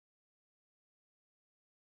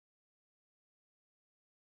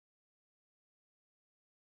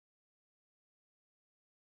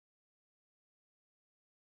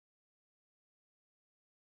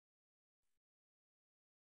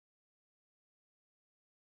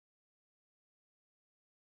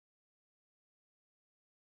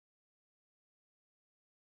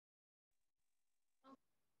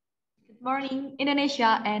morning,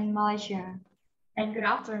 Indonesia and Malaysia. And good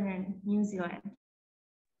afternoon, New Zealand.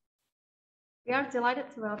 We are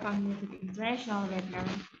delighted to welcome you to the international webinar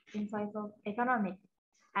entitled Economic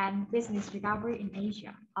and Business Recovery in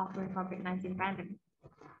Asia after COVID-19 pandemic.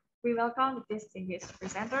 We welcome the distinguished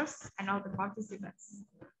presenters and all the participants.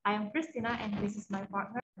 I am Christina and this is my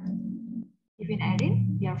partner. Even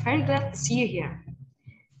Erin, we are very glad to see you here.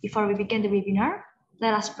 Before we begin the webinar,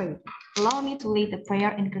 let us pray. Allow me to lead the prayer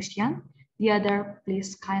in Christian. The other,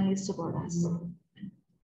 please kindly support us.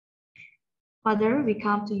 Father, we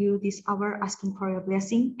come to you this hour asking for your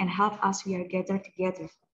blessing and help us we are gathered together.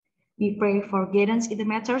 We pray for guidance in the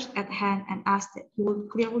matters at hand and ask that you will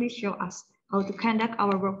clearly show us how to conduct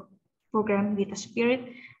our work program with a spirit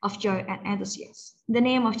of joy and enthusiasm. In the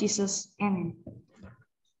name of Jesus, amen.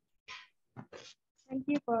 Thank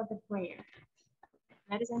you for the prayer.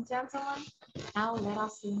 Ladies and gentlemen, now let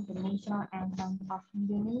us sing the national anthem of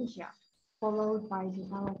Indonesia, followed by the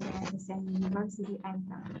Malyasia University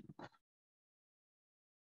anthem.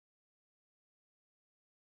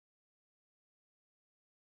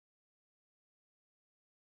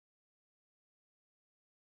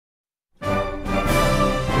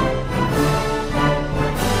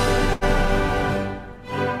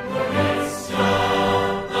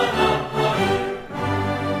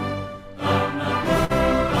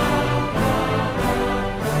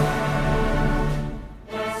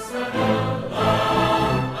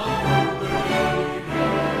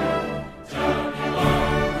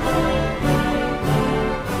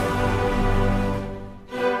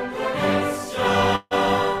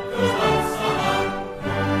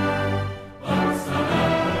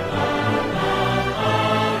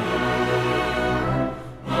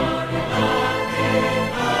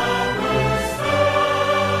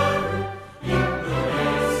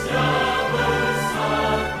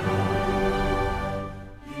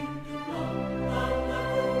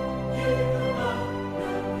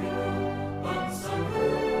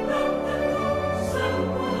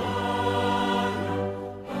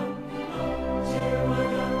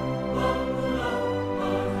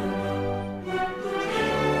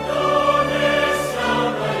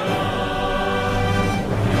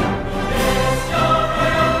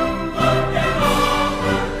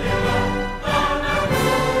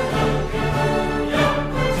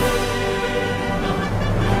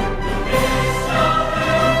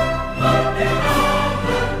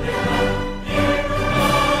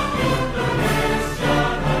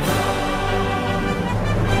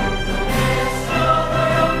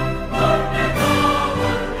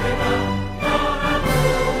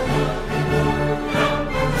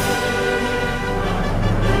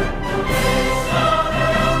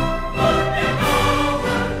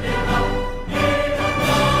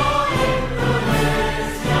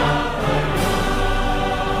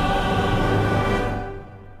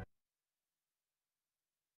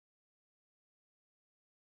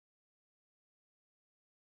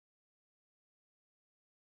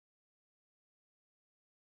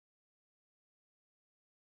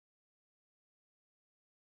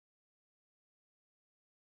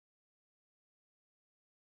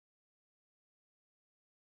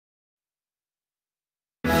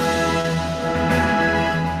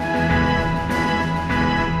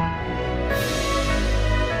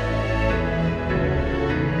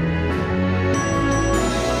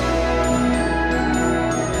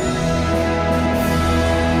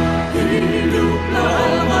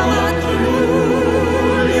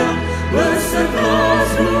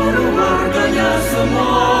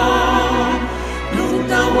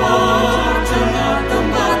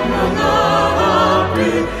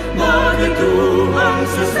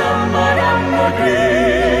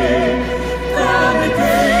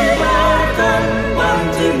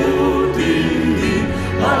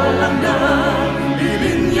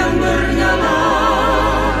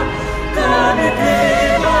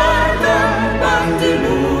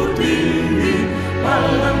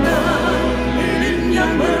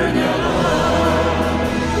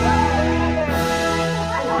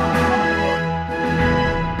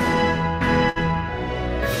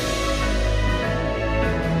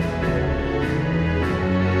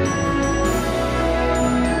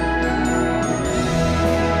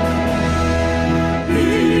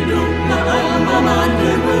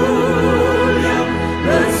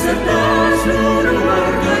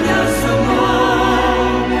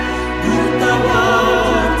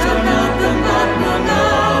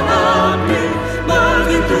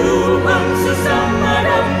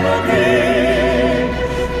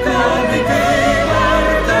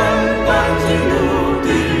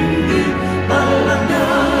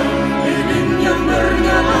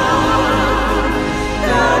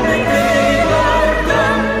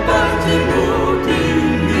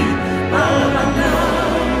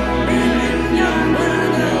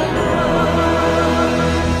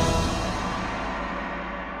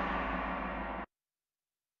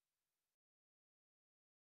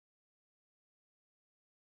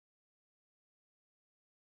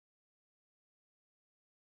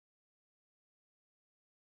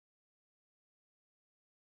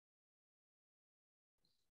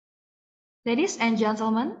 Ladies and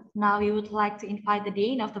gentlemen, now we would like to invite the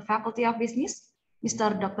Dean of the Faculty of Business,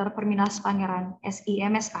 Mr. Dr. Perminas Pangeran,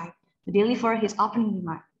 SEMSI, to deliver his opening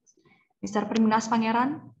remarks. Mr. Perminas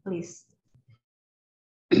Pangeran, please.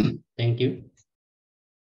 Thank you.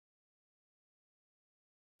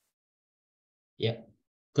 Yeah.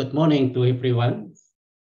 Good morning to everyone.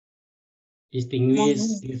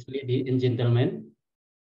 Distinguished ladies and gentlemen,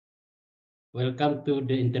 welcome to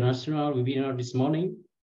the International webinar this morning,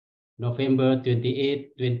 November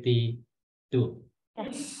 28, 2022.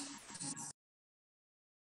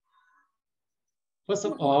 First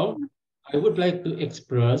of all, I would like to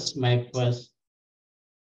express my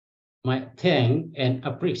thanks and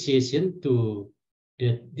appreciation to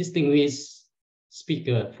the distinguished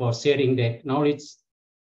speaker for sharing their knowledge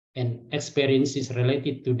and experiences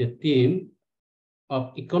related to the theme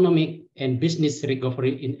of economic and business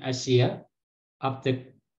recovery in Asia after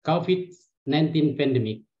COVID-19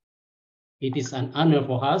 pandemic. It is an honor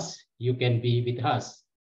for us you can be with us.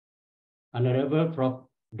 Honorable Prof.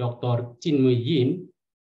 Dr. Chinmay Yin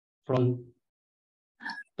from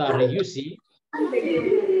TARUC,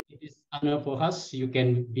 it is an honor for us you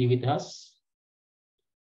can be with us.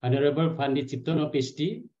 Honorable Pandit Ciptono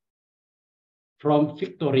PhD from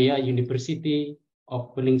Victoria University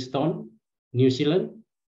of Wellington, New Zealand.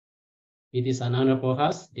 It is an honor for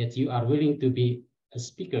us that you are willing to be a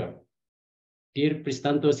speaker. Dear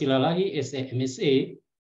Pristanto Silalahi, SEMSA,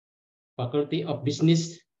 Faculty of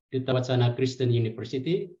Business, Duta Wacana Kristen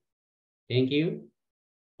University, thank you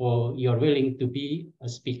for your willing to be a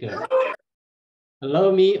speaker.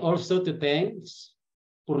 Allow me also to thank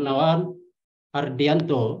Purnawan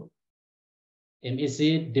Ardianto,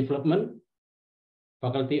 MSc Development,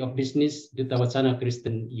 Faculty of Business, Duta Wacana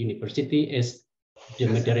Kristen University as the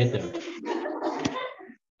moderator.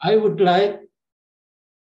 I would like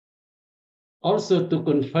also to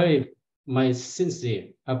convey my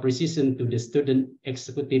sincere appreciation to the Student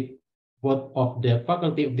Executive Board of the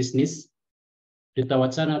Faculty of Business, Duta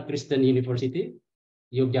Wacana Kristen University,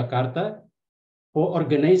 Yogyakarta, for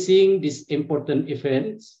organizing this important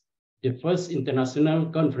event, the first international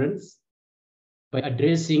conference, by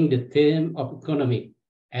addressing the theme of economic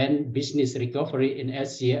and business recovery in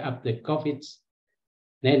Asia after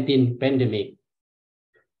COVID-19 pandemic.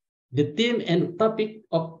 The theme and topic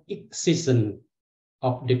of each session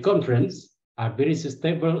of the conference are very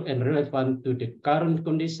sustainable and relevant to the current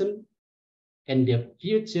condition and the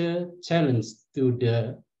future challenge to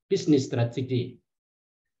the business strategy.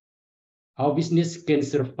 How business can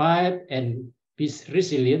survive and be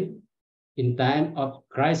resilient in time of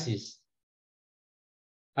crisis.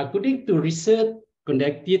 According to research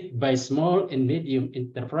conducted by Small and Medium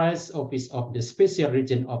Enterprise Office of the Special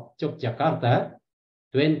Region of Yogyakarta,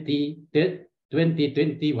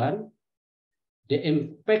 2021, the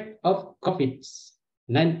impact of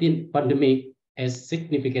COVID-19 pandemic has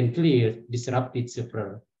significantly disrupted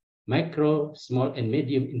several micro, small, and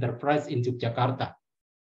medium enterprises in Yogyakarta.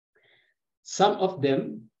 Some of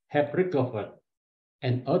them have recovered,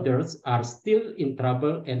 and others are still in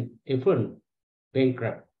trouble and even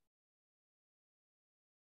bankrupt.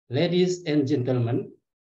 Ladies and gentlemen,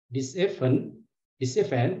 this event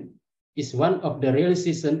is one of the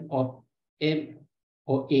realization of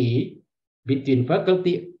MOA between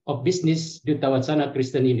Faculty of Business, Duta Wacana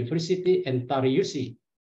Kristen University and TARUC.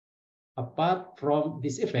 Apart from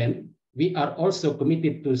this event, we are also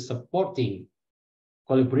committed to supporting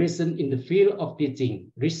collaboration in the field of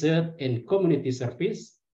teaching, research, and community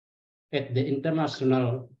service at the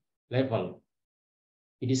international level.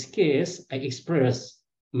 In this case, I express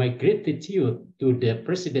my gratitude to the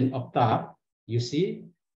President of TARUC,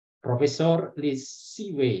 Professor Lee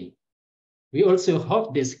Si-wei. We also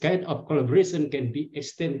hope this kind of collaboration can be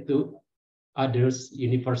extended to others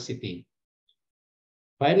universities.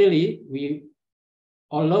 Finally,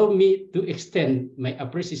 allow me to extend my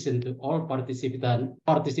appreciation to all participants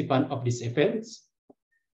of this event.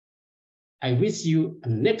 I wish you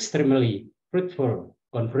an extremely fruitful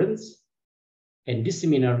conference, and this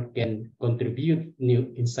seminar can contribute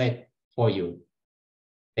new insight for you.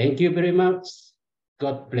 Thank you very much.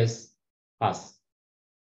 God bless us.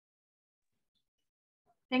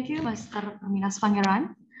 Thank you, Mr. Perminas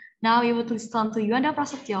Pangeran. Now we would listen to Yuanda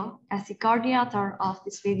Prasetyo as the coordinator of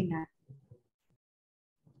this webinar.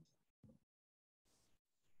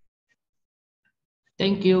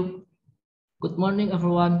 Thank you. Good morning,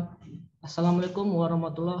 everyone. Assalamualaikum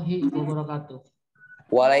warahmatullahi wabarakatuh.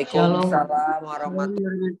 Waalaikumsalam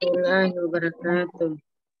warahmatullahi wabarakatuh.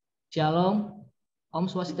 Shalom, Om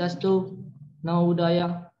Swastiastu, Namo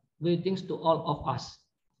Buddhaya, greetings to all of us.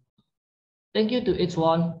 Thank you to each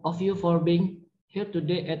one of you for being here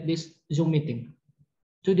today at this Zoom meeting.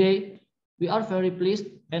 Today, we are very pleased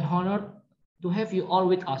and honored to have you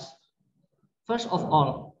all with us. First of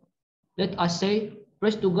all, let us say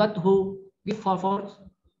praise to God who gave forward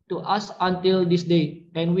to us until this day,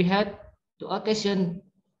 and we had the occasion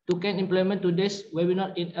to can implement today's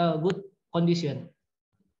webinar in a good condition.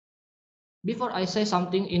 Before I say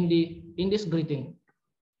something in this greeting,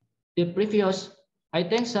 I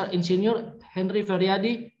thank Sir Engineer Henry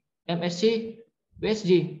Feriadi, MSc,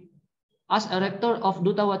 PSG, as a rector of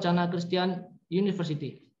Duta Wacana Christian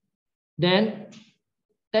University. Then,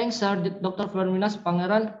 thanks Sir Dr. Ferminas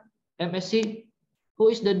Pangeran, MSc, who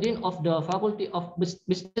is the Dean of the Faculty of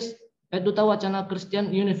Business at Duta Wacana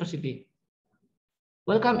Christian University.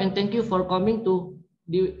 Welcome and thank you for coming to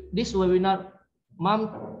this webinar, Mam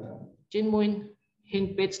Chinmuin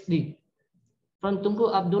Hin PhD, from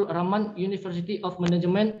Tunku Abdul Rahman University of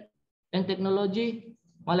Management and Technology,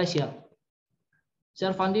 Malaysia.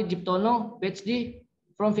 Sir Fandi Jiptono, PhD,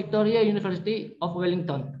 from Victoria University of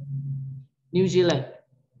Wellington, New Zealand.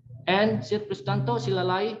 And Sir Kristanto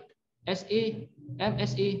Silalai, SE,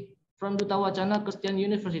 MSE, from Duta Wacana Christian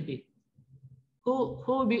University, who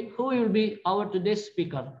will be our today's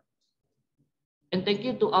speaker. And thank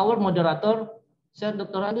you to our moderator, Sir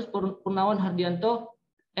Dr. Andus Purnawan Hardianto,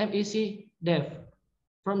 MEC, Dev,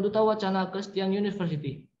 from Duta Wacana Christian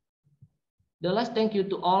University. The last thank you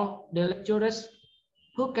to all the lecturers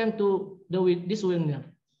who came to this webinar.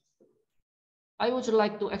 I would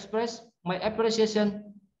like to express my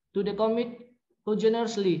appreciation to the committee who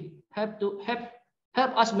generously help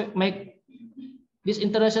us make this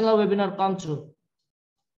international webinar come true.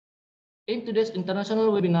 In today's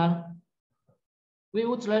international webinar, we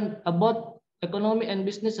would learn about economy and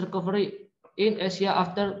business recovery in Asia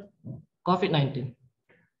after COVID-19.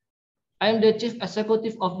 I am the chief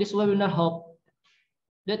executive of this webinar. Hope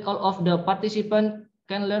that all of the participants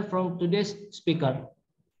can learn from today's speaker.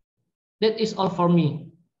 That is all for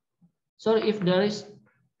me. Sorry if there is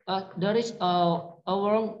a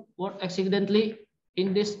wrong word accidentally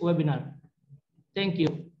in this webinar. Thank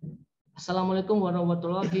you. Assalamualaikum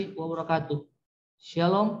warahmatullahi wabarakatuh.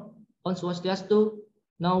 Shalom, Om Swastiastu,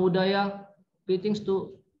 Namo Buddhaya, greetings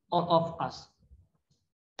to all of us.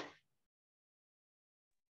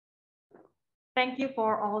 Thank you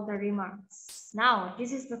for all the remarks. Now,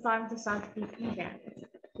 this is the time to start the event.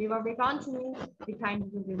 Before we continue, we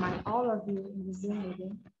kindly remind all of you in the Zoom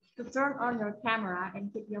meeting to turn on your camera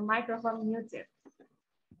and keep your microphone muted,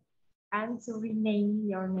 and to rename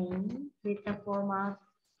your name with the format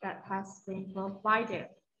that has been provided.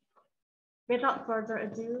 Without further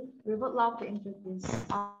ado, we would love to introduce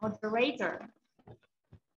our moderator,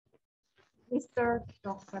 Mr.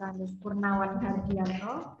 Dr. Andus Purnawan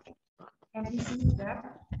Hardianto, MPC,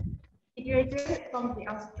 he graduated from the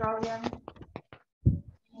Australian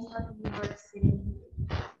University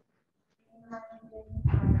in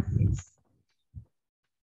 1996.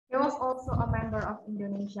 He was also a member of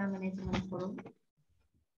Indonesia Management Forum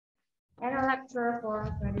and a lecturer for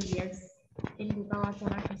 20 years in Duta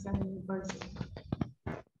Wacana Christian University.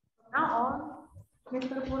 From now on,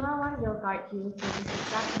 Mr. Purnawan will guide you through this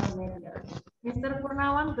exceptional webinar. Mr.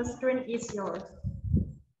 Purnawan, the screen is yours.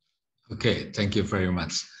 Okay, thank you very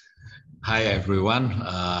much. Hi, everyone.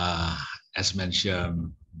 As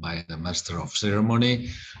mentioned by the Master of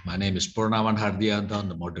Ceremony, my name is Purnawan Hardianto,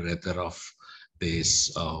 I'm the moderator of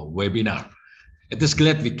this webinar. It is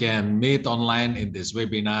glad we can meet online in this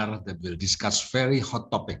webinar that will discuss very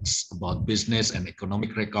hot topics about business and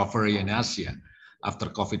economic recovery in Asia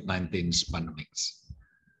after COVID-19 pandemics.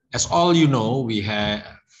 As all you know, we have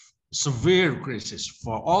severe crisis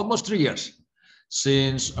for almost 3 years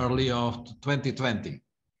since early of 2020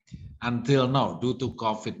 until now due to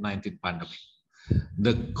COVID-19 pandemic.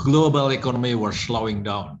 The global economy was slowing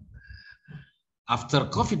down. After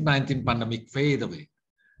COVID-19 pandemic faded away,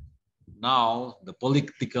 now the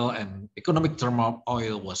political and economic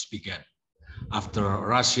turmoil was began after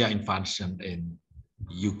Russia invasion in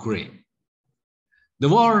Ukraine. The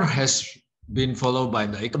war has been followed by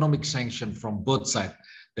the economic sanction from both sides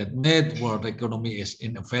that made world economy is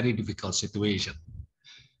in a very difficult situation.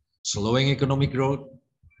 Slowing economic growth,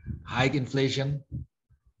 high inflation,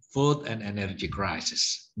 food and energy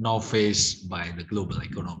crisis now faced by the global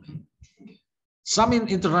economy. Some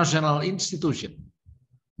international institutions,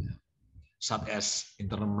 such as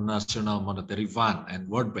International Monetary Fund and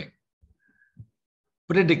World Bank,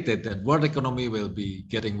 predicted that world economy will be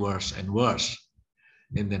getting worse and worse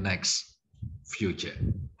in the next future.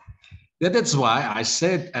 That's why I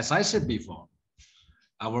said, as I said before,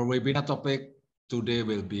 our webinar topic today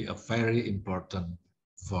will be a very important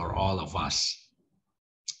for all of us.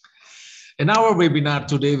 In our webinar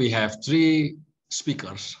today, we have 3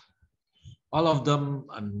 speakers. All of them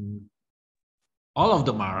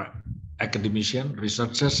are academicians,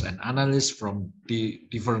 researchers, and analysts from the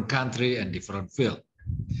different country and different field.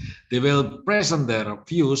 They will present their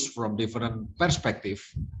views from different perspectives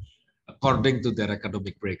according to their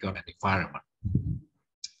academic background and environment.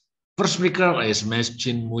 First speaker is Ms.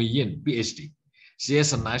 Chin Nguyen, PhD. She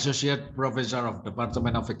is an associate professor of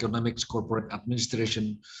Department of Economics, Corporate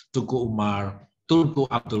Administration, Tunku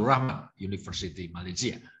Abdul Rahman University,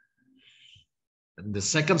 Malaysia. And the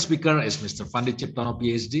second speaker is Mr. Fandi Ciptono,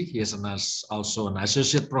 PhD. He is also an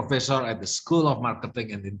associate professor at the School of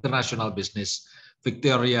Marketing and International Business,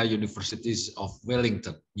 Victoria University of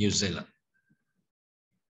Wellington, New Zealand.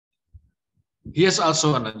 He is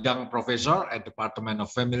also an adjunct professor at Department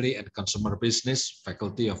of Family and Consumer Business,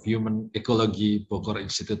 Faculty of Human Ecology, Bogor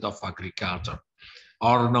Institute of Agriculture,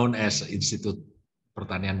 or known as Institut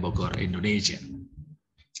Pertanian Bogor, Indonesia.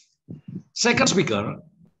 The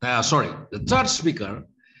third speaker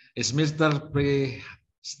is Mr.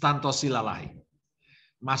 Pristanto Silalai,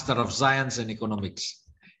 Master of Science in Economics.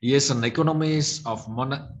 He is an economist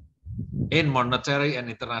in Monetary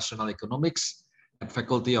and International Economics at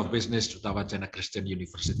Faculty of Business, Dutawacana Christian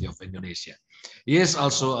University of Indonesia. He is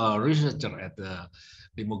also a researcher at the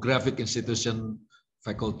Demographic Institution,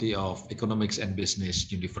 Faculty of Economics and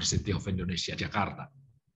Business, University of Indonesia, Jakarta.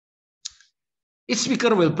 Each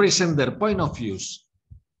speaker will present their point of views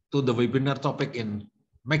to the webinar topic in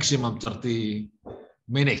maximum 30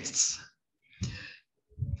 minutes.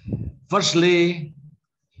 Firstly,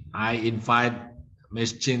 I invite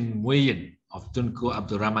Ms. Chin Nguyen of Tunku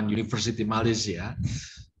Abdul Rahman University, Malaysia,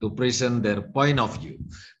 to present their point of view.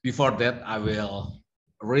 Before that, I will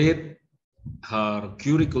read her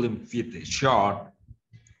curriculum vitae, short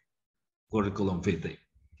curriculum vitae,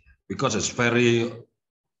 because it's very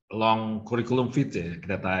long curriculum vitae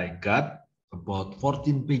that I got, about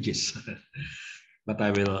 14 pages, but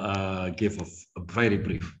I will give a very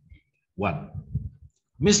brief one.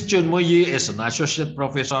 Ms. Chin Nguyen is an associate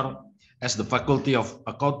professor at the Faculty of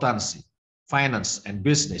Accountancy, Finance and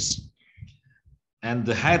Business, and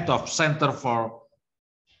the head of Center for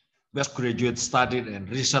Postgraduate Studies and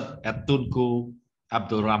Research at Tunku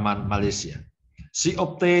Abdul Rahman, Malaysia. She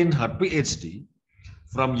obtained her PhD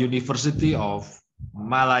from University of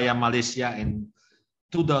Malaya, Malaysia in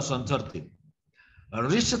 2013. Her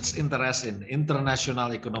research interest in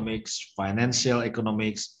international economics, financial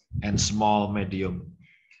economics, and small medium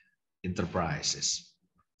enterprises.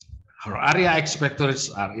 Her area expertise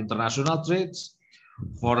are international trades,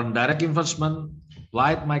 foreign direct investment,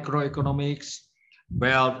 applied microeconomics,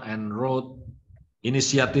 Belt and Road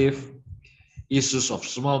Initiative, issues of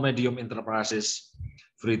small medium enterprises,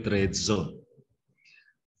 free trade zone.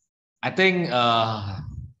 I think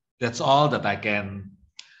that's all that I can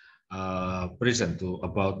present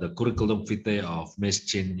about the curriculum vitae of Ms.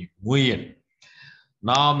 Chin Nguyen.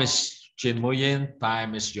 Now, Ms. Chin Nguyen,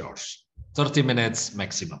 time is yours. 30 minutes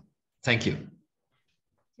maximum. Thank you.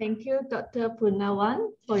 Thank you, Dr.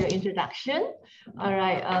 Purnawan, for your introduction. All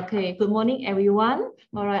right, okay, good morning, everyone.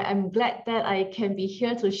 All right, I'm glad that I can be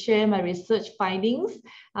here to share my research findings.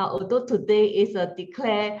 Although today is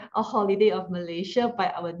declared a holiday of Malaysia by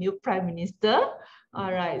our new Prime Minister. All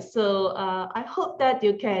right, so I hope that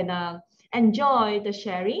you can enjoy the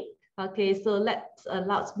sharing. Okay, so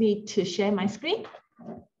allow me to share my screen.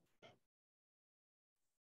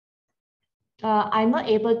 I'm not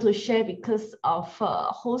able to share because of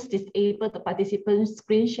host disabled the participant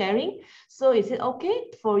screen sharing. So is it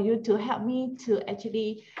okay for you to help me to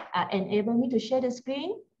actually enable me to share the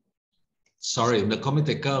screen? Sorry, the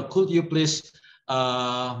committee, could you please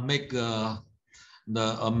make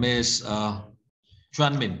Ms.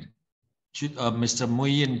 Chuan Min, Mr.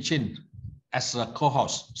 Nguyen Chin as a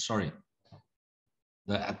co-host? Sorry,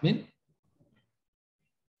 the admin.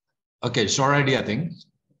 Okay, it's already, I think,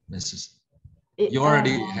 Mrs. You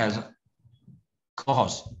already has a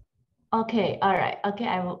co-host. Okay, all right. Okay,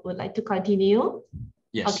 I would like to continue.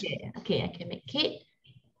 Yes. Okay, I can make it.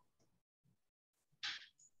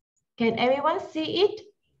 Can everyone see it?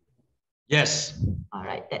 Yes. All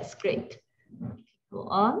right, that's great. Go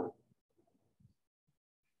on.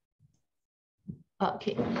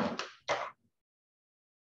 Okay.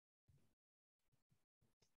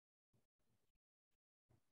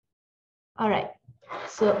 All right.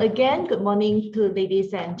 So again, good morning to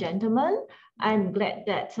ladies and gentlemen. I'm glad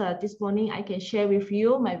that this morning I can share with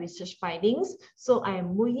you my research findings. So I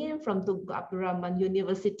am Nguyen from Tunku Abdul Rahman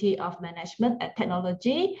University of Management and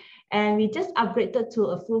Technology, And we just upgraded to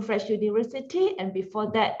a full-fledged university. And before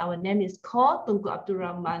that, our name is called Tunku Abdul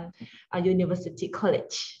Rahman University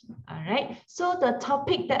College. All right. So the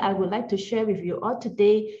topic that I would like to share with you all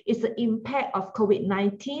today is the impact of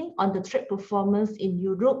COVID-19 on the trade performance in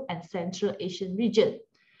Europe and Central Asian region.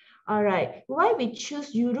 All right. Why we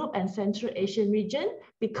choose Europe and Central Asian region?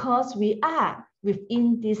 Because we are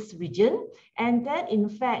within this region. And then in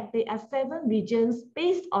fact, there are 7 regions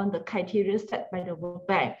based on the criteria set by the World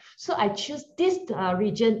Bank. So I choose this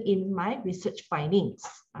region in my research findings.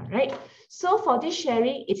 All right. So for this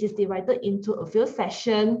sharing, it is divided into a few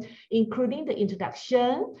sessions, including the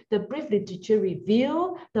introduction, the brief literature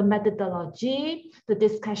review, the methodology, the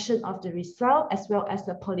discussion of the result, as well as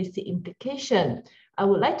the policy implication. I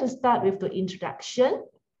would like to start with the introduction.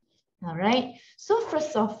 All right. So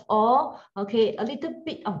first of all, okay, a little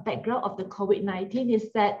bit of background of the COVID-19 is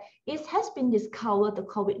that it has been discovered, the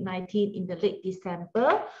COVID-19, in the late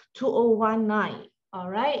December 2019. All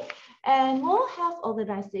right. And World Health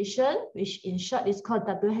Organization, which in short is called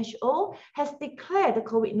WHO, has declared the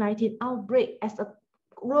COVID-19 outbreak as a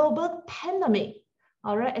global pandemic.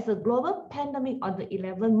 All right, as a global pandemic on the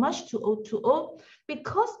 11th March 2020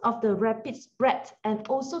 because of the rapid spread and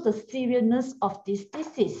also the seriousness of this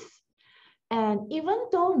disease. And even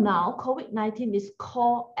though now COVID-19 is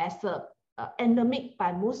called as an endemic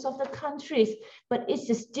by most of the countries, but it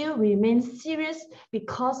still remains serious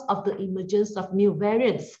because of the emergence of new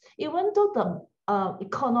variants. Even though the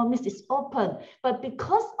economies is open, but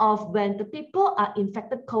because of when the people are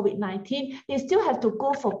infected COVID-19, they still have to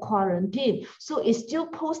go for quarantine. So it still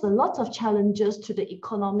poses a lot of challenges to the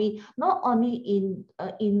economy, not only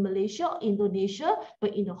in Malaysia or Indonesia,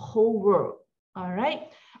 but in the whole world. All right.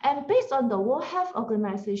 And based on the World Health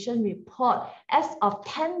Organization report, as of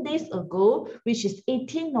 10 days ago, which is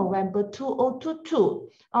 18 November 2022,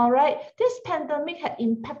 all right, this pandemic had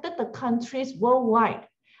impacted the countries worldwide.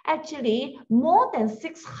 Actually, more than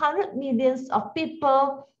 600 million of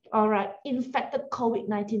people, all right, infected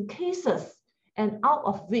COVID-19 cases, and out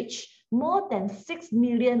of which more than 6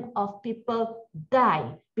 million of people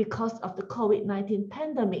died because of the COVID-19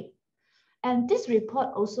 pandemic. And this report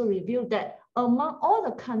also revealed that among all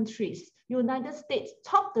the countries, United States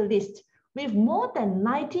topped the list with more than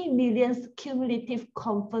 90 million cumulative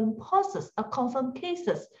confirmed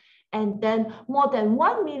cases, and then more than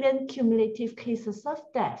 1 million cumulative cases of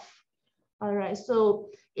death. All right, so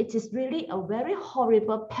it is really a very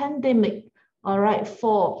horrible pandemic, all right,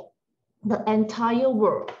 for the entire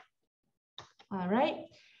world. All right.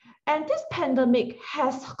 And this pandemic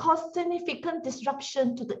has caused significant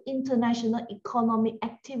disruption to the international economic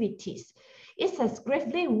activities. It has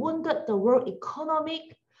gravely wounded the world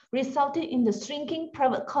economy, resulting in the shrinking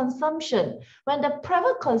private consumption. When the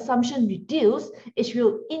private consumption reduces, it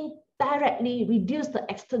will indirectly reduce the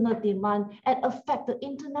external demand and affect the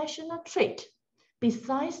international trade.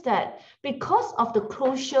 Besides that, because of the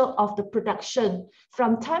closure of the production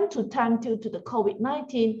from time to time due to the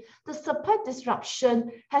COVID-19, the supply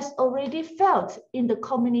disruption has already felt in the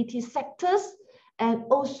community sectors, and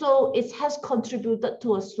also it has contributed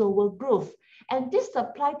to a slower growth. And this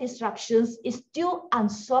supply disruptions is still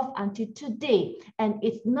unsolved until today, and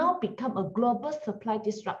it's now become a global supply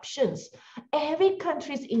disruptions. Every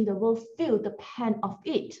country in the world feel the pain of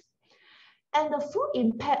it. And the full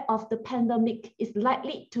impact of the pandemic is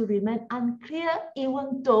likely to remain unclear,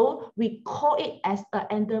 even though we call it as an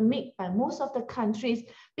endemic by most of the countries,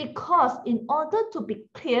 because in order to be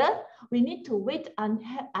clear, we need to wait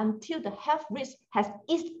until the health risk has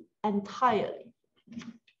eased entirely.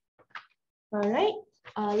 All right,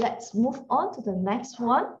 let's move on to the next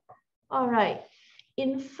one. All right,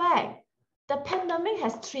 in fact, the pandemic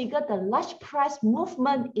has triggered a large price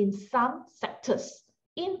movement in some sectors,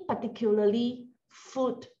 in particularly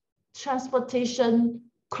food, transportation,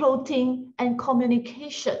 clothing, and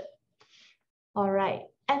communication. All right,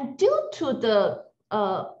 and due to the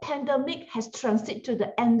pandemic has transited to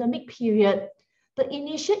the endemic period, the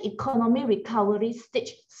initial economic recovery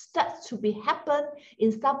stage starts to happen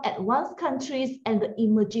in some advanced countries and the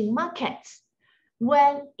emerging markets.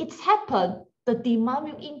 When it's happened, the demand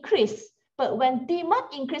will increase. But when demand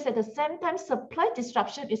increases at the same time, supply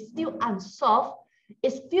disruption is still unsolved,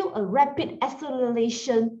 it's still a rapid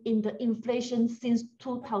acceleration in the inflation since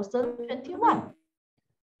 2021.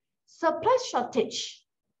 Supply shortage,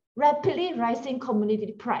 rapidly rising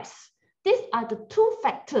commodity price. These are the two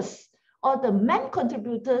factors or the main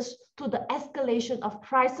contributors to the escalation of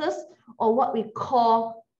prices, or what we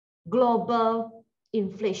call global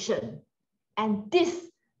inflation. And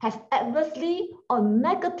this has adversely or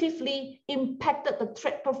negatively impacted the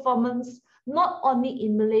trade performance, not only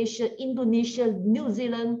in Malaysia, Indonesia, New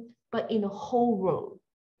Zealand, but in the whole world.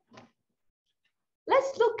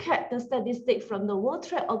 Let's look at the statistic from the World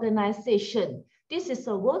Trade Organization. This is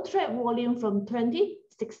a World Trade volume from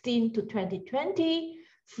 2016 to 2020.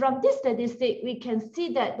 From this statistic, we can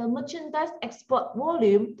see that the merchandise export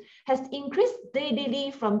volume has increased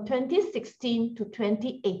steadily from 2016 to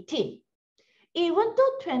 2018. Even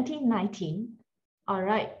though 2019, all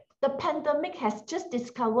right, the pandemic has just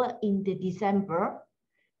discovered in the December,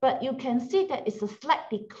 but you can see that it's a slight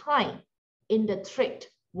decline in the trade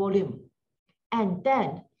volume. And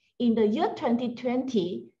then in the year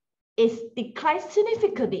 2020, it's declined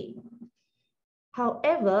significantly.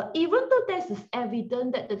 However, even though this is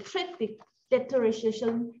evident that the trade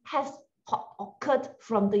deterioration has occurred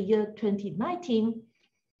from the year 2019,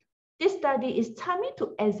 this study is timely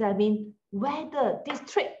to examine whether this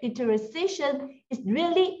trade deterioration is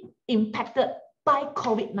really impacted by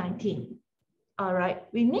COVID-19. All right,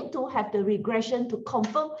 we need to have the regression to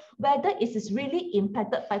confirm whether it is really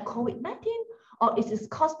impacted by COVID-19 or it is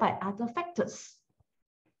caused by other factors.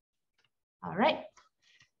 All right.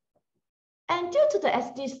 And due to the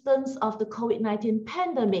existence of the COVID-19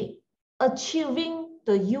 pandemic, achieving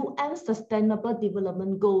the UN Sustainable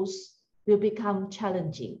Development Goals will become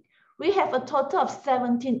challenging. We have a total of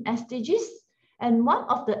 17 SDGs, and one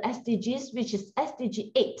of the SDGs, which is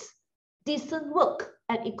SDG 8, decent work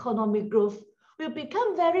and economic growth, will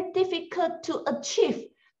become very difficult to achieve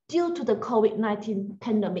due to the COVID-19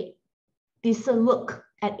 pandemic. Decent work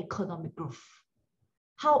and economic growth.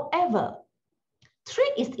 However,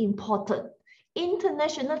 trade is important.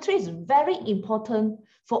 International trade is very important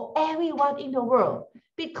for everyone in the world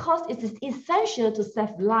because it is essential to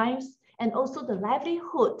save lives and also the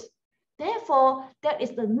livelihood. Therefore, there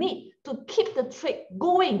is the need to keep the trade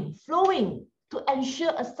going, flowing, to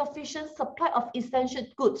ensure a sufficient supply of essential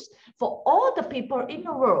goods for all the people in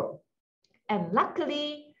the world. And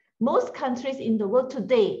luckily, most countries in the world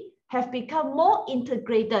today have become more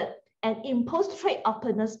integrated and impose trade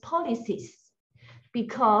openness policies,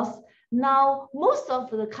 because now most of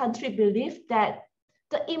the country believe that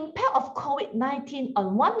the impact of COVID-19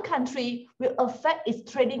 on one country will affect its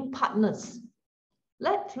trading partners.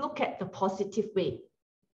 Let's look at the positive way.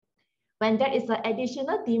 When there is an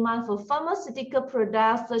additional demand for pharmaceutical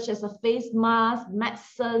products such as a face mask,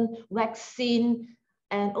 medicine, vaccine,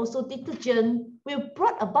 and also detergent, we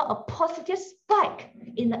brought about a positive spike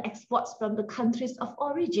in the exports from the countries of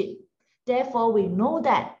origin. Therefore, we know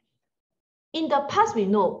that in the past we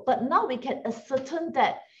know, but now we can ascertain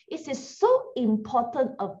that it is so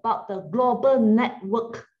important about the global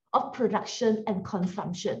network of production and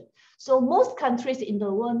consumption. So most countries in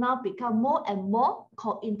the world now become more and more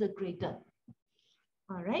co-integrated.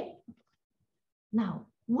 All right. Now,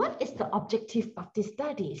 what is the objective of these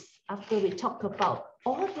studies after we talk about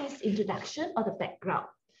all this introduction or the background?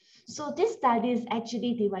 So this study is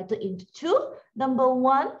actually divided into two. Number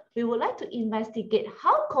one, we would like to investigate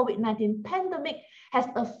how COVID-19 pandemic has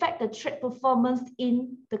affected trade performance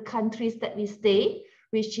in the countries that we stay,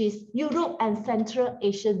 which is Europe and Central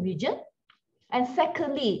Asian region. And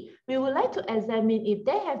secondly, we would like to examine if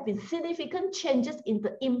there have been significant changes in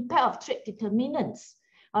the impact of trade determinants.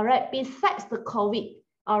 All right, besides the COVID.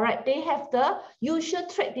 All right, they have the usual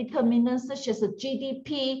trade determinants such as the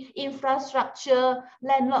GDP, infrastructure,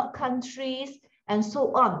 landlocked countries, and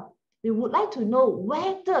so on. We would like to know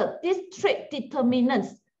whether these trade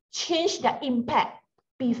determinants change their impact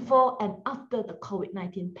before and after the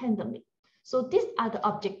COVID-19 pandemic. So these are the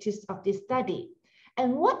objectives of this study.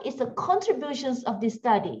 And what is the contributions of this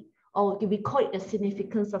study? Or we call it the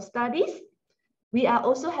significance of studies. We are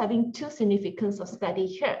also having two significance of study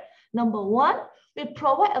here. Number one, we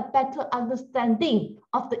provide a better understanding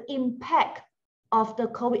of the impact of the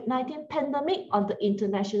COVID-19 pandemic on the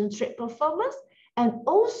international trade performance. And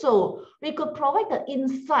also, we could provide the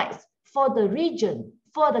insights for the region,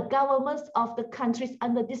 for the governments of the countries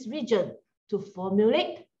under this region to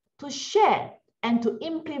formulate, to share, and to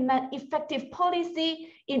implement effective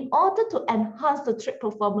policy in order to enhance the trade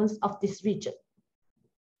performance of this region.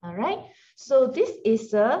 All right, so this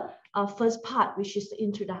is our first part, which is the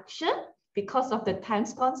introduction. Because of the time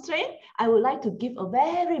constraint, I would like to give a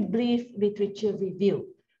very brief literature review,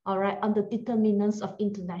 all right, on the determinants of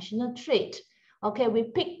international trade. Okay, we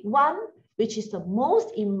pick one, which is the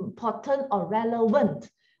most important or relevant,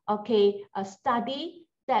 okay, a study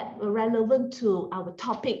that relevant to our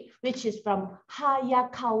topic, which is from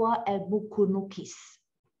Hayakawa and Mukunukis.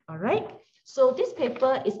 All right, so this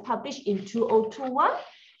paper is published in 2021,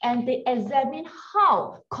 and they examine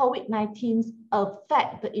how COVID-19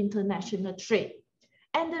 affect the international trade.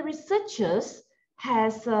 And the researchers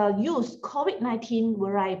has used COVID-19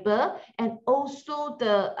 variable and also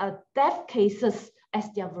the death cases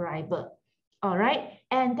as their variable. All right.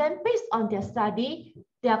 And then based on their study,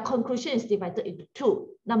 their conclusion is divided into two.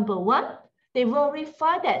 Number one, they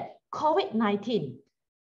verify that COVID-19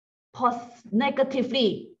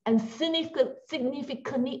 negatively and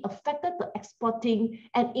significantly affected the exporting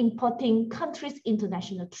and importing countries'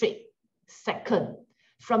 international trade. Second,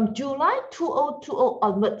 from July 2020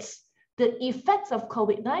 onwards, the effects of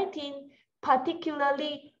COVID-19,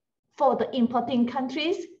 particularly for the importing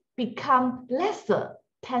countries, become lesser,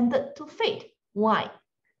 tended to fade. Why?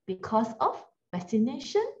 Because of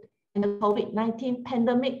vaccination, and the COVID-19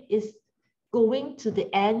 pandemic is going to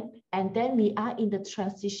the end, and then we are in the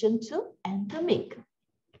transition to endemic.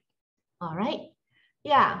 All right.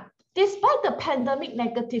 Yeah. Despite the pandemic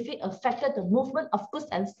negatively affected the movement of goods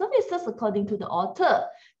and services, according to the author,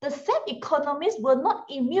 the said economies were not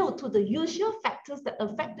immune to the usual factors that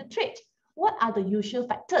affect the trade. What are the usual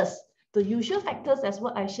factors? The usual factors, as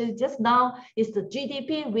what I shared just now, is the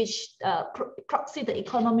GDP, which proxy the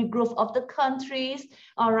economic growth of the countries,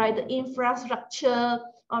 all right, the infrastructure,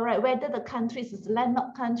 all right, whether the country is a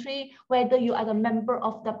landlocked country, whether you are a member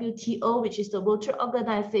of WTO, which is the World Trade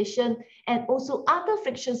Organization, and also other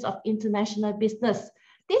frictions of international business.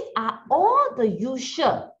 These are all the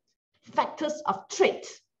usual factors of trade,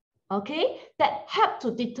 okay, that help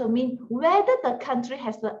to determine whether the country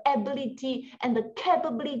has the ability and the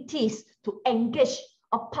capabilities to engage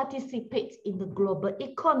or participate in the global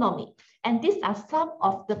economy. And these are some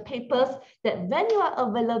of the papers that when you are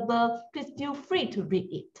available, please feel free to read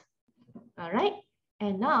it. All right.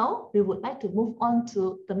 And now we would like to move on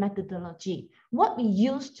to the methodology. What we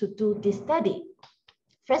use to do this study.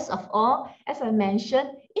 First of all, as I mentioned,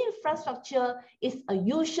 infrastructure is a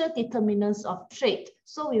usual determinant of trade.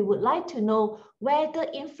 So we would like to know whether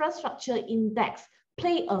infrastructure index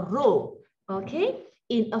play a role, okay,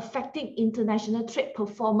 in affecting international trade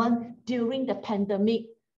performance during the pandemic,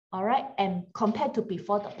 all right, and compared to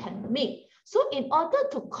before the pandemic. So in order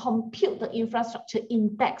to compute the infrastructure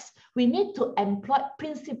index, we need to employ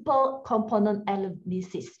principal component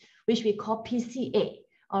analysis, which we call PCA,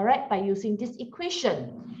 all right, by using this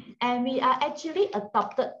equation. And we are actually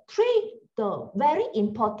adopted three very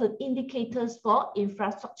important indicators for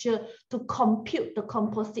infrastructure to compute the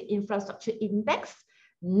composite infrastructure index,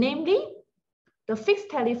 namely the fixed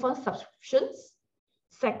telephone subscriptions,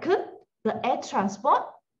 second, the air transport,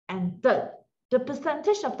 and third, the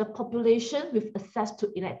percentage of the population with access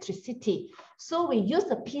to electricity. So we use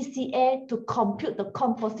the PCA to compute the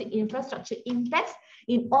composite infrastructure index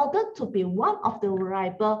in order to be one of the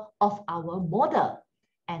variables of our model.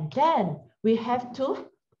 And then we have to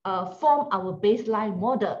form our baseline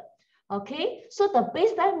model. Okay, so the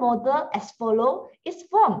baseline model as follows is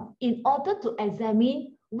formed in order to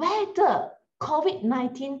examine whether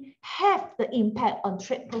COVID-19 have the impact on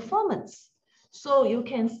trade performance. So you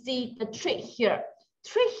can see the trade here.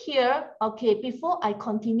 Trade here, okay, before I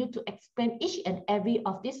continue to explain each and every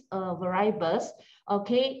of these variables,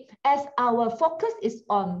 okay, as our focus is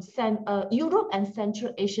on Europe and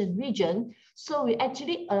Central Asian region, so we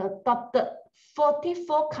actually adopted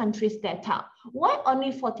 44 countries data. Why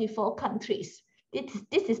only 44 countries?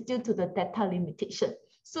 This is due to the data limitation.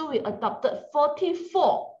 So we adopted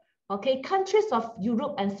 44 okay, countries of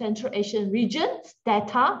Europe and Central Asian regions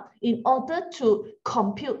data in order to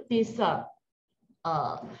compute this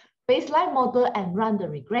baseline model and run the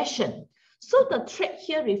regression. So the trade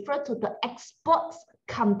here refers to the exports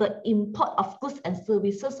come the import of goods and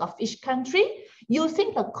services of each country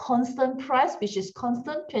using the constant price, which is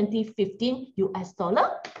constant 2015 US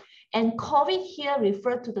dollar. And COVID here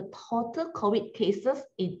refers to the total COVID cases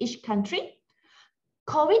in each country.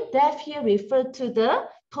 COVID death here refers to the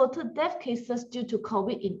total death cases due to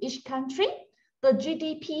COVID in each country. The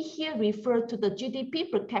GDP here refers to the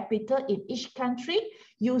GDP per capita in each country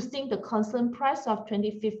using the constant price of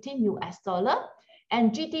 2015 US dollar.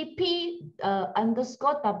 And GDP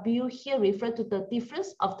underscore W here refers to the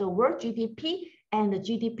difference of the world GDP and the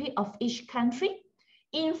GDP of each country.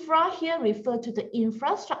 Infra here refers to the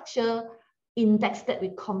infrastructure index that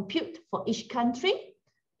we compute for each country.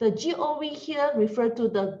 The GOV here refers to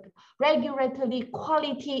the regulatory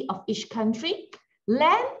quality of each country.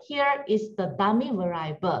 Land here is the dummy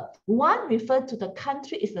variable. 1 refers to the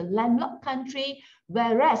country is a landlocked country,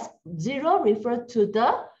 whereas 0 refers to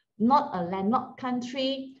the not a landlocked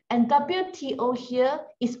country. And WTO here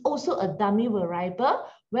is also a dummy variable,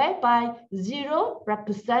 whereby 0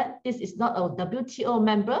 represents this is not a WTO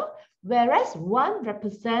member, whereas 1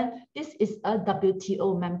 represents this is a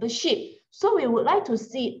WTO membership. So we would like to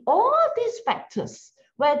see all these factors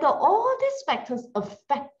whether all these factors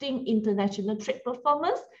affecting international trade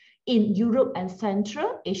performance in Europe and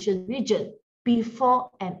Central Asian region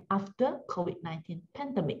before and after COVID-19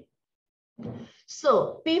 pandemic.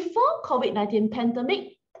 So before COVID-19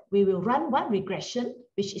 pandemic, we will run one regression,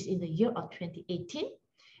 which is in the year of 2018.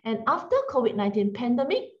 And after COVID-19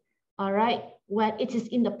 pandemic, all right, when it is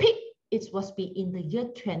in the peak, it was be in the year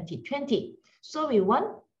 2020. So we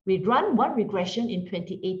run one regression in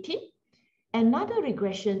 2018, another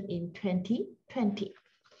regression in 2020.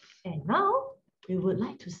 And now we would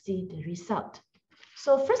like to see the result.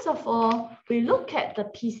 So first of all, we look at the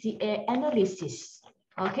PCA analysis.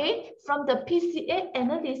 Okay, from the PCA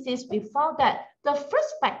analysis, we found that the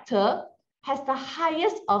first factor has the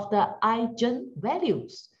highest of the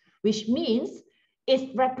eigenvalues, which means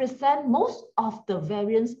it represents most of the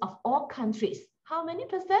variance of all countries. How many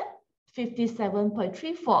percent?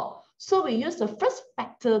 57.34. So we use the first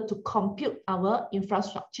factor to compute our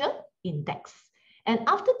infrastructure index. And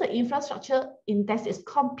after the infrastructure index is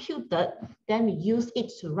computed, then we use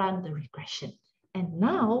it to run the regression. And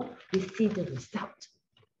now we see the result.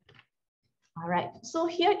 All right, so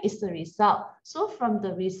here is the result. So from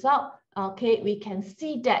the result, okay, we can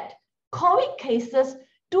see that COVID cases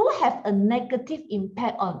do have a negative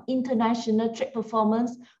impact on international trade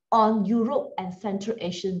performance on Europe and Central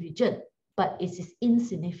Asian region, but it is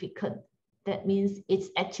insignificant. That means it's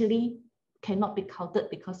actually cannot be counted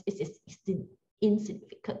because it is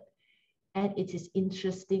insignificant. And it is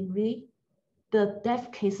interestingly, the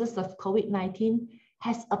death cases of COVID-19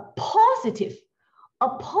 has a positive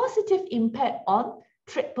impact on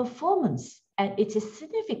trade performance, and it is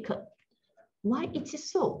significant. Why it is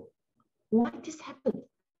so? Why this happened?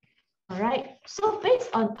 All right, so based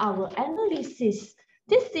on our analysis,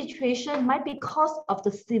 this situation might be caused of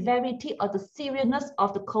the severity or the seriousness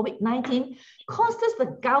of the COVID-19 causes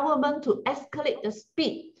the government to escalate the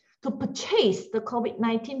speed to purchase the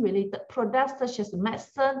COVID-19 related products such as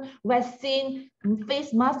medicine, vaccine,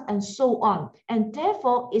 face masks, and so on. And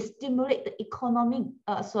therefore, it stimulates the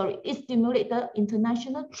it stimulates the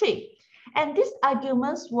international trade. And this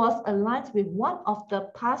argument was aligned with one of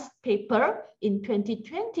the past paper in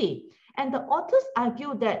 2020. And the authors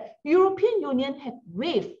argue that European Union had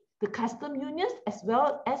waived the custom unions as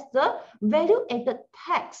well as the value-added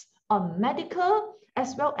tax on medical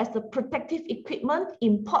as well as the protective equipment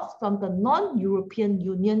imports from the non-European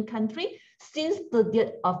Union country since the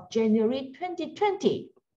date of January 2020.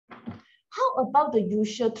 How about the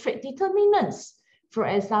usual trade determinants? For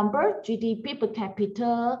example, GDP per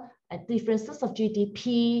capita, differences of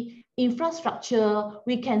GDP, infrastructure,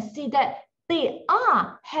 we can see that they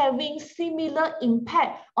are having similar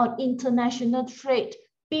impact on international trade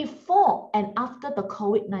before and after the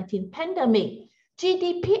COVID-19 pandemic.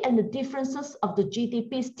 GDP and the differences of the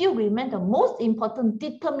GDP still remain the most important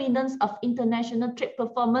determinants of international trade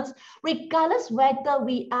performance, regardless whether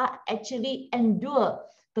we are actually endure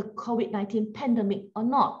the COVID-19 pandemic or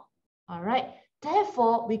not. All right.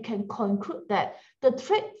 Therefore, we can conclude that the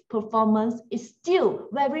trade performance is still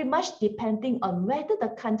very much depending on whether the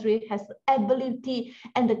country has the ability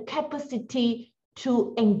and the capacity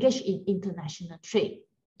to engage in international trade.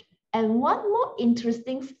 And one more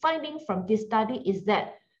interesting finding from this study is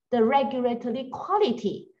that the regulatory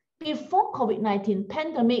quality before COVID-19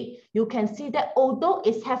 pandemic, you can see that although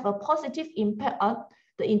it has a positive impact on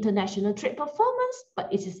the international trade performance,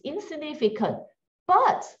 but it is insignificant.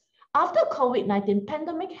 But after COVID-19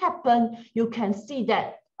 pandemic happened, you can see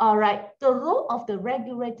that, all right, the role of the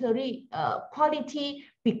regulatory quality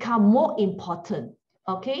become more important,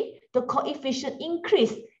 okay? The coefficient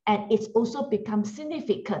increase and it's also become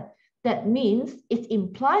significant. That means it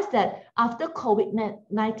implies that after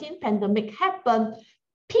COVID-19 pandemic happened,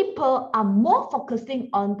 people are more focusing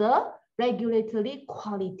on the regulatory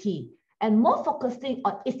quality and more focusing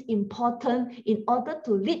on its importance in order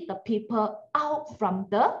to lead the people out from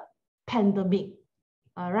the pandemic,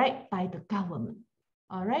 all right, by the government.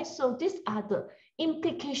 All right, so these are the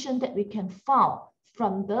implications that we can find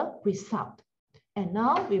from the result. And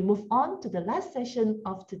now we move on to the last session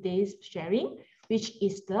of today's sharing, which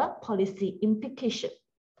is the policy implication.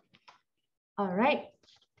 All right,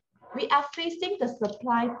 we are facing the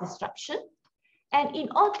supply disruption. And in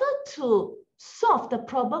order to solve the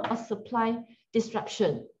problem of supply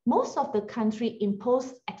disruption, most of the country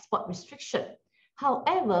impose export restriction.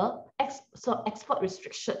 However, export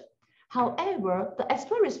restriction. However, the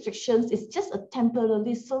export restrictions is just a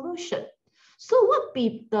temporary solution. So what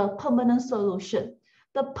be the permanent solution?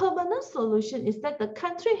 The permanent solution is that the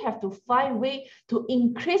country have to find a way to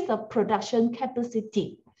increase the production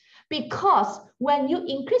capacity. Because when you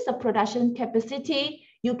increase the production capacity,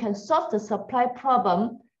 you can solve the supply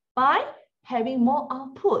problem by having more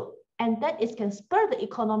output, and that it can spur the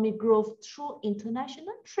economic growth through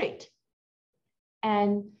international trade.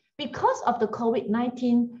 And because of the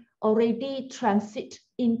COVID-19 already transit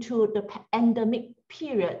into the pandemic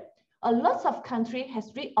period, a lot of countries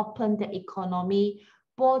has reopened their economy,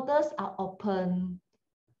 borders are open,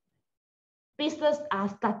 business are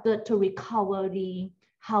started to recovery.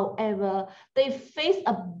 However, they face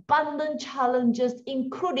abundant challenges,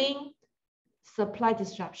 including supply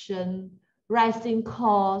disruption, rising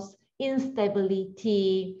costs,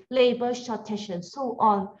 instability, labor shortage, and so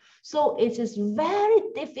on. So it is very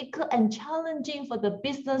difficult and challenging for the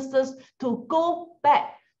businesses to go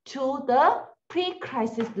back to the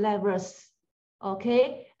pre-crisis levels.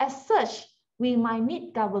 Okay, as such, we might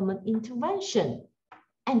need government intervention.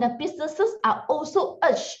 And the businesses are also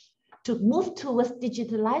urged to move towards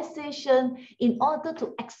digitalization in order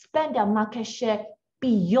to expand their market share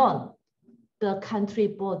beyond the country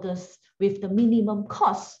borders with the minimum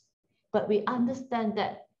cost. But we understand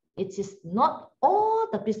that it is not all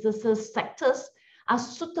the businesses sectors are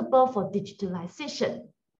suitable for digitalization.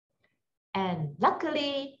 And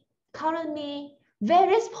luckily, currently,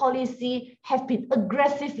 various policies have been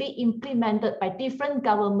aggressively implemented by different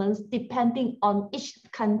governments depending on each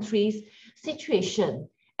country's situation.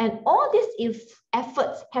 And all these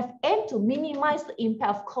efforts have aimed to minimize the impact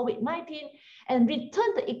of COVID-19 and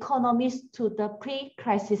return the economies to the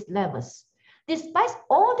pre-crisis levels. Despite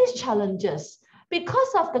all these challenges,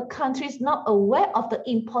 because of the countries not aware of the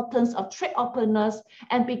importance of trade openness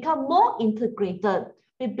and become more integrated,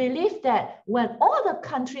 we believe that when all the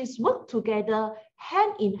countries work together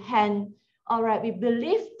hand in hand, all right, we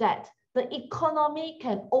believe that the economy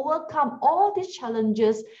can overcome all these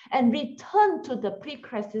challenges and return to the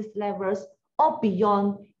pre-crisis levels or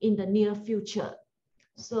beyond in the near future.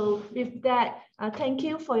 So with that, thank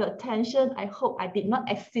you for your attention. I hope I did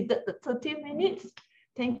not exceed the 30 minutes.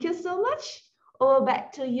 Thank you so much. Over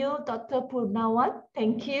back to you, Dr. Purnawan.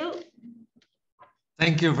 Thank you.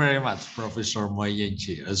 Thank you very much, Professor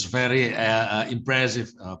Moyenchi. It's very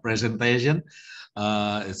impressive presentation.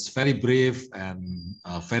 It's very brief and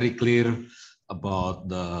very clear about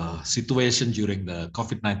the situation during the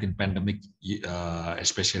COVID-19 pandemic,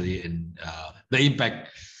 especially in the impact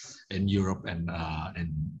in Europe and in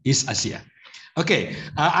East Asia. Okay,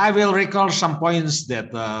 I will recall some points that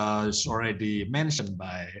is already mentioned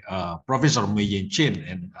by Professor Moyenchi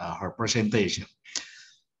in her presentation.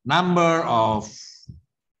 Number of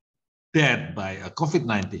death by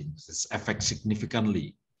COVID-19 affects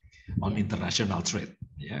significantly on international trade.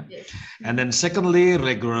 Yeah. Yes. And then secondly,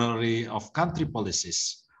 regularly of country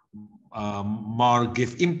policies more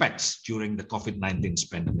give impacts during the COVID-19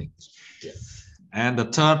 pandemic. Yes. And the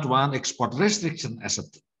third one, export restriction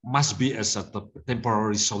must be as a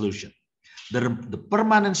temporary solution. The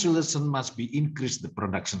permanent solution must be increase the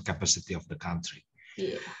production capacity of the country.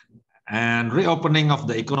 Yeah. And reopening of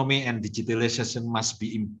the economy and digitalization must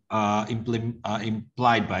be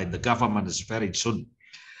implied by the government is very soon.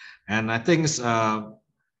 And I think the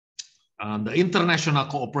international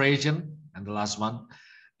cooperation, and the last one,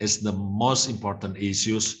 is the most important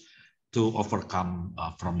issues to overcome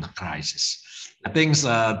from the crisis. I think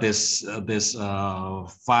this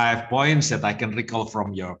 5 points that I can recall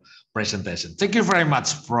from your presentation. Thank you very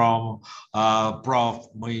much from Prof.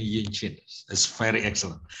 Moyenchi. It's very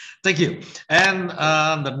excellent. Thank you. And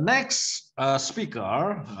the next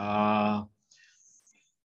speaker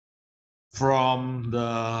from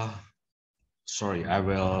the, sorry, I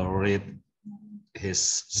will read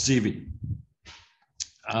his CV.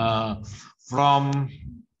 From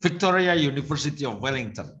Victoria University of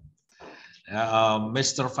Wellington,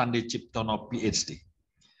 Mr. Fandi Ciptono, PhD.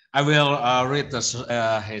 I will read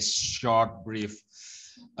his short, brief,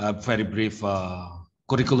 very brief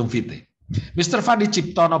curriculum vitae. Mr. Fandi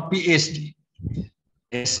Ciptono, PhD,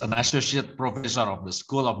 is an associate professor of the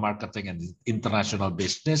School of Marketing and International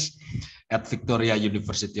Business at Victoria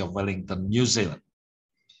University of Wellington, New Zealand.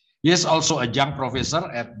 He is also a young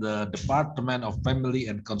professor at the Department of Family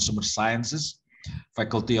and Consumer Sciences,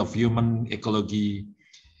 Faculty of Human Ecology,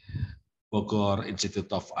 Bogor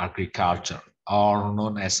Institute of Agriculture, or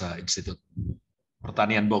known as Institute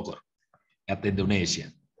Pertanian Bogor at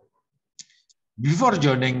Indonesia. Before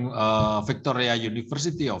joining Victoria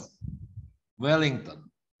University of Wellington,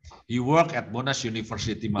 he worked at Monash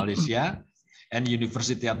University, Malaysia, and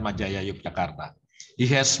University Atmajaya, Yogyakarta. He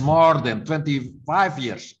has more than 25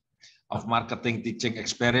 years of marketing teaching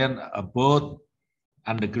experience, both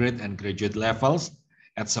undergrad and graduate levels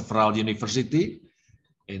at several universities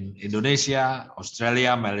in Indonesia,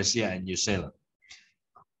 Australia, Malaysia, and New Zealand.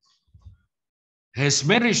 His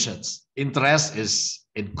main research interest is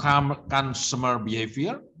in consumer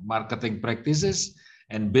behavior, marketing practices,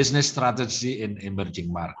 and business strategy in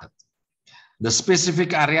emerging markets. The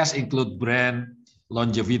specific areas include brand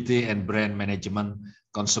longevity and brand management,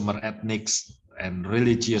 consumer ethics and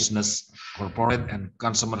religiousness, corporate and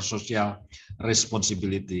consumer social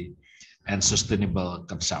responsibility, and sustainable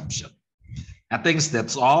consumption. I think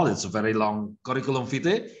that's all. It's a very long curriculum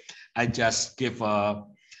vitae. I just give a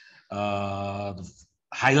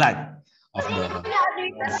highlight of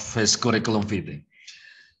his curriculum vitae.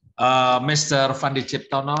 Mr. Fandi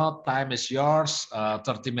Ciptono, time is yours,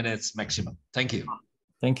 30 minutes maximum. Thank you.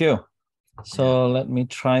 Thank you. So let me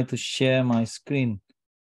try to share my screen.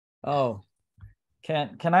 Oh,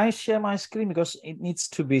 can I share my screen because it needs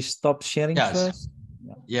to be stopped sharing first?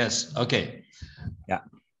 Yeah. Yes, okay. Yeah.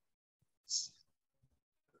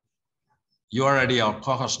 You already our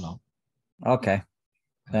co-host now. Okay,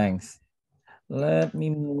 thanks. Let me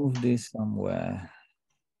move this somewhere.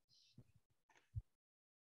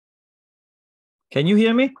 Can you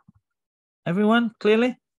hear me? Everyone,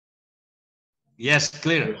 clearly? Yes,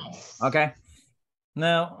 clear. Okay.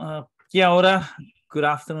 Now, kia ora. Good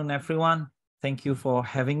afternoon, everyone. Thank you for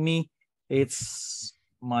having me. It's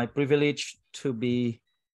my privilege to be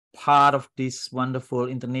part of this wonderful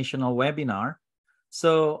international webinar.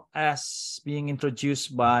 So, as being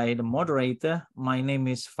introduced by the moderator, my name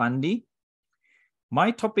is Fandi.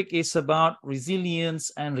 My topic is about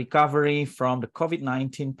resilience and recovery from the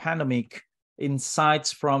COVID-19 pandemic,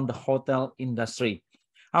 insights from the hotel industry.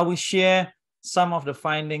 I will share some of the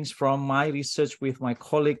findings from my research with my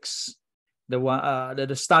colleagues,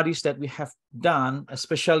 the studies that we have done,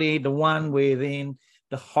 especially the one within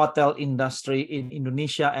the hotel industry in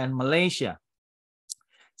Indonesia and Malaysia.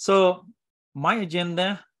 So my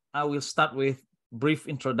agenda, I will start with brief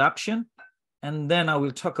introduction, and then I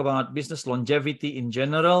will talk about business longevity in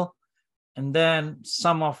general, and then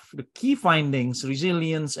some of the key findings,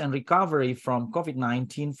 resilience and recovery from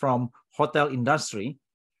COVID-19 from hotel industry,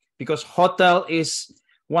 because hotel is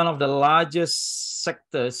one of the largest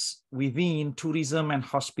sectors within tourism and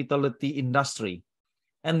hospitality industry.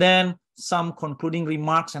 And then some concluding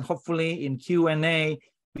remarks, and hopefully in Q&A,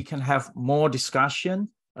 we can have more discussion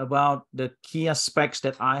about the key aspects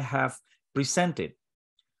that I have presented.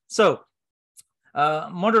 So,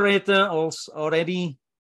 moderator also already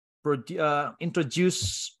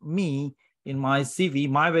introduced me in my CV,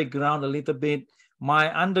 my background a little bit. My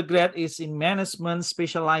undergrad is in management,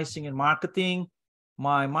 specializing in marketing.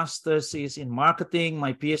 My master's is in marketing,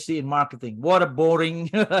 my PhD in marketing. What a boring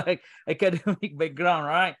academic background,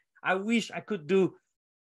 right? I wish I could do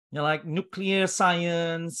like nuclear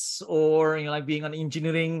science or like being an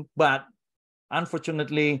engineering, but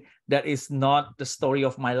unfortunately, that is not the story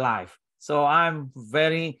of my life. So I'm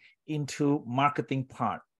very into marketing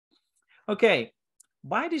part. Okay,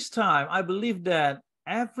 by this time, I believe that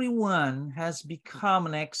everyone has become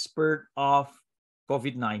an expert of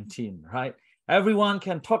COVID-19, right? Everyone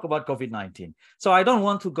can talk about COVID-19. So I don't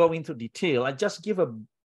want to go into detail. I just give a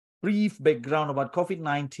brief background about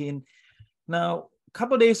COVID-19. Now, a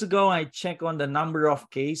couple of days ago, I checked on the number of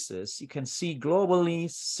cases. You can see globally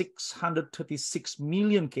 636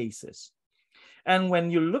 million cases. And when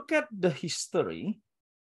you look at the history,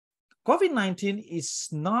 COVID-19 is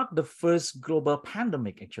not the first global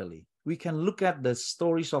pandemic, actually. We can look at the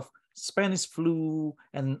stories of Spanish flu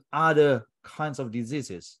and other kinds of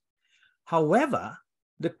diseases. However,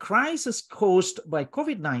 the crisis caused by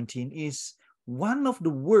COVID-19 is one of the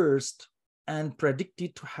worst and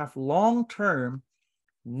predicted to have long-term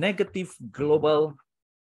negative global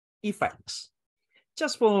effects.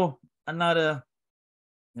 Just for another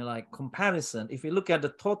comparison, if you look at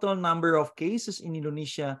the total number of cases in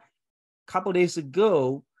Indonesia, a couple of days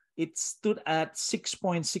ago, it stood at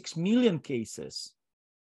 6.6 million cases.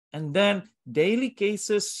 And then daily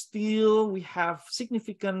cases still, we have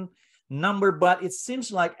significant number, but it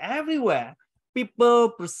seems like everywhere people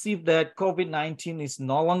perceive that COVID-19 is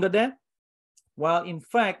no longer there. Well, in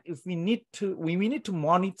fact, if we need to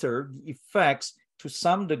monitor the effects to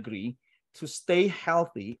some degree to stay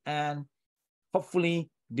healthy, and hopefully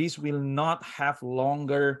this will not have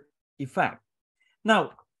longer effect.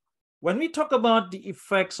 Now, when we talk about the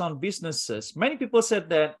effects on businesses, many people said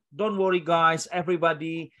that, don't worry guys,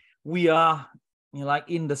 everybody, we are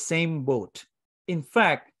in the same boat. In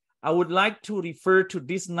fact, I would like to refer to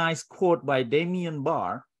this nice quote by Damien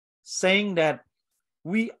Barr saying that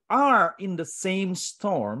we are in the same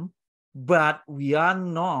storm, but we are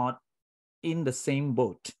not in the same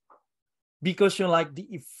boat. Because the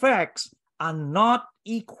effects are not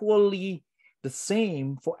equally the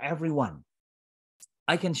same for everyone.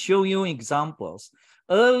 I can show you examples.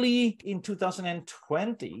 Early in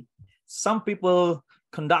 2020, some people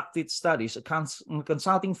conducted studies. A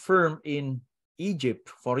consulting firm in Egypt,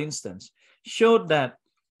 for instance, showed that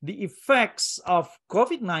the effects of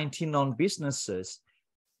COVID-19 on businesses,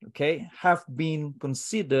 okay, have been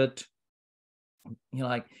considered,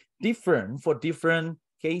 like different for different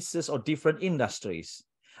cases or different industries.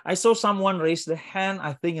 I saw someone raise the hand.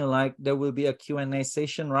 I think like there will be a Q&A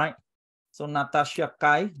session, right? So Natasha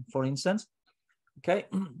Kai, for instance, okay.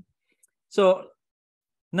 So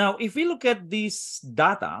now if we look at this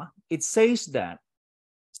data, it says that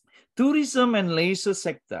tourism and leisure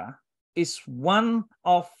sector is one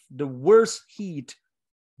of the worst hit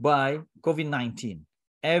by COVID-19.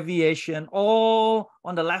 Aviation, all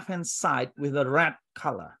on the left-hand side with a red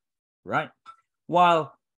color, right?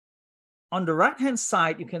 While on the right-hand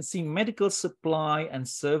side, you can see medical supply and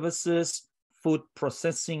services, food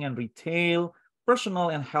processing and retail, personal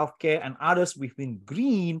and healthcare, and others within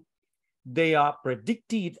green. They are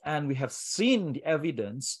predicted, and we have seen the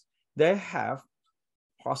evidence, they have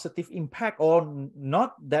positive impact or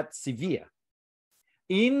not that severe.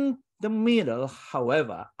 In the middle,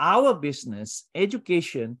 however, our business,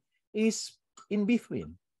 education is in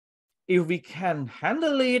between. If we can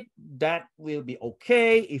handle it, that will be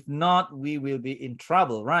okay. If not, we will be in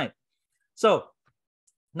trouble, right? So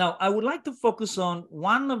now I would like to focus on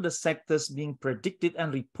one of the sectors being predicted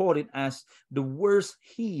and reported as the worst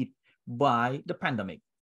hit by the pandemic.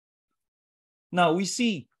 Now we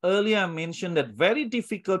see earlier I mentioned that very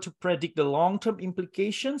difficult to predict the long-term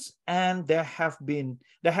implications, and there has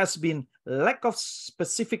been lack of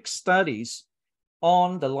specific studies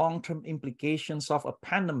on the long-term implications of a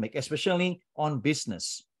pandemic, especially on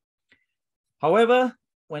business. However,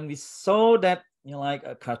 when we saw that, like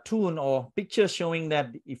a cartoon or picture showing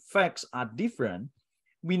that the effects are different,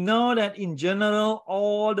 we know that in general,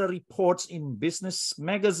 all the reports in business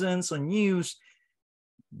magazines or news,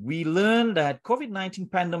 we learned that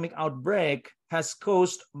COVID-19 pandemic outbreak has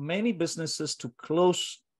caused many businesses to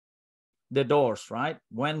close their doors, right?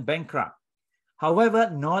 Went bankrupt. However,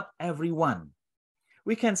 not everyone.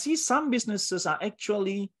 We can see some businesses are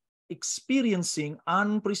actually experiencing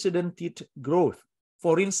unprecedented growth.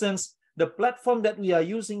 For instance, the platform that we are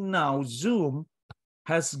using now, Zoom,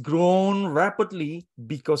 has grown rapidly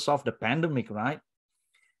because of the pandemic, right?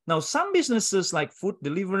 Now, some businesses like food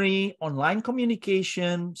delivery, online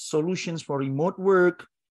communication, solutions for remote work,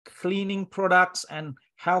 cleaning products, and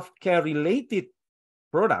healthcare-related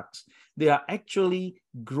products, they are actually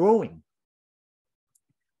growing.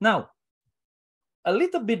 Now, a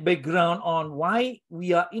little bit background on why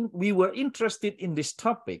we were interested in this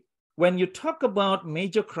topic. When you talk about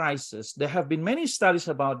major crisis, there have been many studies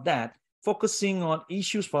about that, focusing on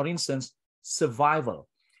issues, for instance, survival.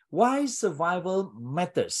 Why survival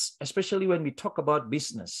matters, especially when we talk about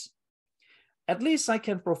business. At least I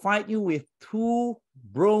can provide you with two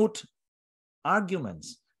broad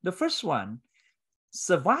arguments. The first one,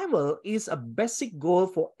 survival is a basic goal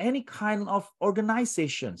for any kind of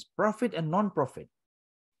organizations, profit and non-profit.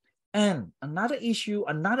 And another issue,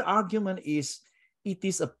 another argument is it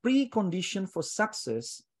is a precondition for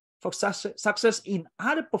success in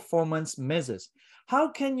other performance measures. How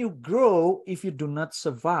can you grow if you do not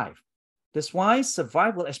survive? That's why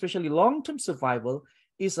survival, especially long-term survival,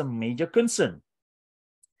 is a major concern.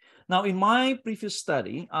 Now, in my previous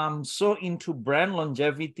study, I'm so into brand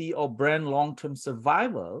longevity or brand long-term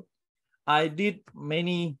survival. I did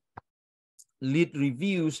many lead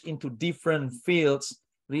reviews into different fields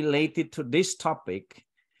related to this topic.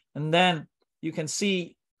 And then you can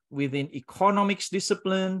see within economics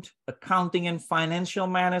discipline, accounting and financial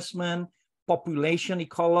management, population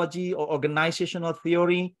ecology or organizational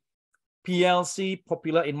theory, PLC,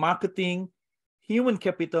 popular in marketing, human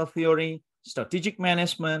capital theory, strategic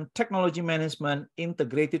management, technology management,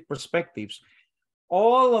 integrated perspectives.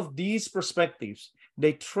 All of these perspectives,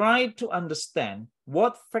 they try to understand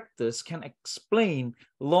what factors can explain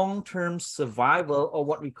long-term survival or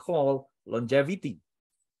what we call longevity.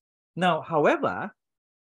 Now, however,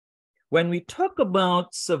 when we talk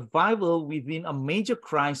about survival within a major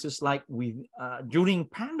crisis like during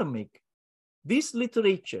pandemic, these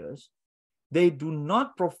literatures, they do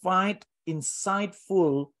not provide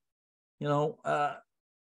insightful,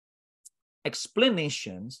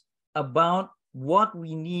 explanations about what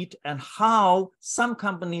we need and how some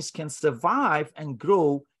companies can survive and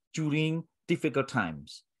grow during difficult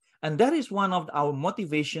times. And that is one of our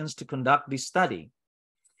motivations to conduct this study.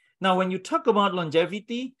 Now, when you talk about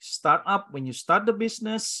longevity, startup, when you start the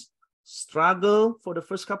business, struggle for the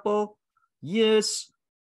first couple years,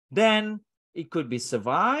 then it could be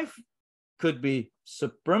survive, could be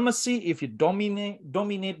supremacy if you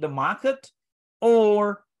dominate the market,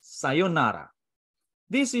 or sayonara.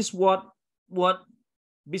 This is what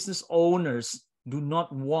business owners do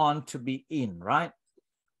not want to be in, right?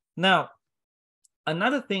 Now,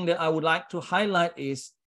 another thing that I would like to highlight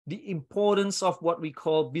is the importance of what we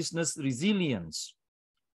call business resilience.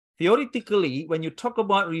 Theoretically, when you talk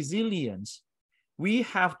about resilience, we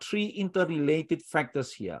have three interrelated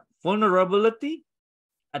factors here: vulnerability,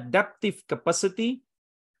 adaptive capacity,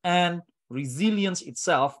 and resilience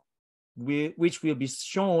itself, which will be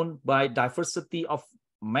shown by diversity of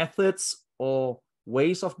methods or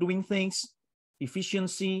ways of doing things,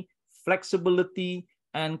 efficiency, flexibility,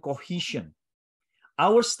 and cohesion.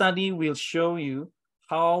 Our study will show you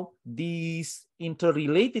how these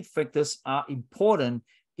interrelated factors are important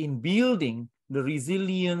in building the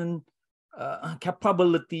resilient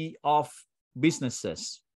capability of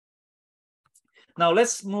businesses. Now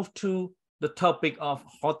let's move to the topic of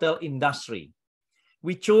hotel industry.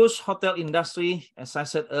 We chose hotel industry, as I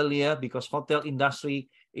said earlier, because hotel industry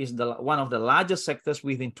is one of the largest sectors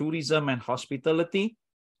within tourism and hospitality.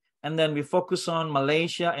 And then we focus on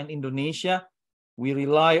Malaysia and Indonesia. We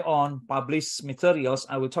rely on published materials.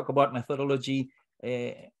 I will talk about methodology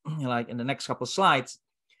like in the next couple of slides.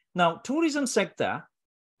 Now, tourism sector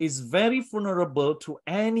is very vulnerable to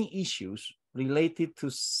any issues related to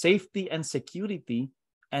safety and security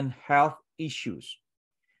and health issues.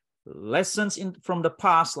 Lessons from the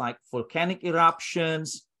past, like volcanic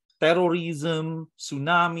eruptions, terrorism,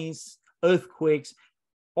 tsunamis, earthquakes,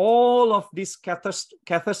 all of these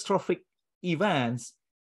catastrophic events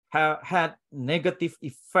have had negative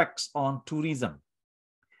effects on tourism.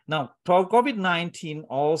 Now, COVID-19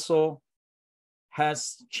 also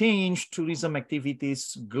has changed tourism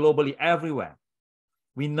activities globally everywhere.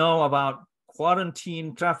 We know about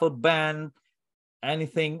quarantine, travel ban,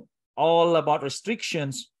 anything, all about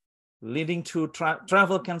restrictions leading to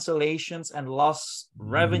travel cancellations and lost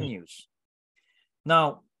revenues.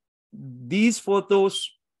 Now, these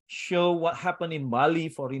photos show what happened in Bali,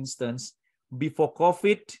 for instance. Before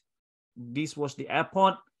COVID, this was the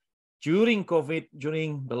airport. During COVID,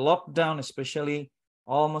 during the lockdown especially,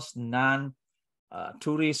 almost none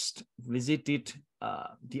tourists visited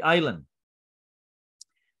the island.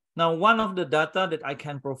 Now, one of the data that I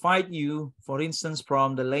can provide you, for instance,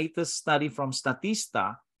 from the latest study from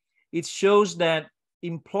Statista, it shows that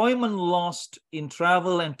employment lost in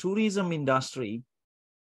travel and tourism industry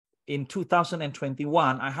in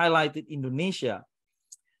 2021, I highlighted Indonesia.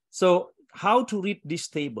 So how to read this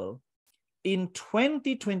table? In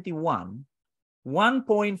 2021,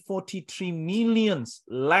 1.43 million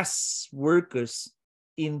less workers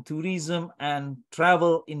in tourism and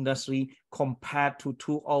travel industry compared to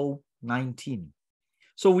 2019.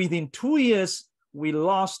 So within 2 years, we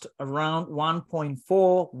lost around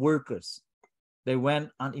 1.4 workers. They went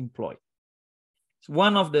unemployed. It's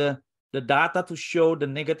one of the data to show the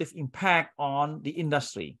negative impact on the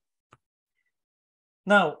industry.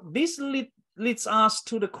 Now, this leads us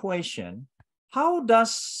to the question, how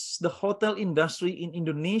does the hotel industry in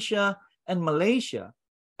Indonesia and Malaysia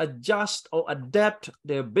adjust or adapt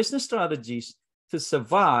their business strategies to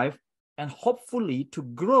survive and hopefully to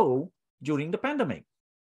grow during the pandemic?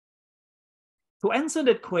 To answer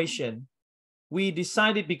that question, we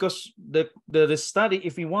decided, because the study,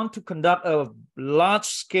 if we want to conduct a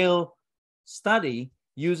large-scale study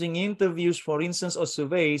using interviews, for instance, or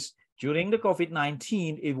surveys during the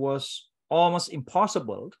COVID-19, it was almost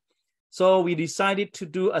impossible. So we decided to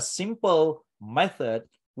do a simple method,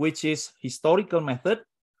 which is historical method.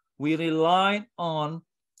 We relied on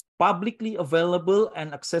publicly available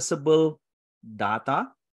and accessible data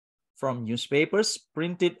from newspapers,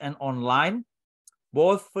 printed and online,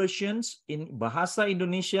 both versions in Bahasa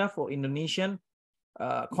Indonesia for Indonesian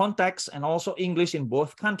context and also English in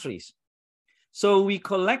both countries. So we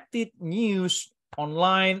collected news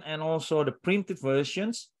online and also the printed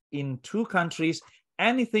versions in 2 countries,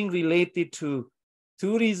 anything related to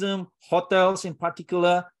tourism, hotels in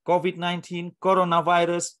particular, COVID-19,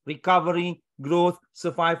 coronavirus, recovery, growth,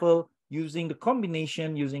 survival, using the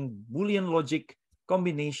combination, using Boolean logic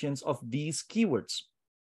combinations of these keywords.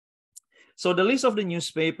 So the list of the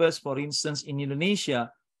newspapers, for instance, in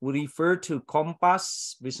Indonesia, we refer to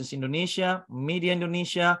Kompas, Business Indonesia, Media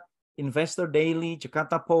Indonesia, Investor Daily,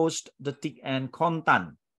 Jakarta Post, Detik, and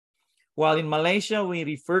Kontan. While in Malaysia, we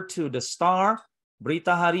refer to The Star,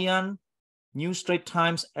 Berita Harian, New Straits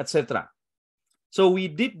Times, etc. So we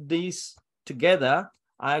did this together.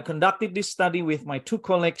 I conducted this study with my 2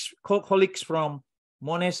 colleagues from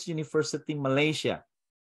Monash University, Malaysia.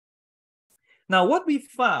 Now, what we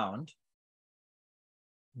found,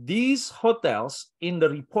 These hotels, in the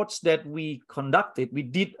reports that we conducted, we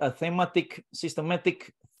did a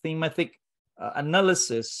systematic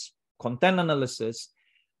analysis, content analysis.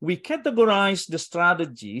 We categorized the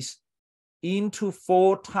strategies into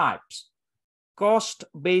 4 types: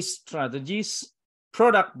 cost-based strategies,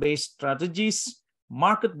 product-based strategies,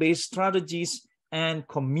 market-based strategies, and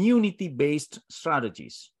community-based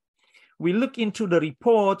strategies. We look into the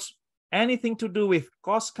reports, anything to do with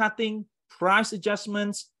cost-cutting, price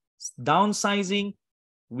adjustments, downsizing.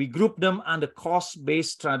 We group them under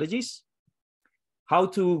cost-based strategies, how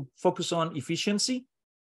to focus on efficiency,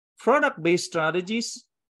 product-based strategies,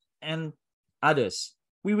 and others.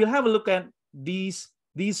 We will have a look at these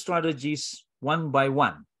strategies one by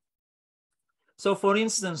one. So for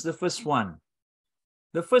instance, the first one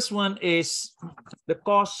is the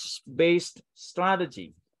cost-based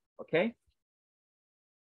strategy, okay?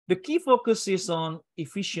 The key focus is on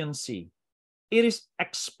efficiency. It is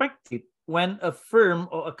expected when a firm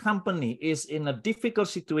or a company is in a difficult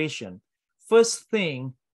situation, first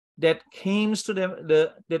thing that comes to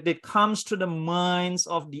the minds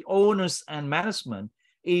of the owners and management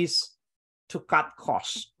is to cut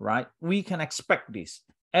costs, right? We can expect this.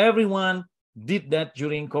 Everyone did that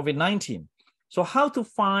during COVID-19. So how to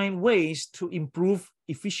find ways to improve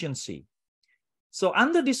efficiency? So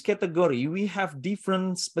under this category, we have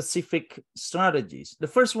different specific strategies. The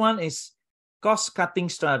first one is cost-cutting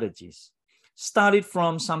strategies. Started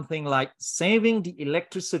from something like saving the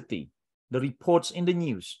electricity, the reports in the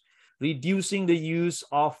news, reducing the use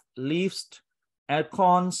of lifts, air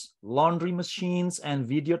cons, laundry machines, and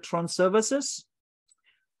Videotron services.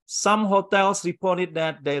 Some hotels reported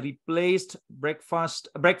that they replaced breakfast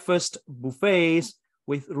buffets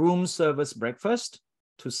with room service breakfast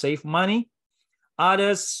to save money.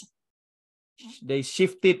 Others, they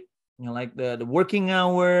shifted, like the working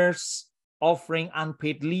hours, offering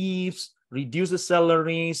unpaid leaves, reduce the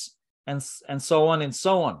salaries, and so on and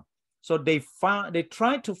so on. So they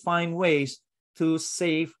tried to find ways to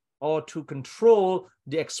save or to control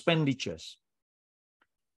the expenditures.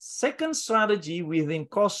 Second strategy within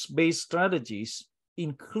cost-based strategies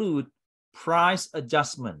include price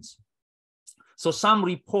adjustments. So some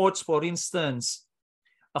reports, for instance,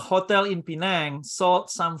 a hotel in Penang sold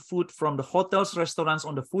some food from the hotel's restaurants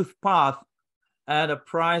on the footpath at a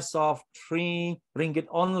price of 3 ringgit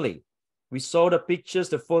only. We saw the pictures,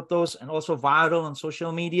 the photos, and also viral on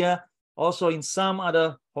social media. Also in some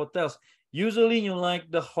other hotels. Usually,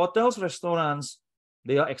 like the hotels, restaurants,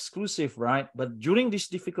 they are exclusive, right? But during this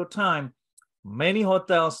difficult time, many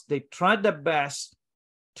hotels, they tried their best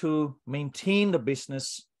to maintain the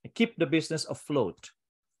business, keep the business afloat.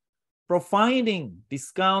 Providing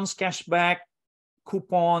discounts, cashback,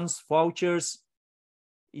 coupons, vouchers.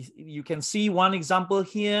 You can see one example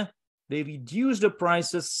here. They reduced the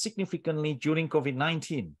prices significantly during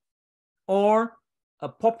COVID-19. Or a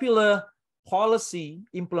popular policy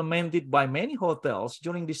implemented by many hotels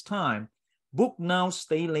during this time, book now,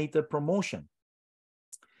 stay later promotion.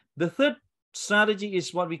 The third strategy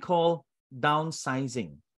is what we call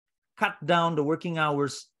downsizing. Cut down the working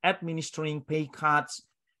hours, administering pay cuts,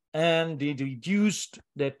 and they reduced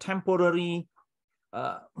their temporary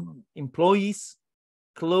employees,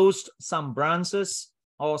 closed some branches,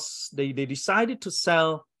 or they decided to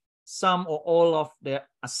sell some or all of their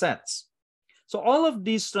assets. So all of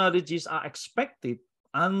these strategies are expected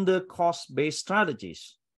under cost-based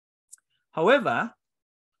strategies. However,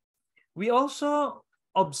 we also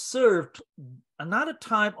observed another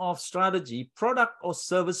type of strategy, product or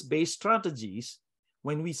service-based strategies,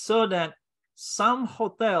 when we saw that some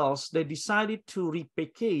hotels, they decided to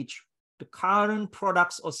repackage the current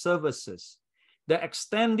products or services. They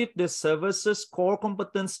extended the services core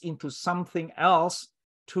competence into something else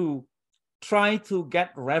to try to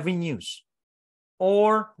get revenues.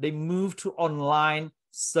 Or they moved to online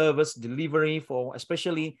service delivery for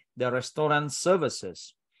especially the restaurant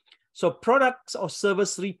services. So products or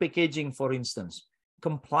service repackaging, for instance,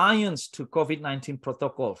 compliance to COVID-19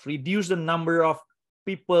 protocols, reduce the number of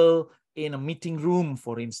people in a meeting room,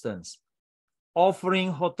 for instance.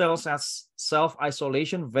 Offering hotels as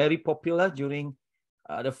self-isolation, very popular during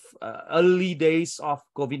the early days of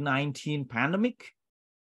COVID-19 pandemic.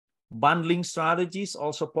 Bundling strategies,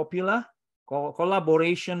 also popular.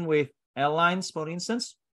 Collaboration with airlines, for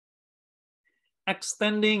instance.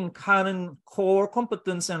 Extending current core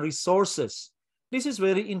competence and resources. This is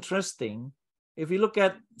very interesting. If we look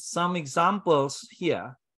at some examples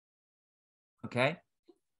here, okay.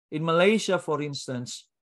 In Malaysia, for instance,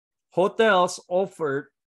 hotels offered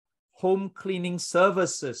home cleaning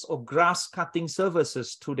services or grass cutting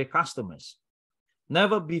services to their customers.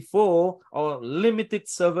 never before, or limited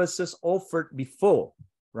services offered before,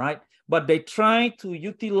 right? But they try to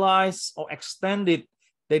utilize or extend it.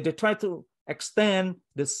 They try to extend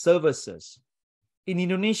the services. In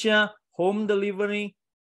Indonesia, home delivery,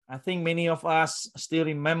 I think many of us still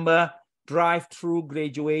remember drive-through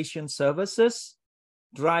graduation services,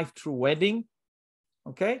 drive-through wedding,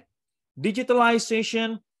 okay?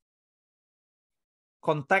 Digitalization,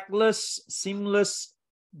 contactless, seamless,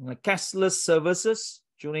 cashless services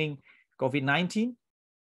during COVID-19.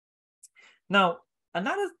 Now,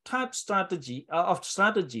 another type of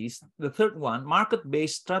strategies, the third one,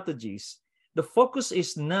 market-based strategies. The focus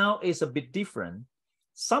is a bit different.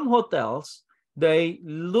 Some hotels, they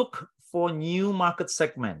look for new market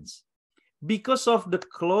segments. Because of the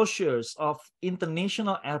closures of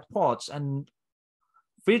international airports and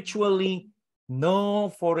virtually no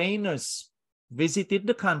foreigners visited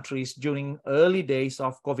the countries during early days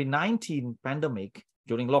of COVID-19 pandemic,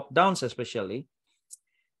 during lockdowns especially,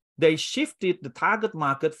 they shifted the target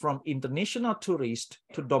market from international tourists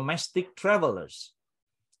to domestic travelers.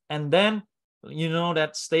 And then, you know,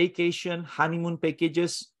 that staycation, honeymoon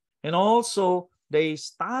packages, and also they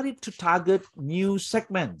started to target new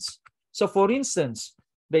segments. So for instance,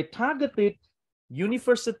 they targeted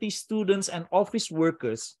university students and office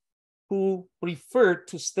workers who preferred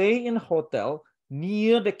to stay in a hotel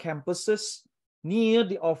near the campuses, near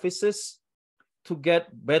the offices, to get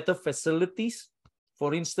better facilities,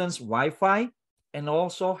 for instance, Wi-Fi, and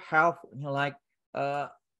also health,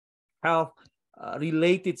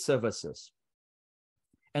 related services.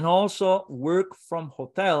 And also work from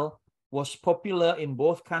hotel was popular in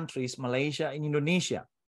both countries, Malaysia and Indonesia.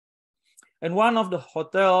 And one of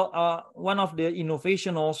the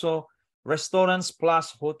innovation also, restaurants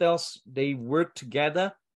plus hotels, they work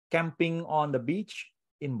together, camping on the beach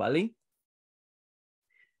in Bali.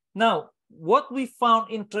 Now, what we found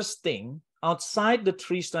interesting outside the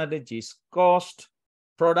three strategies, cost,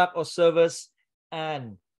 product or service,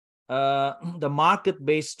 and the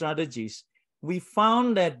market-based strategies, we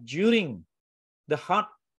found that during the hard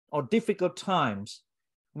or difficult times,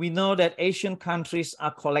 we know that Asian countries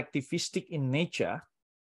are collectivistic in nature.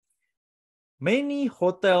 Many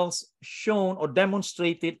hotels shown or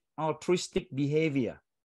demonstrated altruistic behavior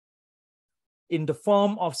in the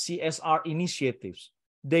form of CSR initiatives.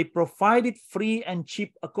 They provided free and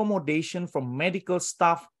cheap accommodation for medical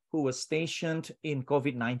staff who were stationed in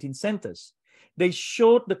COVID-19 centers. They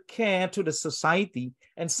showed the care to the society,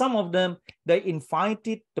 and some of them, they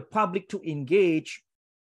invited the public to engage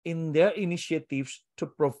in their initiatives to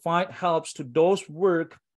provide helps to those who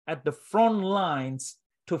work at the front lines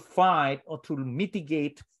to fight or to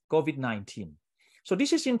mitigate COVID-19. So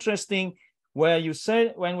this is interesting, where you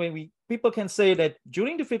say, people can say that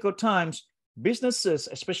during difficult times, businesses,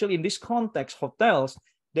 especially in this context, hotels,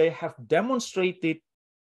 they have demonstrated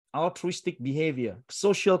altruistic behavior,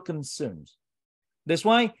 social concerns. That's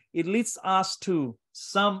why it leads us to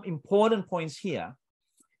some important points here.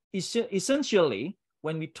 Essentially,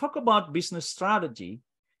 when we talk about business strategy,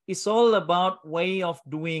 it's all about way of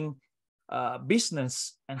doing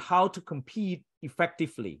business and how to compete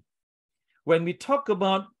effectively. When we talk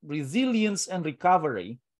about resilience and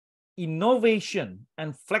recovery, innovation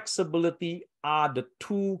and flexibility are the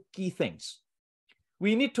two key things.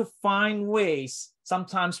 We need to find ways.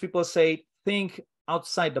 Sometimes people say, think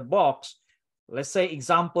outside the box. Let's say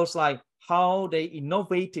examples like how they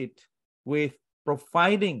innovated with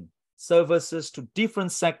providing services to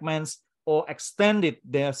different segments or extended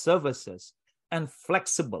their services, and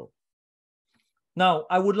flexible. Now,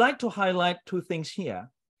 I would like to highlight two things here: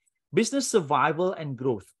 business survival and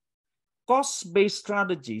growth. Cost-based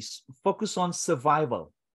strategies focus on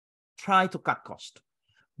survival, try to cut cost.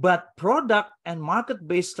 But product and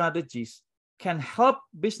market-based strategies can help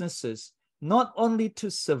businesses not only to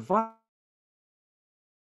survive,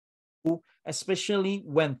 especially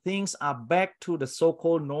when things are back to the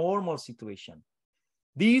so-called normal situation.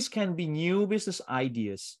 These can be new business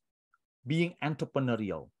ideas, being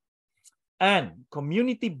entrepreneurial. And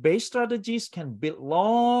community-based strategies can build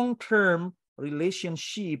long-term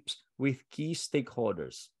relationships with key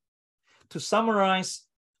stakeholders. To summarize,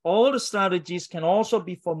 all the strategies can also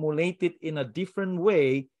be formulated in a different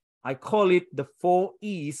way. I call it the 4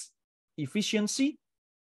 E's: efficiency,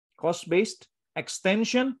 cost-based,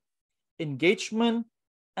 extension, engagement,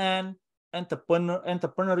 and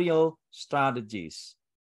entrepreneurial strategies.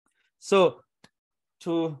 So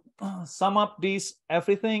to sum up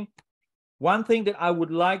everything, one thing that I would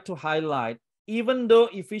like to highlight, even though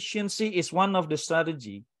efficiency is one of the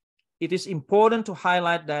strategy, it is important to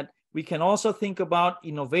highlight that we can also think about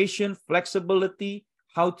innovation, flexibility,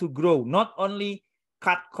 how to grow, not only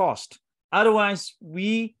cut cost. Otherwise,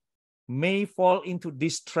 we may fall into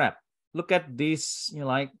this trap. Look at this,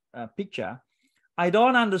 picture. I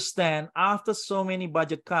don't understand, after so many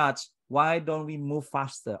budget cuts, why don't we move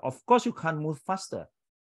faster? Of course, you can't move faster.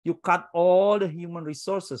 You cut all the human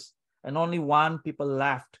resources and only one people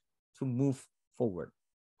left to move forward.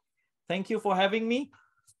 Thank you for having me.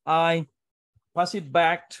 I pass it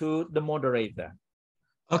back to the moderator.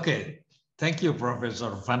 Okay, thank you,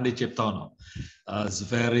 Professor Fandi Ciptono. It's a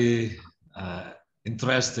very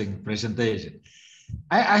interesting presentation.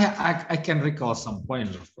 I can recall some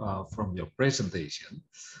points from your presentation.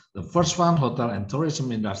 The first one, hotel and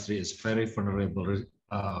tourism industry is very vulnerable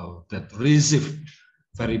that receive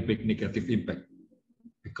very big negative impact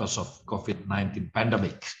because of COVID-19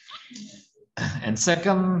 pandemic. And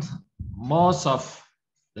second, most of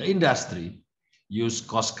the industry use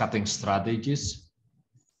cost-cutting strategies,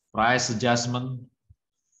 price adjustment,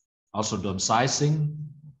 also downsizing,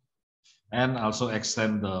 and also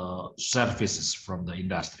extend the services from the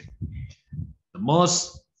industry. The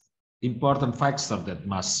most important factor that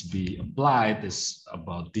must be applied is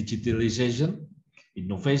about digitalization,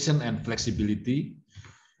 innovation and flexibility,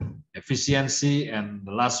 efficiency, and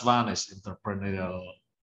the last one is entrepreneurial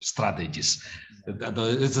strategies.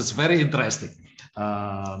 This is very interesting,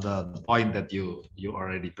 the point that you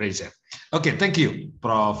already present. Okay, thank you,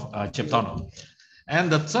 Prof. Ciptono. And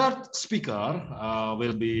the third speaker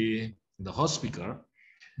will be the host speaker,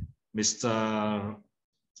 Mr.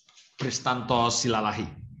 Kristanto Silalahi.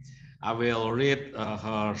 I will read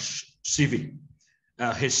his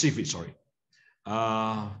CV, sorry.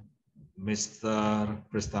 Mr.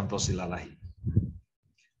 Kristanto Silalahi.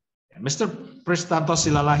 Mr. Kristanto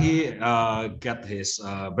Silalahi got his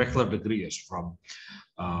bachelor degree from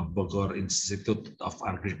Bogor Institute of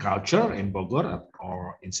Agriculture in Bogor,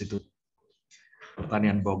 or Institute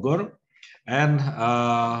Pertanian Bogor, and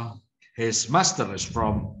his master is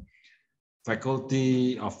from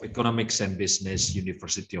Faculty of Economics and Business,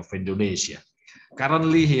 University of Indonesia.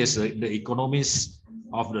 Currently, he is the economist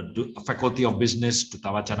of the Faculty of Business,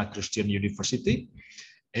 Duta Wacana Christian University,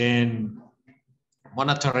 in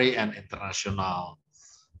Monetary and International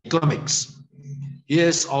Economics. He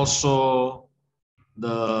is also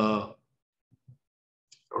the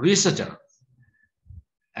researcher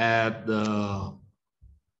at the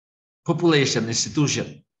Population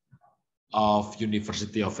Institution of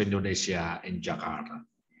University of Indonesia in Jakarta.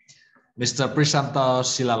 Mr. Kristanto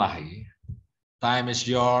Silalahi, time is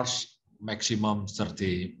yours, maximum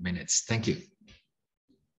 30 minutes. Thank you.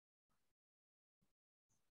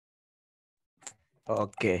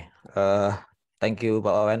 Okay, thank you,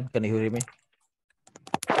 Pak Wawan. Can you hear me?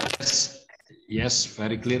 Yes,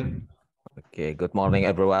 very clear. Okay, good morning,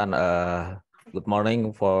 everyone. Good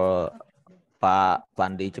morning for Pak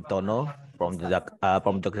Fandi Ciptono from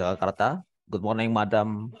Jakarta. Good morning,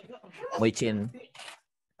 Madam Muichin.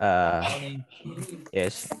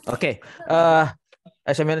 Yes, okay.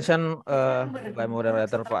 As I mentioned by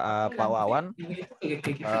moderator Pak Wawan,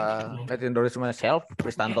 let me introduce myself,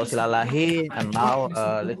 Kristanto Silalahi, and now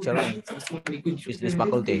lecturer in Business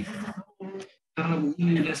Faculty.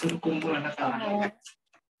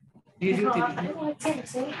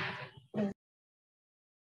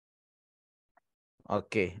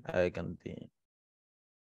 Okay, I continue.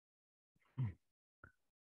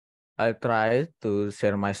 I'll try to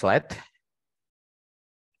share my slide.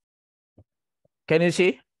 Can you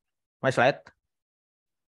see my slide?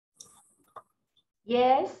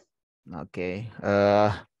 Yes. Okay.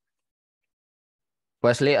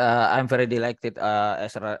 Firstly, I'm very delighted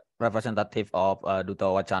as a representative of Duta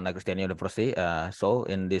Wacana Christian University. So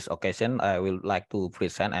in this occasion, I will like to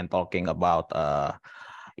present and talking about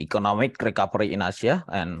economic recovery in Asia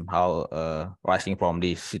and how rising from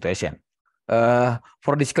this situation.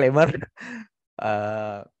 For disclaimer,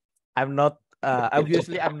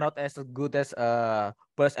 obviously I'm not as good as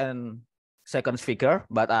first and second speaker,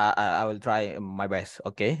 but I will try my best.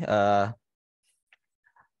 Okay.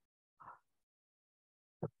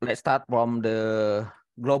 Let's start from the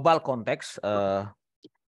global context.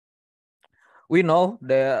 We know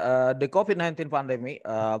the COVID-19 pandemic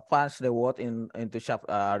plunged the world into sharp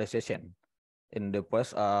recession in the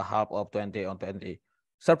first half of 2020.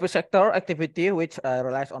 Service sector activity, which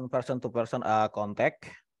relies on person-to-person contact,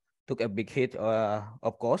 took a big hit,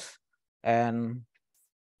 of course. And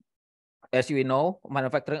as we know,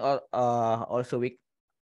 manufacturing also weak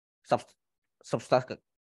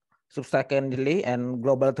substantially, and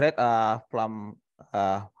global trade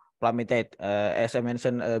plummeted. As I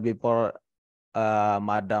mentioned before,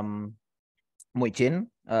 Madam Muichin,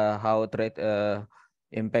 how trade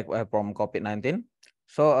impact from COVID-19.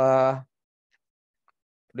 So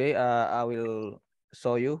Today, I will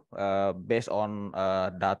show you based on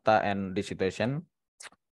data and the situation.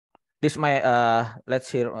 This my let's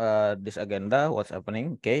hear this agenda. What's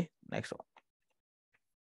happening? Okay, next one.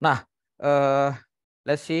 Nah,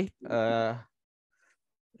 let's see.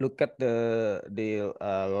 Look at the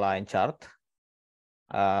line chart.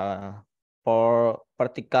 For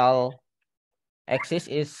vertical axis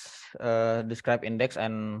is describe index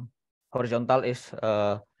and horizontal is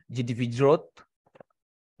GDP growth,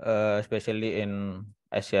 especially in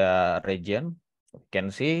Asia region. You can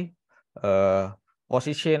see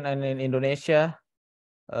position in Indonesia,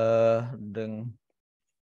 the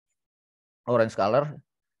orange color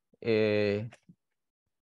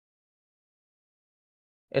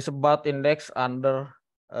is about index under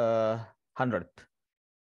 100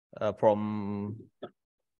 from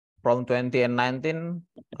 20 and 19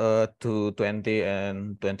 to 20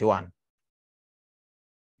 and 21.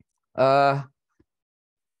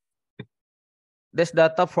 This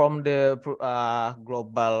data from the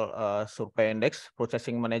global survey index,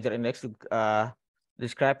 processing manager index,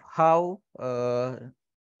 describe how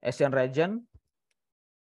Asian region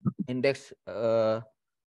index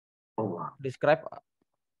describe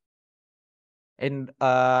in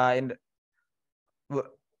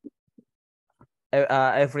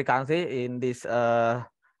every country in this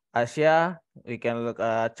Asia. We can look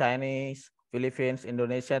Chinese, Philippines,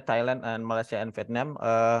 Indonesia, Thailand, and Malaysia and Vietnam.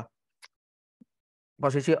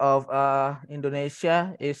 Position of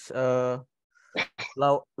Indonesia is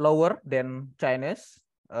lower than Chinese,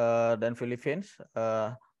 than Philippines,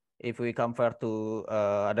 if we compare to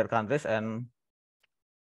other countries, and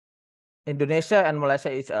Indonesia and Malaysia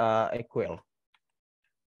is equal.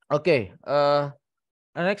 Okay,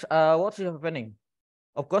 next, what's happening?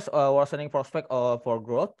 Of course, worsening prospect for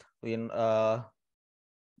growth. In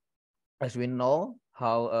as we know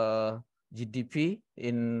how GDP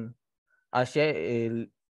in Asia is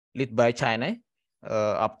led by China,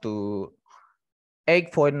 up to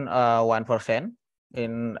 8.1%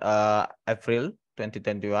 in April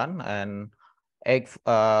 2021 and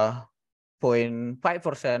 8.5%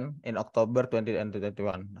 in October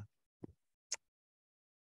 2021.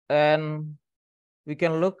 And we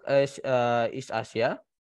can look as East Asia,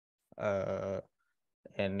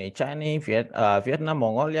 and China, Vietnam,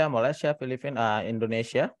 Mongolia, Malaysia, Philippines,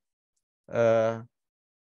 Indonesia.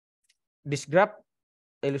 This graph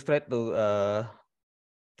illustrate to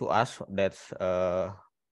us that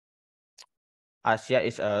Asia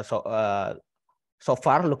is so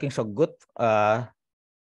far looking so good,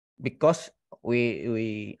 because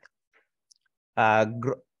we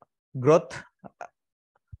growth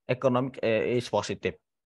economic is positive.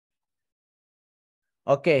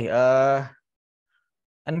 Okay,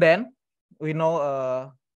 and then we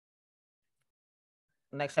know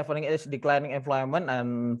next happening is declining employment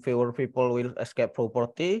and fewer people will escape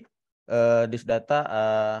poverty. This data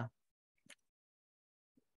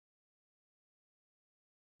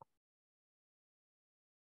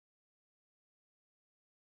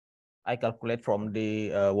I calculate from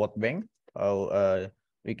the World Bank.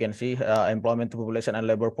 We can see employment to population and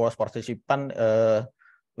labor force participant.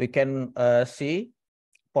 We can see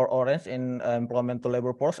for orange in employment to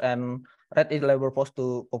labor force and red is labor force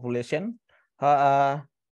to population.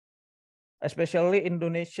 Especially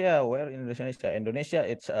Indonesia, where in Indonesia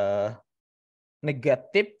it's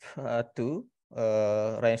negative 2,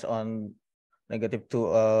 range on negative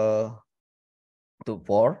 2 to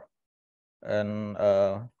 4, and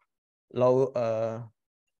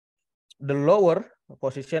the lower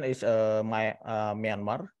position is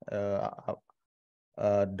Myanmar,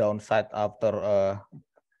 downside after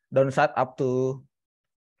downside up to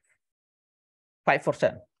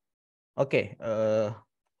 5%. Okay,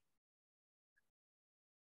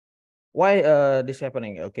 why this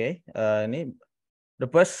happening? Okay, the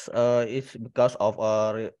first is because of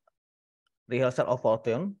rehearsal of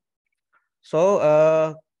fortune. So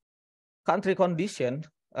country condition,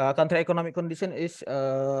 country economic condition is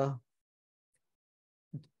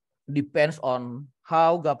depends on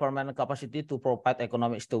how government capacity to provide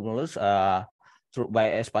economic stimulus through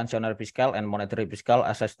by expansionary fiscal and monetary fiscal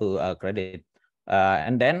access to credit,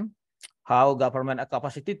 and then how government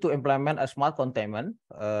capacity to implement a smart containment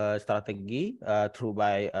strategy through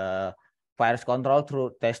by virus control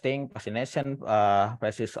through testing, vaccination,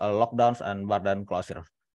 versus lockdowns and border closure.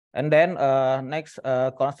 And then next,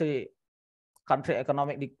 country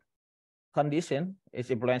economic condition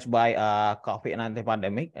is influenced by COVID-19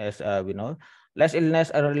 pandemic, as we know, less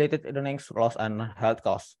illness related earnings loss and health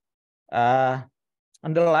costs.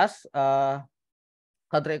 And the last,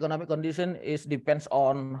 country economic condition is depends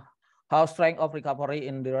on how strength of recovery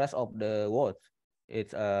in the rest of the world.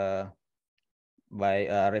 it's by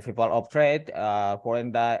revival of trade,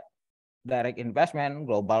 foreign direct investment,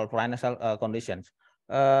 global financial conditions.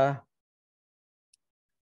 Well,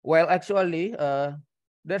 actually,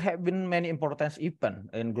 there have been many important events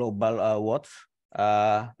in global world.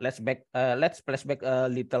 Let's flashback a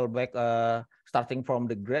little back, starting from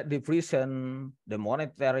the Great Depression, the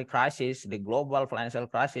monetary crisis, the global financial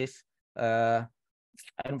crisis, and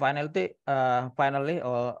finally,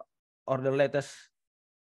 or the latest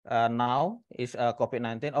now is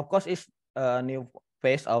COVID-19. Of course, it's a new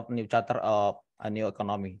phase of new chapter of a new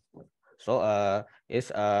economy. So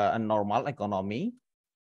it's a normal economy.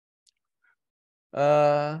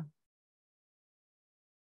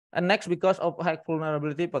 And next, because of high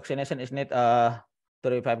vulnerability, vaccination is needed to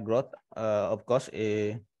revive growth. Of course,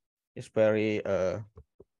 it's very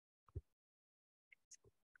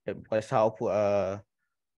how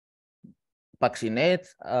vaccinate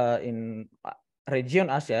in region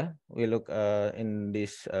Asia. We look in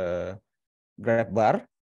this graph bar.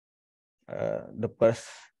 The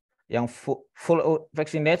first yang full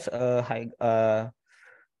vaccinates high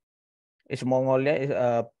is Mongolia is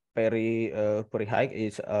very high.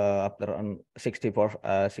 It's after 60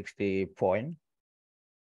 point,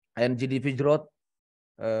 and GDP growth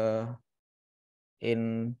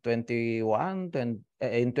in 20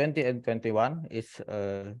 and 21 is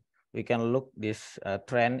we can look this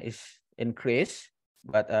trend is increase,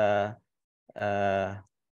 but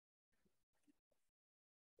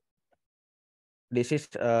this is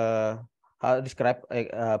how to describe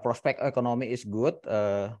prospect economy is good.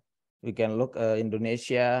 We can look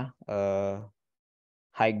Indonesia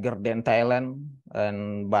higher than Thailand,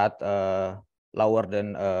 and but lower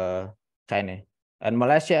than China. And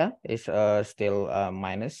Malaysia is still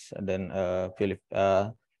minus, and then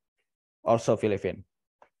also Philippines.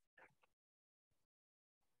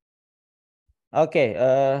 Okay,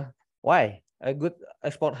 why a good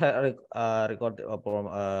export record from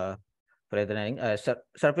threatening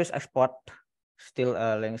service export still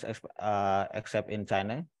links except in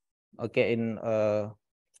China. Okay, in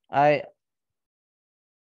I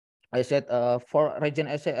said for region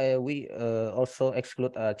Asia we also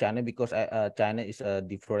exclude China because China is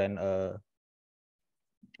different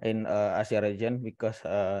in Asia region because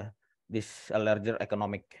this larger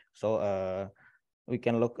economic. So we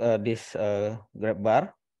can look this graph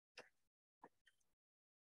bar.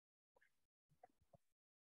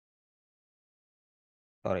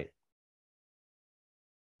 Sorry.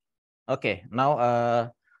 Okay, now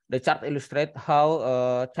the chart illustrate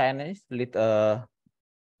how China lead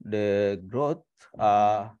the growth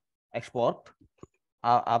export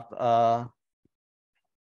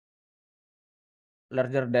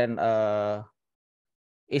larger than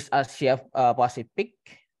East Asia Pacific,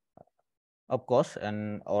 of course,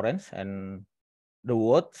 and orange, and the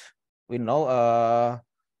world we know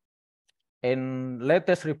in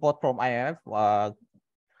latest report from IMF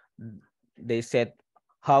they said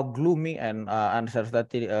how gloomy and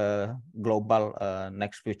uncertainty global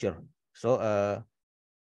next future. So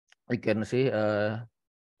we can see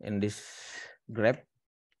in this graph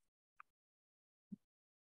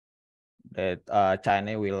that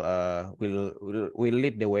China will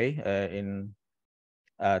lead the way in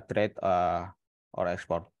trade or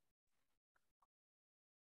export.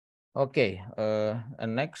 Okay,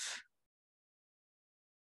 and next.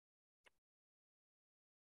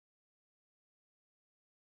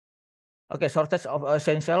 Okay, shortage of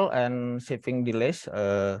essential and shipping delays.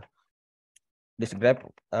 This graph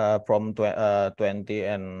from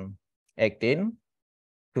 2018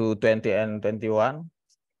 to 2021.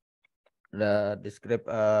 This graph,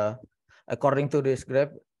 according to this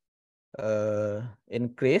graph,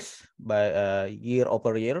 increase by year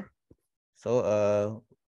over year. So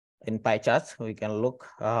in pie charts, we can look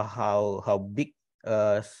how big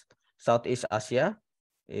Southeast Asia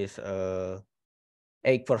is.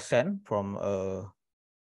 8% from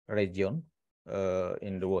region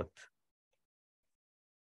in the world.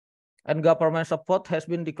 And government support has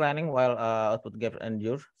been declining while output gap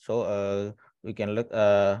endures. So we can look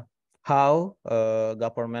how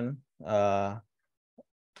government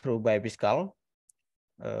through by fiscal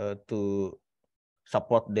to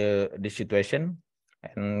support the situation.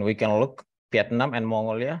 And we can look Vietnam and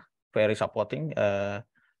Mongolia very supporting.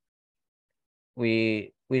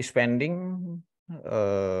 We spending.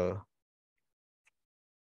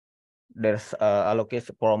 There's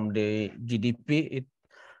allocation from the GDP. It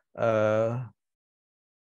 14%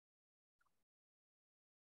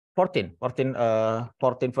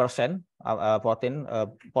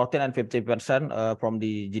 and 50% from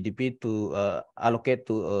the GDP to allocate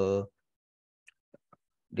to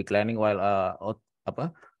declining while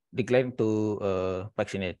declaring to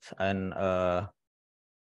vaccinate and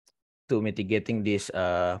to mitigating this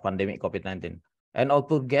pandemic COVID-19. And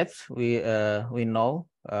output gaps we know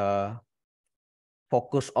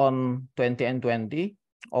focus on 20 and 20.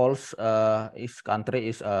 All each country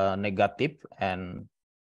is negative, and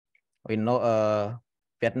we know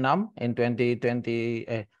Vietnam in 2020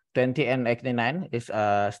 and 89 is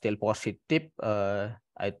still positive.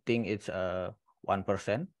 I think it's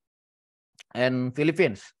 1%, and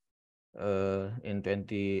Philippines in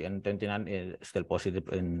 20 and 29 is still positive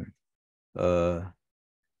in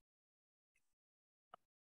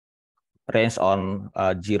range on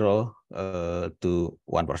 0 to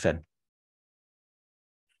 1%.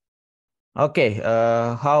 Okay,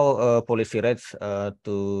 how policy rates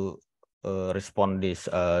to respond this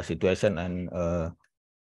situation and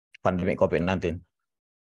pandemic COVID-19?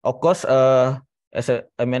 Of course, as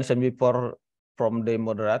I mentioned before from the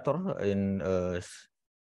moderator in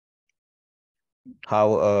how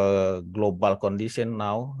global condition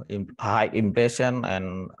now, high inflation,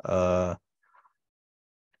 and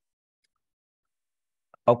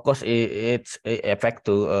of course it's effect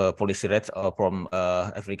to policy rates from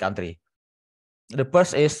every country. The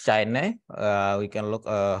first is China. We can look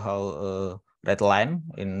how red line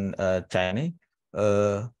in China.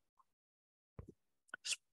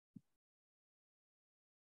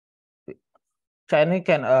 China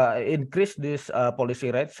can increase this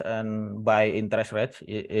policy rates and by interest rates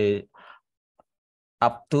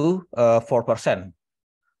up to 4%,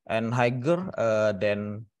 and higher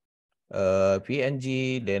than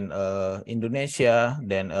PNG, then Indonesia,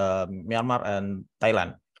 then Myanmar and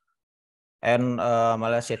Thailand, and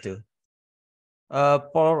Malaysia too.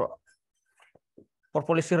 For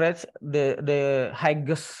policy rates, the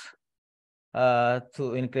highest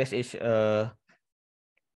to increase is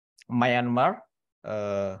Myanmar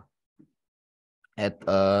at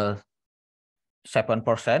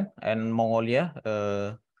 7%, and Mongolia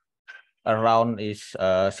around is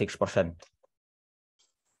 6%.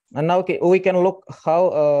 And now we can look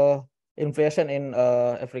how inflation in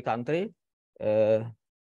every country.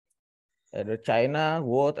 China,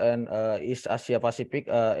 world, and East Asia Pacific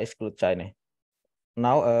exclude China.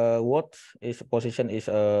 Now world position is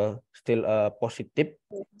still positive,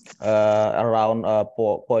 around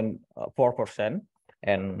 4.4%,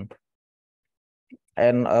 and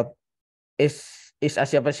East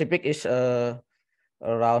Asia Pacific is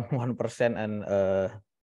around 1%, and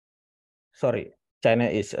sorry, China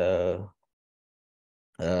is 0%.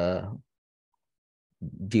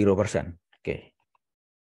 Okay.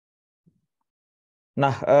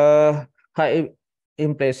 Nah, high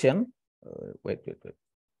inflation. Wait.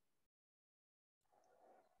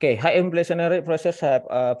 Okay, high inflationary pressures have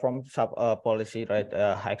from sub policy rate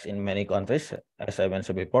hikes in many countries. As I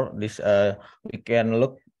mentioned before, this we can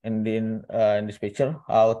look in this picture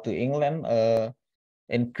how to England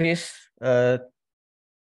increase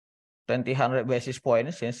 200 basis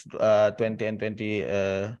points since 20 and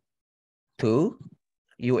 22.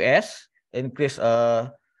 US increase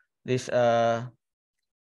this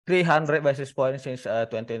 300 basis points since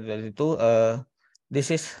 2022.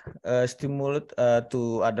 This is stimulus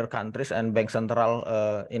to other countries and bank central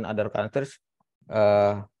in other countries.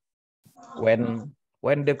 When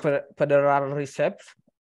the Federal Reserve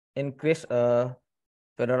increase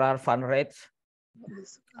federal fund rates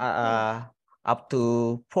up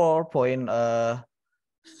to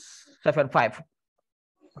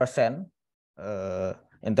 4.75%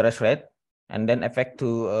 interest rate, and then effect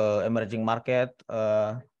to emerging market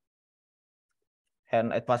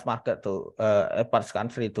and advanced market to advanced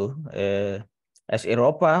country too. As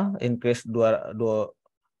Europa increased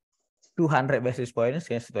 200 basis points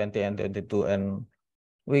since 20 and 22, and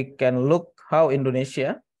we can look how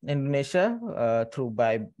Indonesia through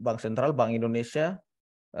by Bank Indonesia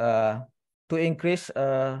to increase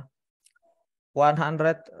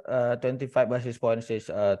 125 basis points since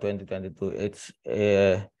 2022. It's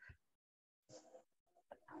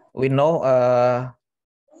we know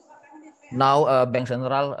now Bank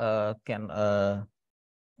Central can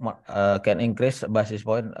increase basis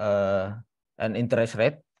point and interest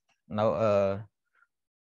rate now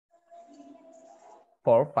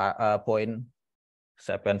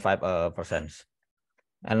 4.75%.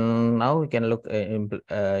 And now we can look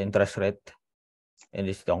interest rate in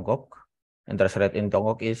this Tiongkok. Interest rate in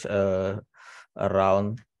Tiongkok is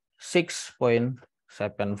around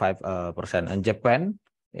 6.75%, and Japan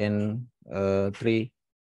in 3%.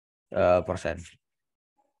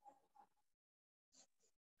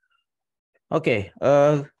 Okay,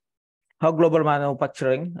 how global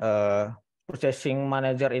manufacturing purchasing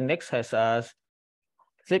manager index has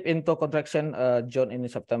slip into contraction zone in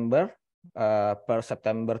September. Per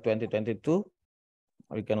September 2022,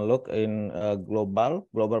 we can look in global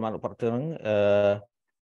manufacturing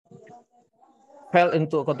fell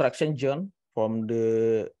into contraction zone from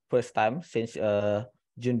the first time since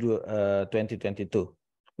June 2022.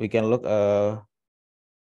 We can look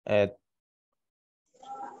at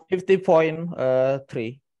 50.3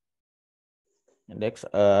 index.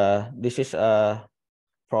 This is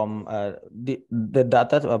from the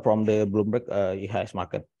data from the Bloomberg EHS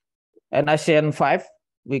market. And ASEAN 5,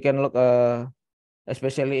 we can look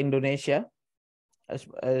especially Indonesia.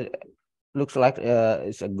 Looks like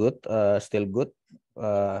it's a good, still good,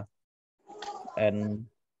 and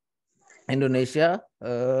Indonesia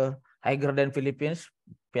higher than Philippines,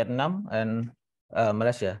 Vietnam, and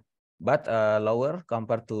Malaysia, but lower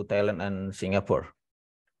compared to Thailand and Singapore.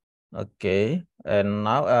 Okay, and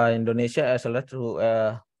now Indonesia accelerated to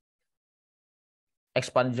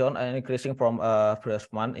expand zone and increasing from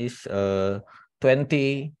first month is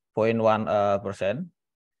 20.1%.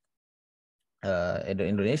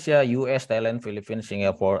 Indonesia, US, Thailand, Philippines,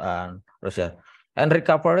 Singapore, and Russia. And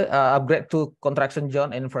recovery upgrade to contraction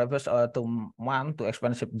zone in previous 2 months to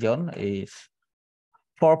expansive zone is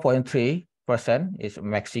 4.3% is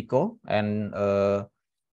Mexico, and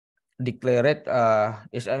declared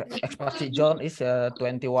is expansive zone is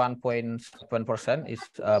 21.7% is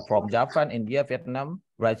from Japan, India, Vietnam,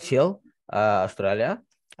 Brazil, Australia,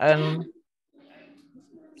 and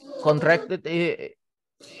contracted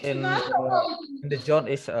in the zone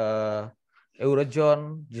is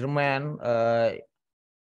Eurozone, German,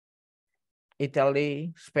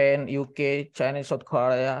 Italy, Spain, UK, China, South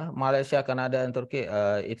Korea, Malaysia, Canada, and Turkey.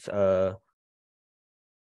 It's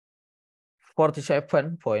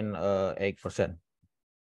 47.8%.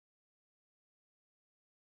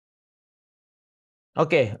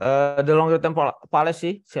 Okay, the longer term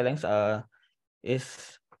policy challenge is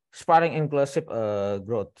spurring inclusive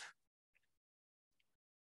growth.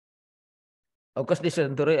 Of course, this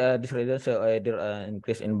century, this region show either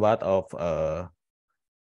increase in both of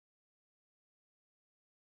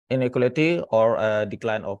inequality or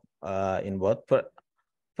decline of in both.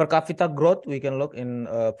 Per capita growth, we can look in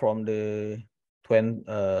from the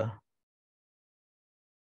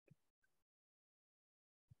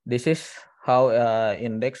this is how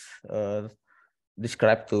index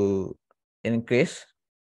described to increase,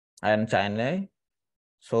 and China.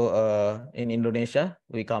 So in Indonesia,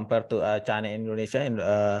 we compare to China and Indonesia and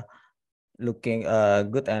looking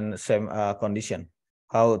good and same condition.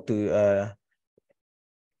 How to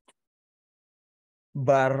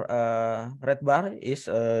bar red bar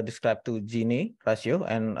is described to Gini ratio,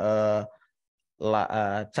 and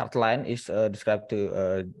chart line is described to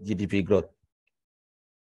GDP growth.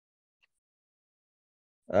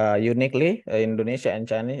 Uniquely, Indonesia and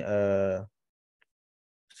China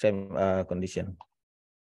same condition.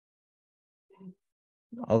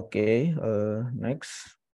 Okay,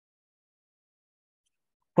 next.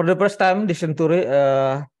 For the first time this century,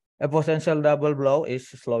 a potential double blow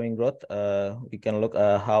is slowing growth. We can look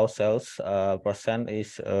how sales percent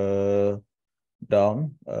is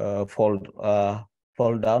down, fall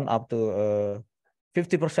down up to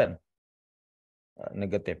 50%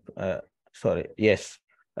 negative. Sorry, yes,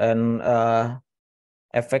 and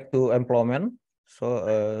effect to employment.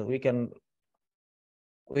 So we can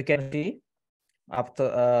see after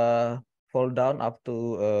fall down up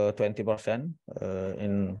to 20%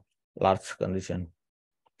 in large condition.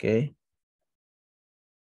 Okay,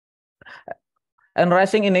 and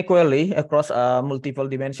rising inequality across multiple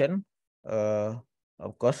dimension.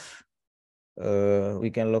 Of course,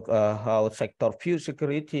 we can look how sector view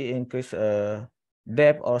security increase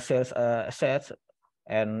debt or sales assets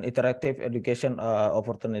and interactive education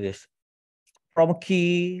opportunities. From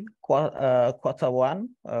key quarter 1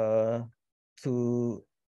 to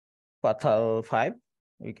quarter 5,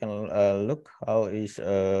 we can look how is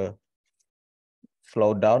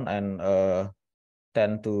slow down and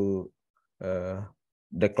tend to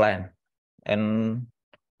decline, and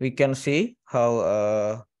we can see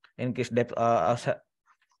how increased debt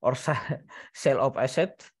or sale of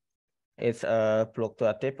asset is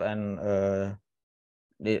fluctuative, and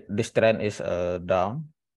this trend is down.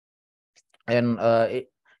 And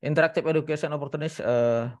interactive education opportunities,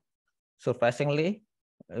 surprisingly,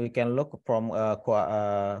 we can look from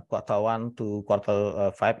quarter 1 to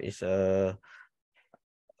quarter 5 is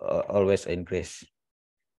always increase.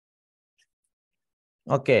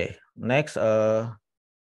 Okay, next, the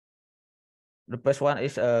first one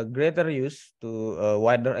is greater use to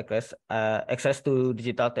wider access to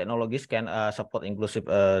digital technologies can support inclusive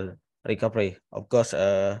recovery. Of course,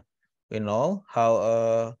 we know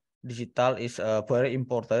how digital is very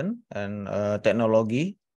important, and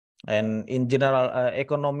technology, and in general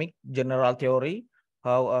economic general theory,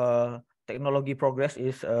 how technology progress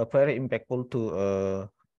is very impactful to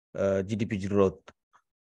GDP growth.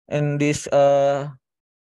 And this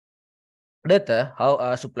data,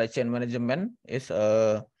 how supply chain management is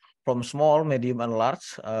from small, medium, and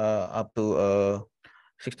large up to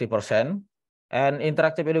 60%. And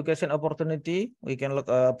interactive education opportunity, we can look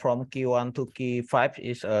from Q1 to Q5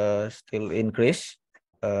 is still increase.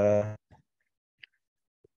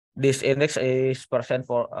 This index is percent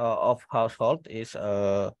of household is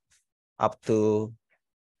up to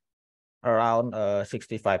around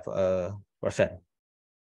 65%.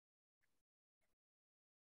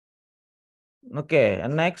 Okay,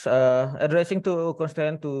 and next, addressing to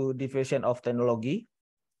constraint to diffusion of technology.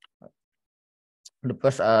 The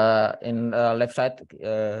first in left side,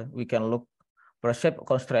 we can look perceived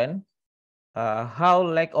constraint, how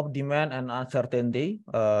lack of demand and uncertainty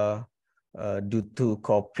due to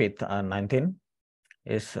COVID-19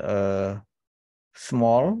 is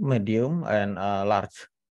small, medium, and large,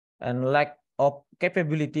 and lack of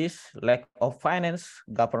capabilities, lack of finance,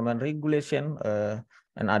 government regulation,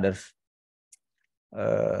 and others.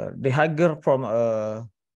 The higher from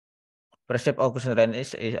perceived of constraint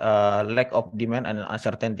is lack of demand and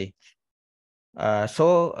uncertainty.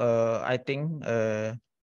 So I think the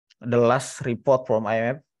last report from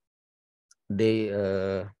IMF, they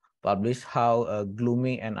published how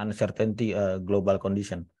gloomy and uncertainty global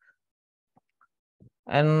condition.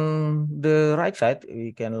 And the right side,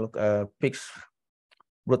 we can look fixed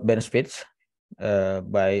broadband speeds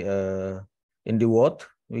by in the world.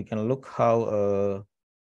 We can look how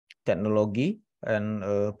technology and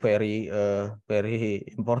very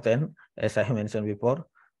important, as I mentioned before.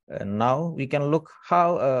 And now we can look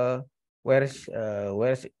how where is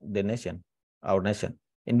the nation, our nation.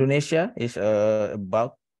 Indonesia is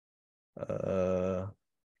about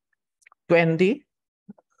 20,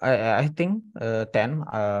 I think 10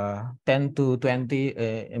 to 20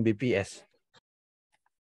 Mbps.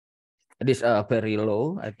 It is very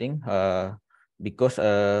low, I think, because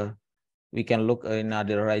we can look in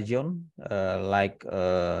other region like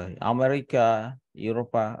America,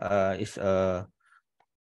 Europe is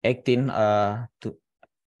 18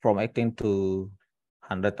 from 18 to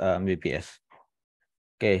 100 Mbps.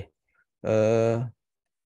 Okay,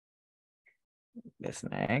 that's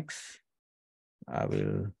next. I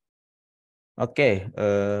will. Okay,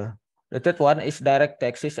 the third one is direct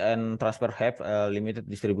taxes and transfer have limited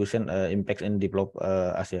distribution impacts in developed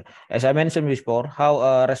Asia. As I mentioned before,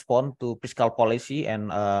 how respond to fiscal policy and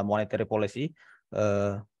monetary policy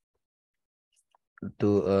to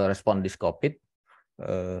respond this COVID.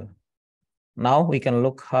 Now we can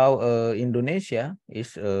look how Indonesia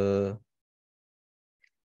is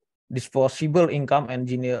disposable income and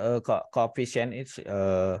Gini coefficient is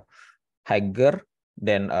higher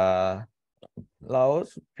than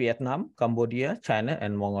Laos, Vietnam, Cambodia, China,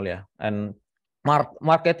 and Mongolia. And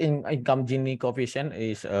market income Gini coefficient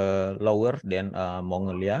is lower than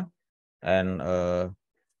Mongolia and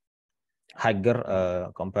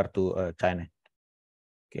higher compared to China.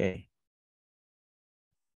 Okay.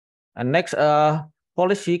 And next,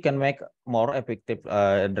 policy can make more effective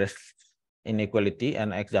address inequality.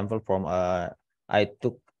 An example from I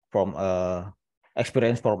took from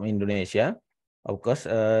experience from Indonesia. Of course,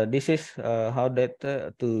 this is how that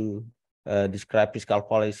to describe fiscal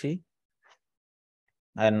policy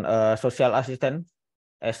and social assistance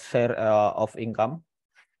as share of income.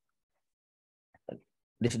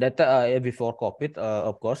 This data before COVID,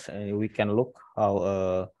 of course, we can look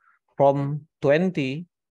how from 20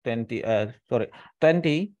 and 12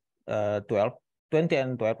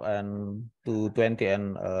 and to 20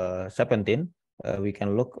 and 17, we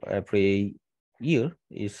can look every year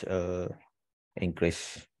is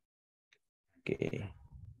increase. Okay.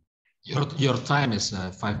 Your time is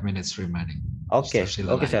 5 minutes remaining. Okay.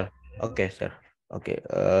 Okay, sir. Okay, sir. Okay.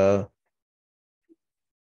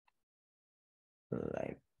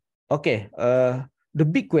 Okay. The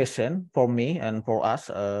big question for me and for us,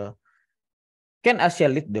 can Asia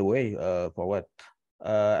lead the way forward?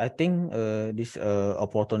 I think this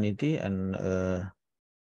opportunity and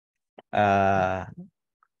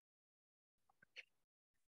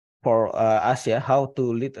for Asia, how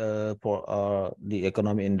to lead for the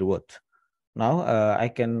economy in the world. Now I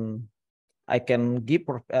can give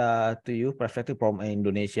to you perspective from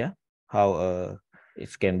Indonesia how it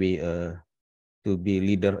can be to be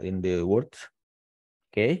leader in the world.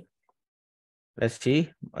 Okay, let's see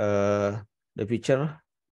the picture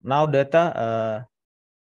now. Data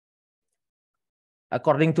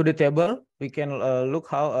according to the table, we can look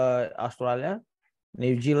how Australia,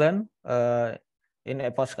 New Zealand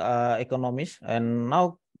in post economies, and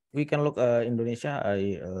now we can look Indonesia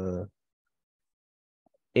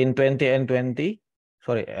in 2020.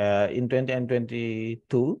 Sorry, in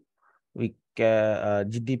 2022, we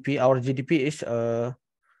GDP, our GDP is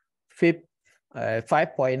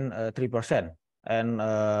 5.3%, and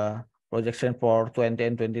projection for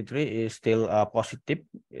 2023 is still positive,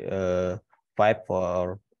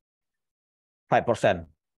 5%.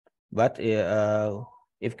 But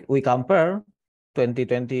if we compare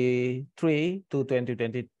 2023 to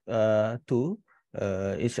 2022,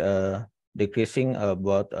 is decreasing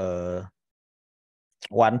about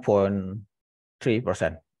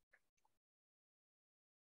 1.3%.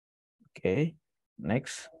 Okay,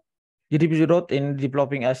 next. GDP growth in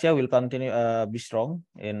developing Asia will continue be strong,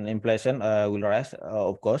 and inflation will rise,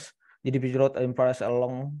 of course. GDP growth improves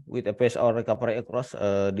along with a pace of recovery across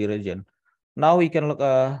the region. Now we can look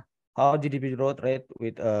how GDP growth rate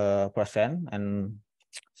with percent and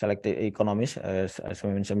selected economies, as we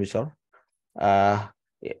mentioned before.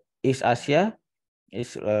 East Asia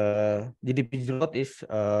is GDP growth is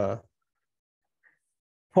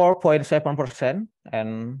 4.7%,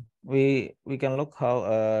 and we can look how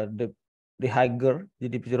the higher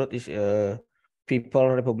GDP growth is People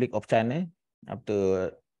Republic of China up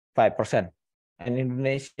to 5%, and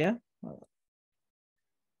Indonesia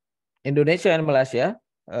and Malaysia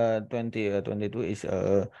 2022 is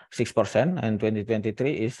 6%, and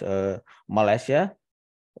 2023 is Malaysia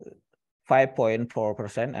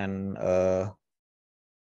 5.4%, and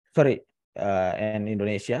and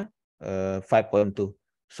Indonesia 5.2%.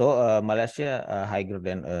 So Malaysia higher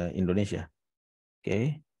than Indonesia.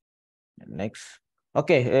 Okay, next.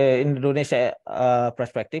 Okay, Indonesia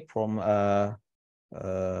perspective from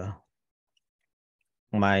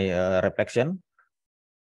my reflection.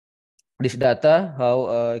 This data how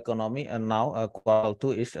economy now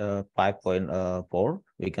quarter 2 is 5.4.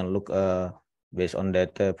 We can look based on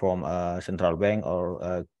data from central bank or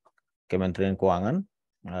Kementerian Keuangan,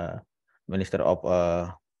 Minister of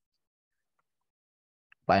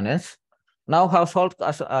Finance. Now household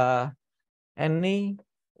as any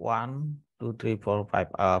 1, 2, 3, 4,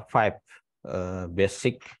 5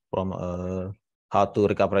 basic from how to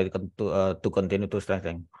recover to continue to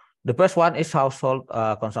strengthen. The first one is household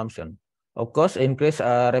consumption. Of course, increase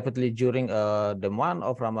rapidly during the month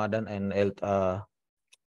of Ramadan and Idul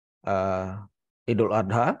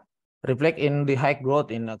Adha, reflect in the high growth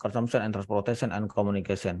in consumption and transportation and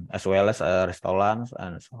communication, as well as restaurants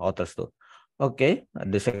and hotels too. Okay,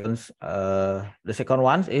 the second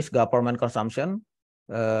one is government consumption.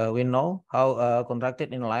 We know how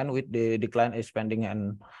contracted in line with the decline in spending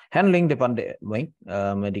and handling the pandemic,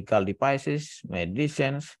 medical devices,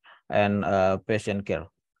 medicines, and patient care.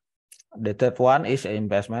 The third one is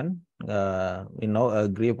investment. We know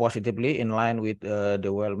agree positively in line with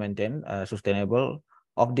the well-maintained, sustainable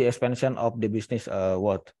of the expansion of the business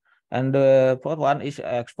world. And the fourth one is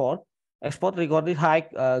export. Export recorded high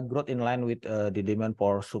growth in line with the demand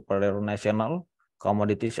for superior national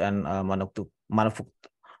commodities and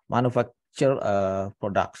manufacture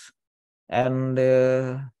products. And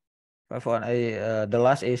the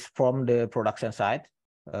last is from the production side.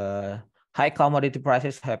 High commodity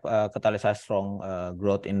prices have catalyzed strong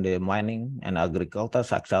growth in the mining and agriculture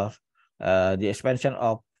sectors. The expansion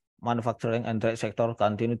of manufacturing and trade sector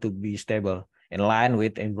continue to be stable, in line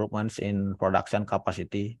with improvements in production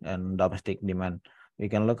capacity and domestic demand. We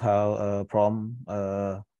can look how from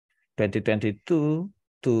 2022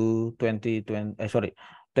 to 2020, 20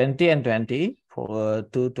 and 20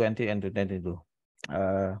 to 20 and 22.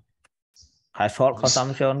 Household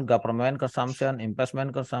consumption, government consumption,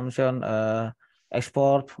 investment consumption,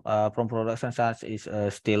 export from production side is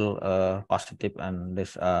still positive, and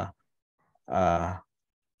this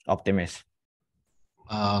optimist.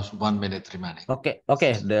 1 minute remaining. Okay.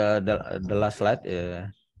 The last slide.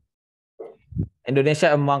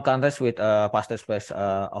 Indonesia among countries with fastest pace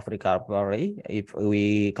of recovery. If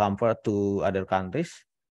we compare to other countries,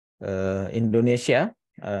 Indonesia,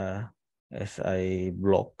 as I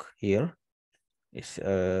block here, is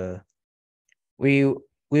we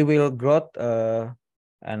will grow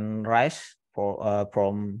and rise for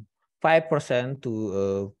from 5%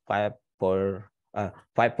 to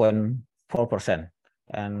 5.4%,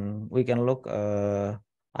 and we can look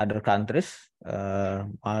other countries.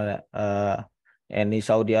 Any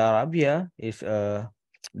Saudi Arabia is the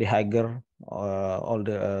higher all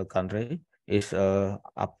the country is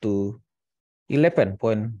up to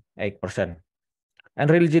 11.8%. And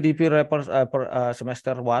real GDP per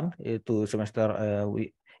semester 1 to semester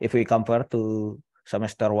if we compare to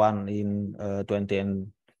semester 1 in 2019,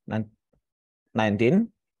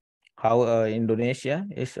 how Indonesia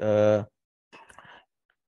is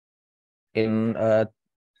in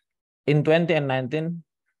 2019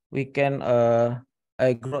 we can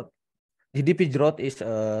growth. GDP growth is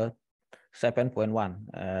 7.1,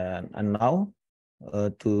 and now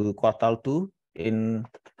to quarter 2 in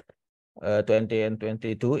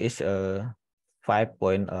 2022 is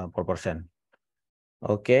 5.4%.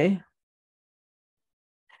 Okay.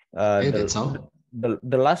 That's all.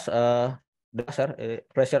 The last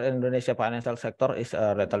pressure in Indonesia financial sector is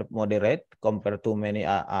relatively moderate compared to many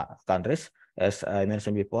countries, as I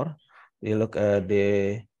mentioned before. We look at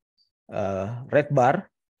the red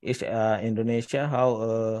bar is Indonesia,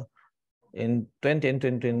 how in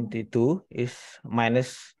 2022 is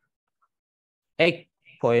minus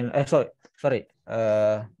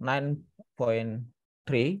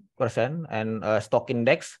 9.3%, and stock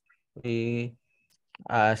index we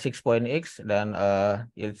 6.x, then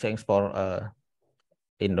yield change for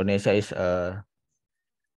Indonesia is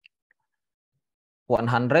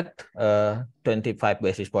 125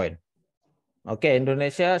 basis point. Okay,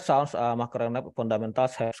 Indonesia sounds macroeconomic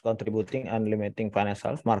fundamentals has contributing and limiting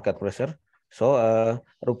financial market pressure. So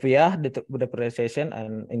rupiah depreciation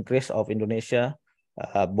and increase of Indonesia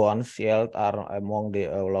bonds yield are among the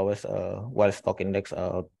lowest while stock index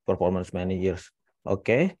performance many years.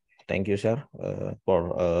 Okay, thank you, sir,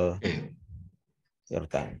 for your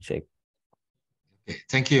time. Check. Okay,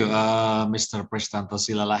 thank you, Mr. Prestanto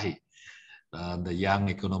Silalahi, the young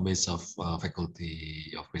economist of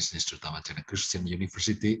Faculty of Business Departemen Christian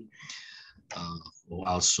University,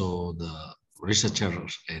 also the researcher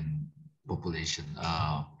in population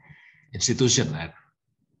institution at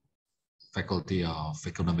Faculty of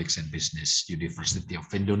Economics and Business, University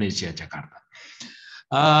of Indonesia, Jakarta.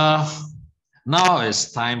 Now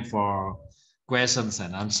it's time for questions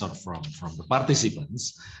and answers from the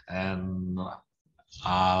participants, and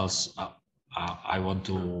I want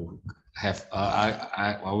to have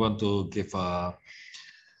I want to give a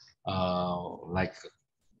like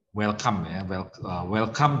welcome,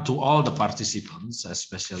 welcome to all the participants,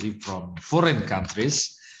 especially from foreign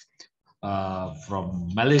countries,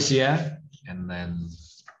 from Malaysia, and then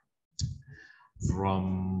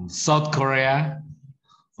from South Korea,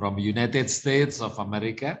 from United States of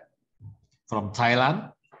America, from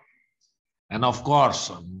Thailand, and of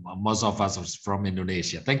course, most of us are from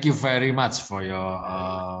Indonesia. Thank you very much for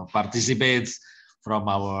your participants from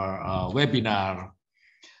our webinar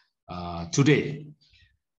today.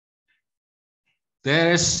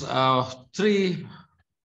 There is 3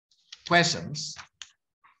 questions.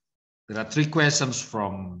 There are 3 questions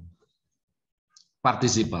from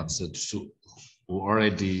participants who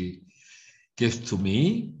already gave to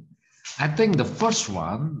me. I think the first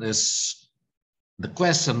one is the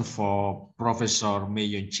question for Professor Mei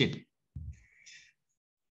Yun Chin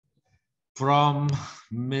from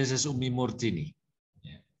Mrs. Umi Murtini.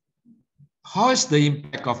 How is the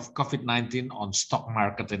impact of COVID-19 on stock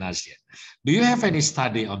market in Asia? Do you have any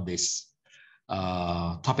study on this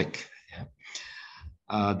topic?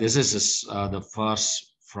 This is the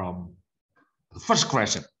first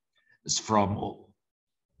question. It's from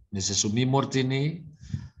Mrs. Umi Murtini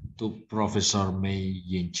to Professor Mei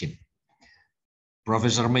Yun Chin.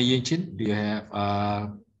 Professor Mei Yun Chin, do you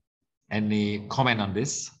have any comment on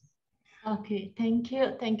this? Okay, thank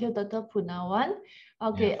you, Dr. Punawan.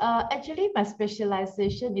 Okay, actually my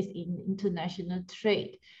specialization is in international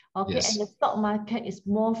trade. Okay, yes. And the stock market is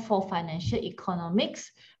more for financial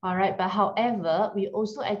economics. All right, but however, we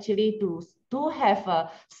also actually do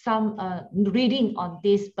have some reading on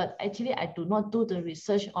this, but actually I do not do the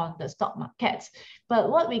research on the stock markets. But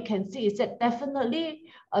what we can see is that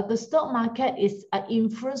definitely the stock market is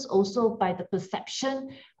influenced also by the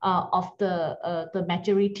perception of the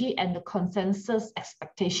majority and the consensus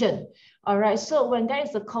expectation. All right, so when there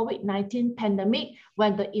is a COVID-19 pandemic,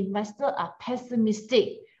 when the investors are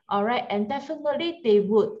pessimistic, all right, and definitely they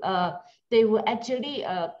would actually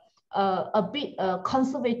a bit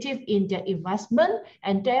conservative in their investment,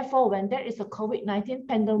 and therefore when there is a COVID-19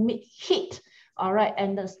 pandemic hit, all right,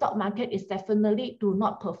 and the stock market is definitely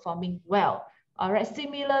not performing well. All right,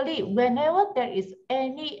 similarly, whenever there is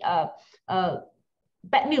any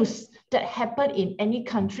bad news that happen in any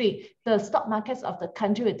country, the stock markets of the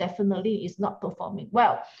country definitely is not performing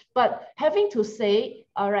well. But having to say,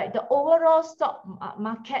 all right, the overall stock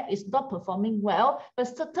market is not performing well, but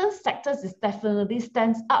certain sectors is definitely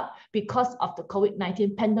stands up because of the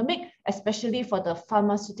COVID-19 pandemic, especially for the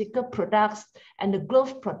pharmaceutical products and the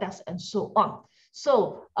growth products and so on.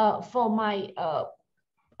 So for my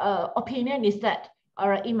opinion is that, all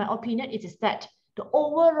right, in my opinion, it is that the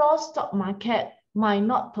overall stock market might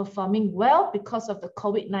not performing well because of the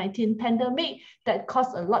COVID-19 pandemic that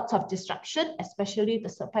caused a lot of disruption, especially the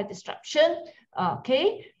supply disruption.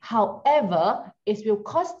 Okay. However, it will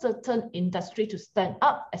cause certain industry to stand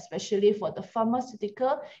up, especially for the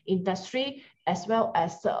pharmaceutical industry, as well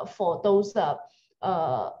as for those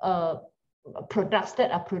products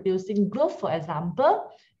that are producing growth, for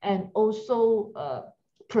example, and also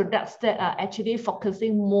products that are actually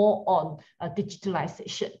focusing more on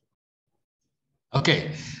digitalization.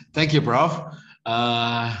 Okay, thank you, Prof,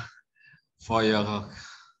 for your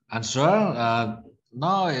answer.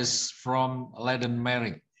 Now is from Leiden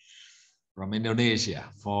Mering from Indonesia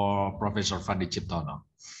for Professor Fandi Ciptono.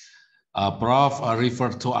 Prof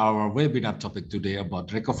referred to our webinar topic today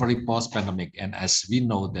about recovery post-pandemic, and as we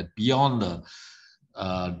know that beyond the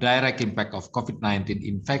direct impact of COVID-19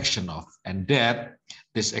 infection and death,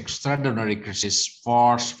 this extraordinary crisis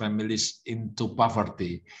forced families into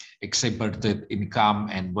poverty, exacerbated income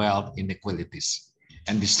and wealth inequalities,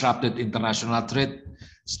 and disrupted international trade,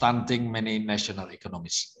 stunting many national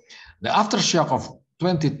economies. The aftershock of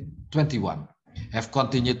 2021 have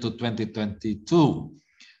continued to 2022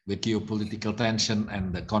 with geopolitical tension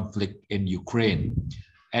and the conflict in Ukraine,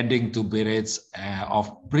 adding to barrage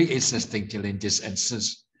of pre-existing challenges and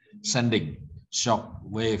sending shock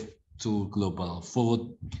wave to global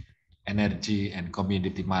food, energy, and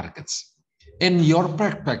community markets. In your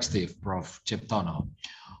perspective, Prof. Ciptono,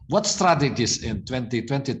 what strategies in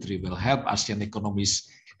 2023 will help ASEAN economies,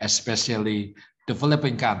 especially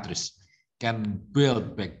developing countries, can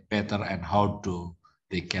build back better, and how do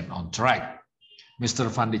they get on track? Mr.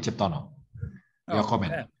 Fandi Ciptono, your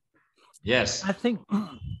comment. Okay. Yes. I think,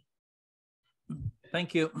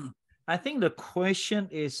 thank you. I think the question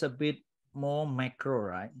is a bit more macro,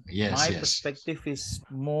 right? Yes. My perspective is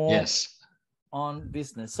more on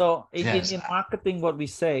business. So in marketing, what we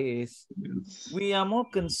say is we are more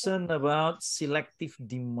concerned about selective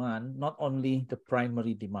demand, not only the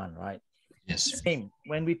primary demand, right? Yes. Same.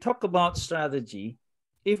 When we talk about strategy,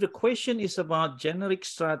 if the question is about generic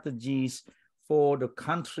strategies for the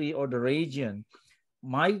country or the region,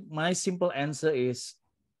 my simple answer is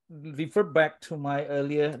refer back to my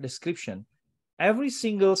earlier description. Every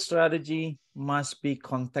single strategy must be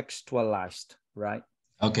contextualized, right?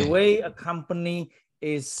 Okay. The way a company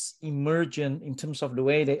is emergent in terms of the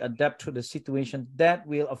way they adapt to the situation, that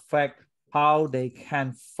will affect how they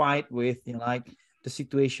can fight with, the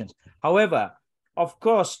situations. However, of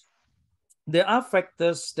course, there are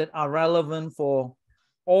factors that are relevant for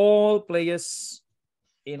all players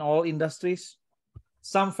in all industries.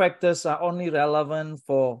 Some factors are only relevant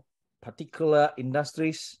for particular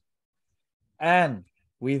industries. And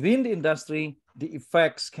within the industry, the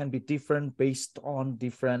effects can be different based on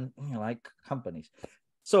different companies.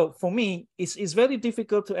 So for me, it's very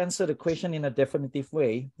difficult to answer the question in a definitive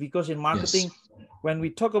way, because in marketing, when we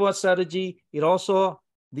talk about strategy, it also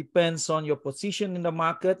depends on your position in the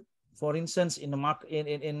market. For instance, in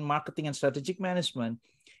marketing and strategic management,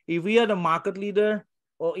 if we are the market leader,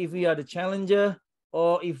 or if we are the challenger,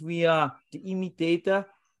 or if we are the imitator,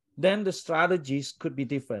 then the strategies could be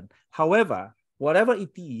different. However, whatever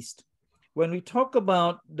it is, when we talk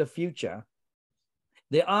about the future,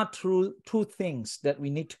 there are two things that we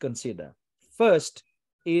need to consider. First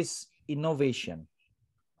is innovation,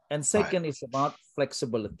 and second is about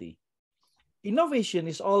flexibility. Innovation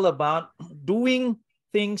is all about doing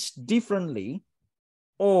things differently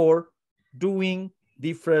or doing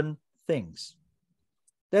different things.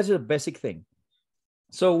 That's a basic thing.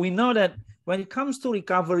 So we know that when it comes to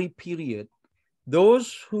recovery period,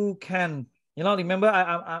 those who can, remember,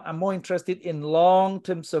 I'm more interested in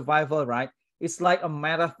long-term survival, right? It's like a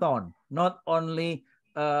marathon, not only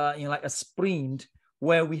like a sprint,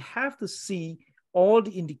 where we have to see all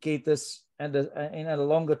the indicators in a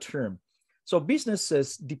longer term. So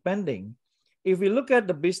businesses, depending, if we look at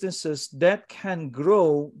the businesses that can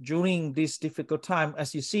grow during this difficult time,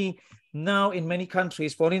 as you see now in many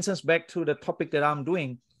countries, for instance, back to the topic that I'm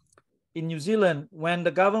doing, in New Zealand, when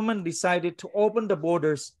the government decided to open the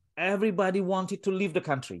borders, everybody wanted to leave the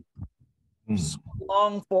country. So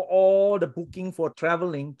long for all the booking for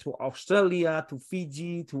traveling to Australia, to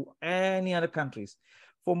Fiji, to any other countries.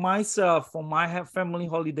 For myself, for my family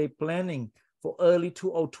holiday planning for early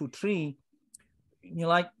 2023,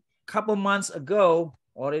 like a couple months ago,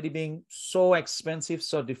 already being so expensive,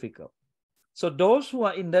 so difficult. So those who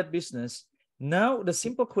are in that business, now the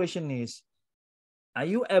simple question is, are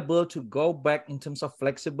you able to go back in terms of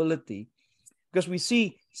flexibility? Because we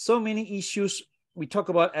see so many issues. We talk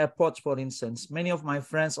about airports, for instance. Many of my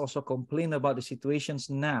friends also complain about the situations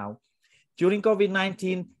now. During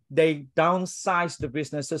COVID-19, they downsize the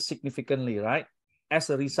businesses significantly, right? As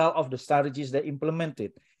a result of the strategies they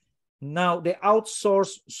implemented. Now they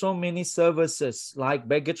outsource so many services like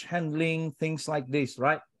baggage handling, things like this,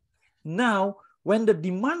 right? Now, when the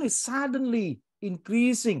demand is suddenly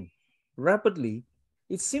increasing rapidly,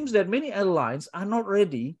 it seems that many airlines are not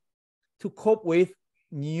ready to cope with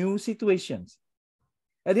new situations.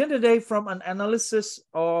 At the end of the day, from an analysis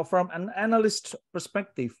or from an analyst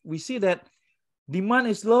perspective, we see that demand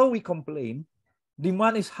is low, we complain.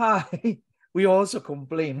 Demand is high, we also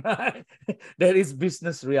complain, right? That is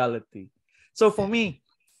business reality. So for me,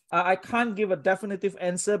 I can't give a definitive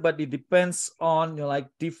answer, but it depends on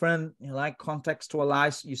different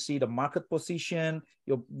contextualize. You see the market position,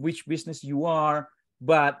 which business you are,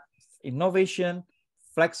 but innovation,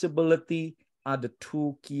 flexibility are the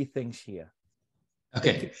two key things here.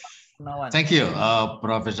 Okay, thank you,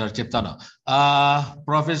 Professor Ciptono.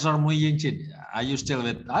 Professor Muyingchin, are you still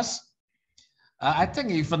with us? I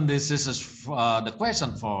think even this is the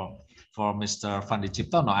question for Mr. Fandi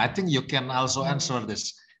Ciptono. I think you can also answer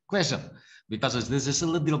this question because this is a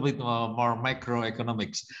little bit more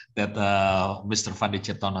microeconomics that Mr. Fandi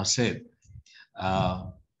Ciptono said.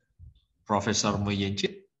 Professor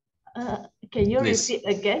Muyingchin. Can you repeat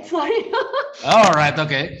again? Sorry. All right.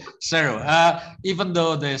 Okay. So even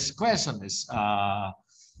though this question is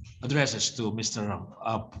addresses to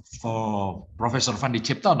for Professor Fandi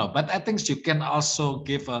Ciptono, but I think you can also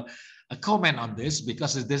give a comment on this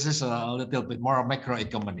because this is a little bit more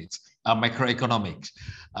microeconomics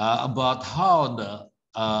about how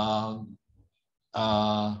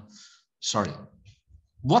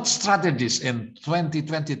what strategies in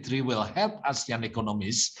 2023 will help ASEAN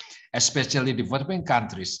economies, especially developing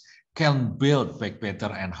countries, can build back better,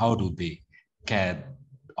 and how do they get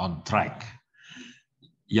on track?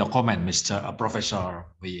 Your comment, Professor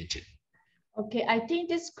Muyingchin. Okay, I think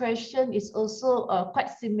this question is also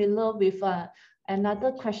quite similar with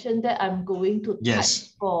another question that I'm going to type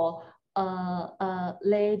for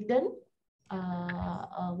Leiden.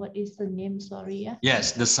 What is the name? Sorry. Yeah.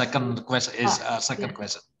 Yes, the second question is second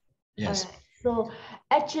question. Yes. Right. So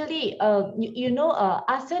actually,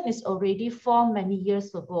 ASEAN is already formed many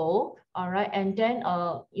years ago. All right, and then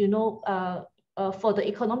for the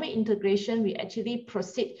economic integration, we actually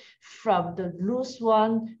proceed from the loose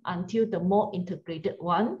one until the more integrated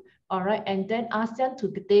one. All right, and then ASEAN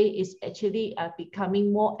today is actually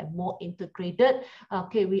becoming more and more integrated.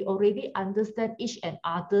 Okay, we already understand each and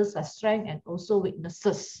other's strength and also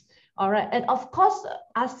weaknesses. All right, and of course,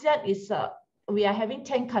 ASEAN is we are having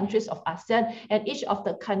 10 countries of ASEAN, and each of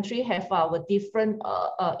the country have our different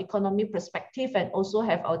economic perspective and also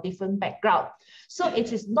have our different background. So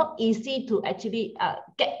it is not easy to actually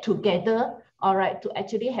get together, all right, to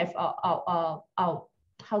actually have our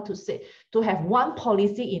to have one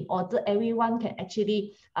policy in order everyone can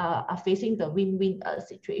actually are facing the win-win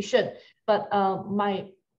situation. But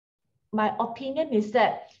my opinion is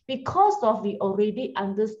that because of we already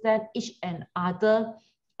understand each and other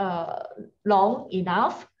long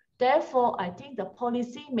enough, therefore I think the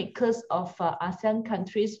policy makers of ASEAN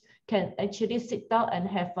countries can actually sit down and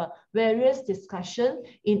have various discussions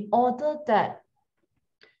in order that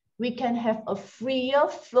we can have a freer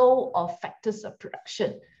flow of factors of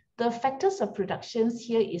production. The factors of production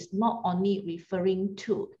here is not only referring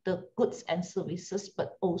to the goods and services,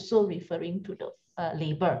 but also referring to the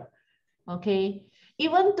labor. Okay,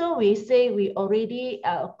 even though we say we already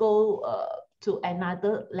go to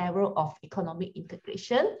another level of economic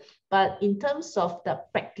integration, but in terms of the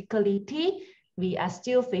practicality, we are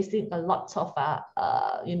still facing a lot of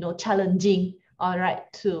challenging, all right,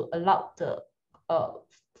 to allow the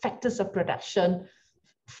factors of production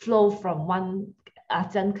flow from one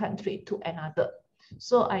ASEAN country to another.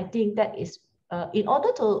 So I think that is in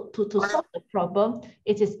order to solve the problem,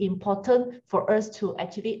 it is important for us to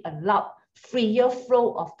actually allow freer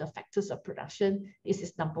flow of the factors of production. This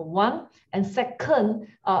is number one. And second,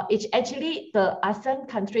 it's actually the ASEAN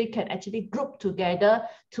country can actually group together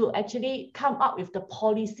to actually come up with the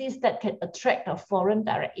policies that can attract a foreign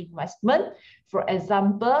direct investment. For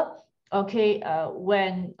example, okay,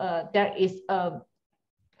 when there is a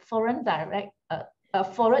foreign direct a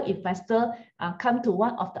foreign investor come to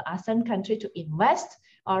one of the ASEAN country to invest,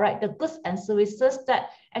 all right, the goods and services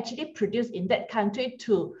that actually produced in that country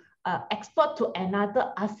to export to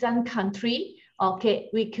another ASEAN country, okay,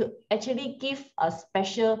 we could actually give a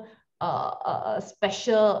special, how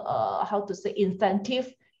to say,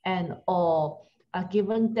 incentive and or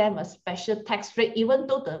given them a special tax rate, even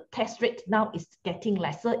though the tax rate now is getting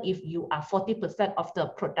lesser if you are 40% of the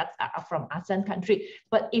products are from ASEAN country.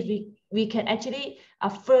 But if we can actually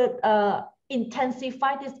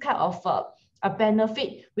intensify this kind of a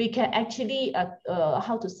benefit, we can actually,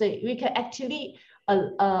 we can actually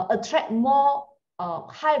attract more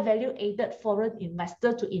high value added foreign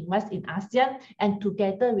investor to invest in ASEAN, and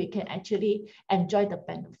together we can actually enjoy the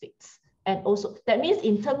benefits. And also that means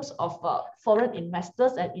in terms of foreign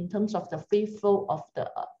investors and in terms of the freer flow of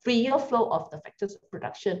the factors of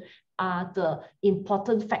production are the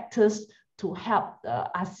important factors to help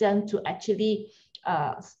ASEAN to actually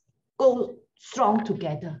go strong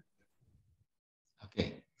together.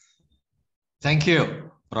 Okay, thank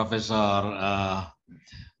you, Professor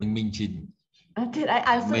Ming Chin. Did I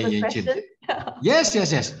answer the question? Yes.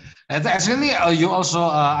 And actually, you also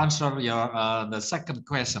answer your the second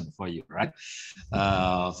question for you, right?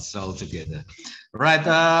 So together, right?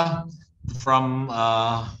 From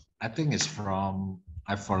I think it's from,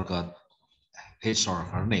 I forgot his or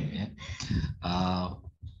her name. Yeah.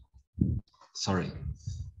 Sorry.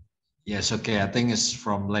 Yes. Okay. I think it's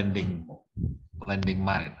from Landing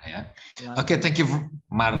Marin. Yeah. Okay. Thank you,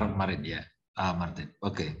 Marin. Yeah. Martin.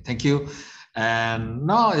 Okay. Thank you. And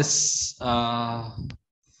now it's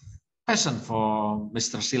question for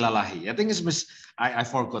Mr. Silalahi. I think it's I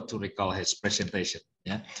forgot to recall his presentation.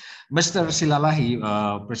 Yeah, Mr. Silalahi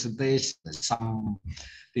presentation.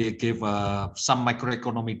 He gave some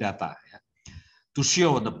macroeconomic data, yeah, to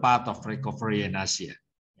show the path of recovery in Asia.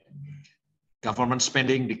 Government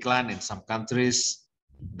spending decline in some countries.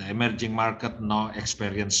 The emerging market now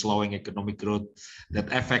experience slowing economic growth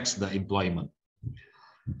that affects the employment.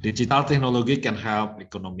 Digital technology can help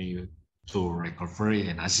economy to recovery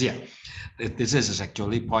in Asia. This is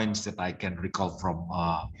actually points that I can recall from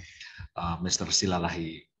Mr.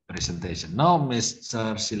 Silalahi presentation. Now,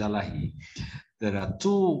 Mr. Silalahi, there are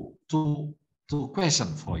two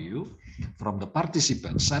questions for you from the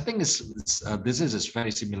participants. I think this is a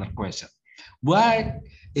very similar question. Why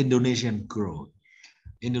Indonesian growth,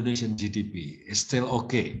 Indonesian GDP is still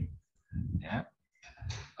okay? Yeah.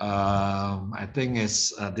 I think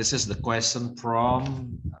this is the question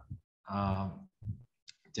from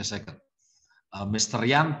just a second, Mr.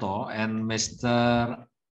 Yanto and Mr.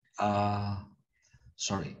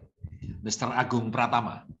 Mr. Agung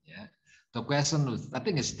Pratama. Yeah, the question I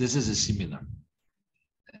think this is similar,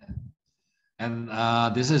 and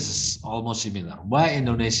this is almost similar. Why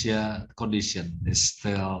Indonesia condition is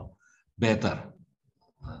still better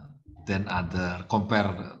than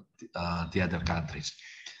compare the other countries?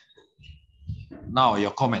 Now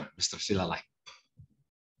your comment, Mr. Silalahi.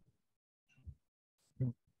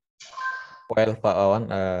 Well, Pak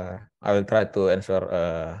Awan, I will try to answer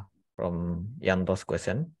from Yanto's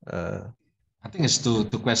question. I think it's two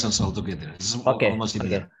questions altogether. It's almost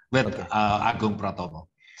similar. With Agung Pratomo.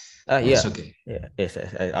 Yes, okay. Yeah, yes,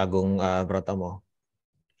 Agung Pratomo.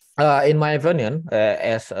 In my opinion,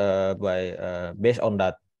 based on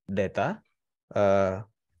that data,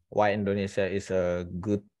 why Indonesia is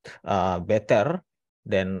better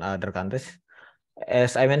than other countries.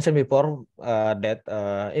 As I mentioned before, that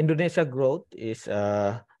Indonesia growth is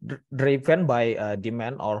driven by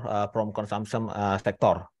demand or from consumption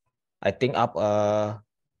sector. I think up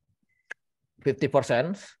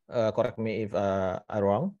 50%. Correct me if I'm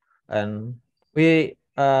wrong. And the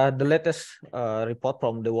latest report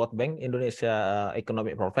from the World Bank, Indonesia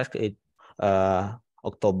economic prospects,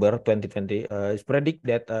 October 2020, is predict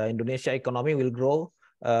that Indonesia economy will grow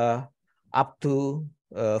up to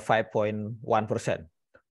 5.1%.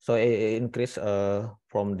 So it increase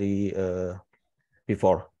from the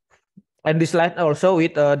before. And this slide also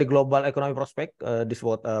with the global economic prospect, this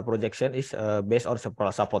what projection is based on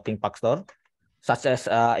supporting factor such as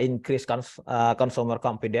increased consumer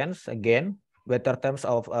confidence, again better terms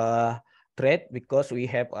of trade because we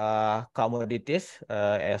have commodities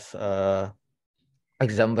as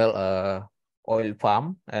example oil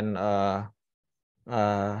palm and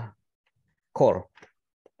coal.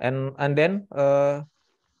 And then the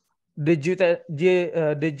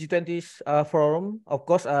G20 forum, of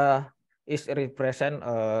course, is represent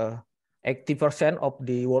 80% of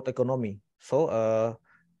the world economy. So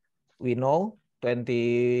we know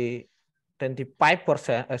 75%,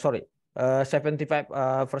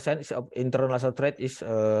 75% of international trade is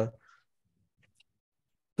 2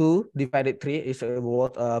 divided 3 is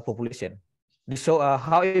world population. This show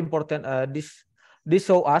how important this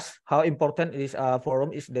show us how important this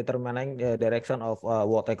forum is determining the direction of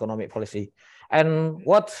world economic policy. And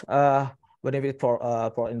what benefit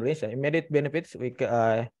for Indonesia? Immediate benefits,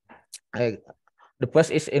 the first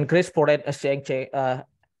is increased foreign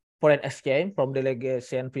exchange from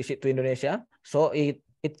delegation visit to Indonesia. So it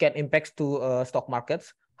can impact to stock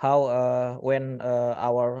markets. How when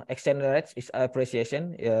our exchange rate is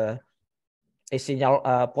appreciation, a signal,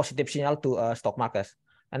 positive signal to stock markets.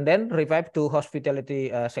 And then revive to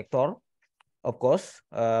hospitality sector. Of course,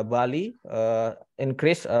 Bali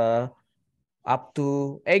increased up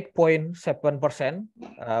to 8.7%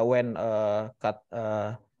 when cut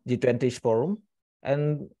G20 forum.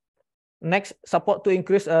 And next, support to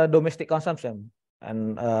increase domestic consumption,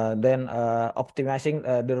 and then optimizing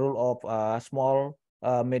the role of small,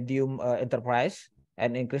 medium enterprise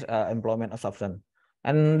and increase employment absorption.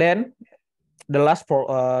 And then the last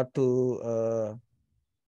for to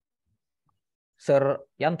Sir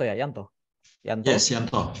Yanto, Yanto. Yes,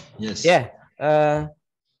 Yanto. Yes. Yeah.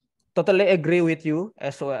 Totally agree with you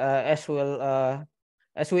as well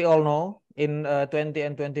as we all know, in 20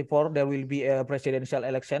 and 24 there will be a presidential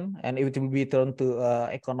election, and it will be turned to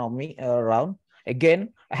economy round.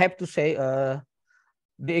 Again, I have to say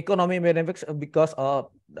the economy benefits because of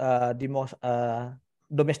the most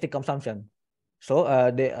domestic consumption. So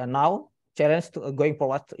the now challenge to, going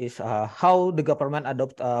forward is how the government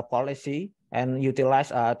adopt policy and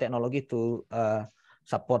utilize technology to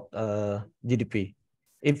support GDP.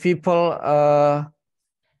 If people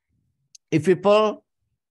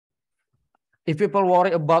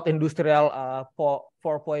worry about industrial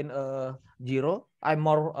 4.0, I'm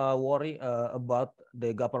more worried about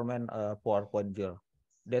the government 4.0.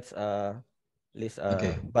 That's list.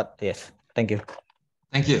 Okay. But yes, thank you.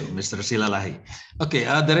 Thank you, Mr. Silalahi. Okay,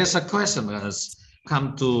 there is a question that has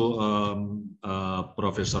come to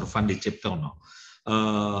Professor Fandi Ciptono.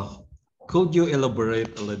 Could you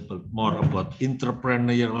elaborate a little bit more about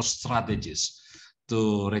entrepreneurial strategies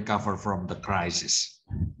to recover from the crisis?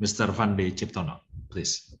 Mr. Fandi Ciptono,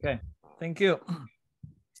 please. Okay, thank you.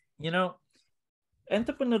 You know,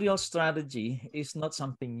 entrepreneurial strategy is not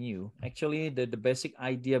something new. Actually, the basic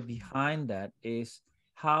idea behind that is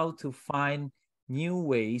how to find new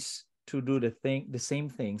ways to do the same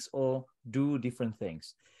things or do different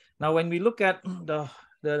things. Now, when we look at the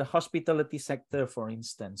hospitality sector, for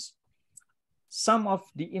instance, some of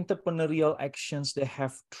the entrepreneurial actions they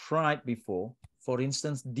have tried before, for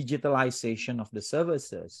instance, digitalization of the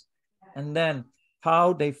services, and then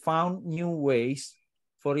how they found new ways.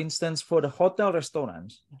 For instance, for the hotel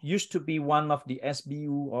restaurants, used to be one of the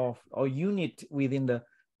SBU or unit within the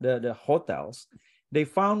hotels. They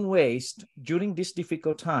found ways during these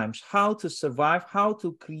difficult times how to survive, how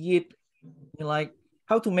to create, like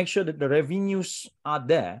how to make sure that the revenues are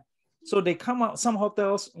there. So they come out, some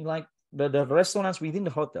hotels, like the restaurants within the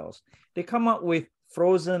hotels, they come out with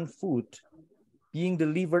frozen food being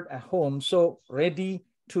delivered at home, so ready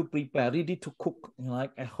to prepare, ready to cook,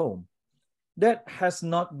 like at home. That has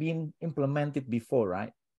not been implemented before,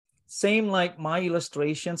 right? Same like my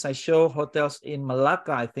illustrations, I show hotels in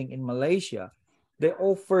Malacca, I think in Malaysia. They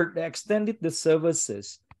extended the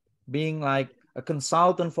services, being like a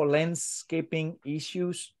consultant for landscaping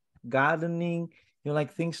issues, gardening,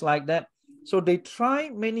 like things like that. So they try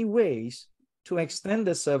many ways to extend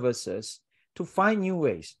the services, to find new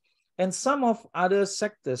ways. And some of other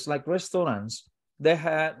sectors like restaurants, they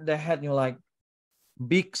had like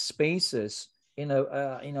big spaces in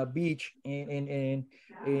a beach in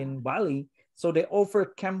Bali. So they offer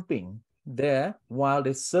camping there while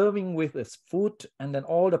they're serving with us food and then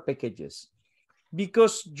all the packages.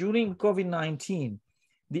 Because during COVID-19,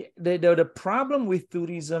 the problem with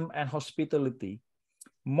tourism and hospitality,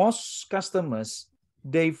 most customers,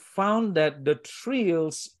 they found that the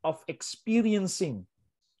thrills of experiencing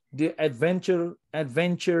the adventure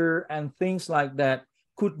and things like that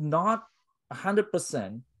could not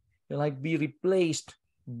 100% like be replaced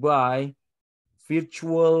by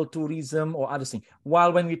virtual tourism or other things.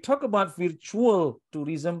 While when we talk about virtual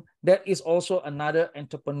tourism, that is also another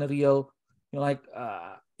entrepreneurial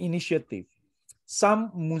initiative.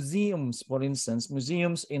 Some museums, for instance,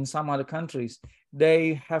 museums in some other countries,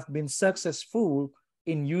 they have been successful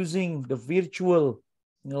in using the virtual,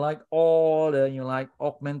 like all the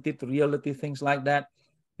augmented reality, things like that.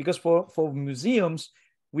 Because for museums,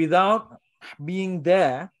 without being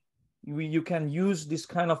there, you can use this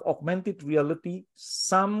kind of augmented reality.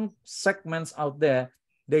 Some segments out there,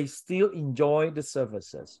 they still enjoy the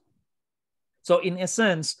services. So in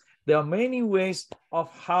essence, there are many ways of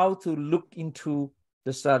how to look into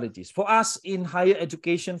the strategies. For us in higher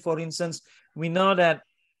education, for instance, we know that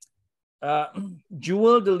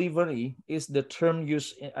dual delivery is the term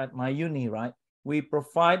used at my uni, right? We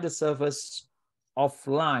provide the service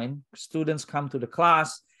offline. Students come to the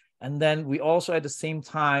class, and then we also at the same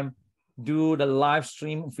time do the live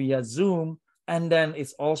stream via Zoom, and then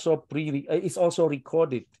it's also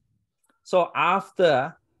recorded. So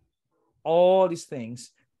after all these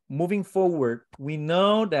things, moving forward, we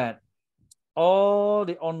know that all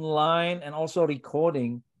the online and also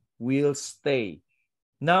recording will stay.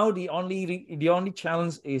 Now the only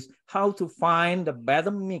challenge is how to find the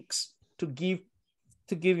better mix to give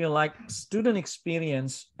you like student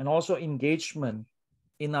experience and also engagement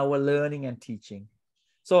in our learning and teaching.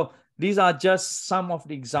 So these are just some of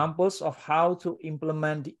the examples of how to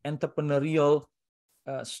implement the entrepreneurial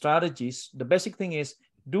strategies. The basic thing is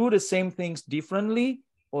do the same things differently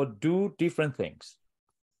or do different things.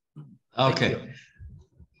 Okay.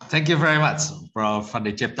 Thank you very much, Prof.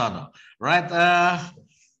 Fandi Ciptono. Right.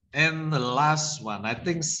 And the last one, I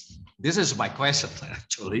think this is my question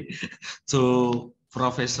actually to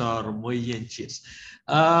Professor Moyenchis.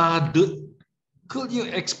 Could you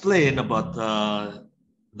explain about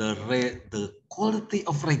the quality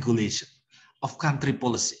of regulation of country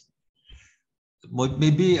policy?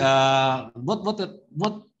 Maybe what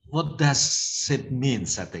does it mean?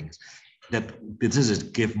 I think that this is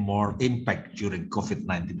give more impact during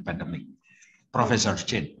COVID-19 pandemic. Professor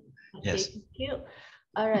Chin. Yes. Thank you.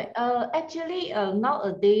 All right. Actually,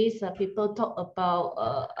 nowadays, people talk about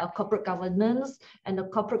corporate governance, and the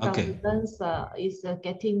corporate governance is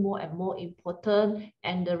getting more and more important,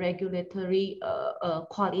 and the regulatory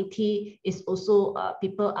quality is also,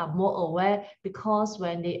 people are more aware, because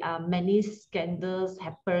when there are many scandals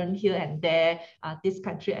happen here and there, this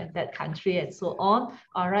country and that country and so on.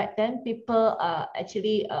 All right, then people are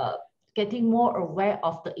actually getting more aware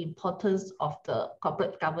of the importance of the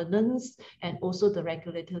corporate governance and also the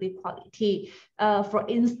regulatory quality. For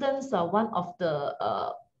instance, one of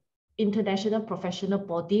the international professional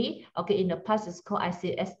body, in the past it's called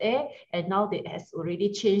ICSA, and now it has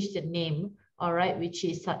already changed the name, all right, which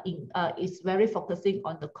is very focusing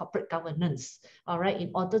on the corporate governance, all right,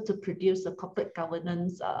 in order to produce the corporate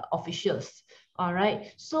governance officials, all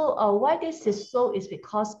right. So why this is so is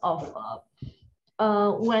because of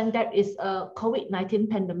when there is a COVID-19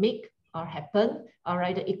 pandemic happen, all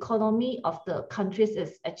right, the economy of the countries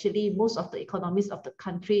is actually, most of the economies of the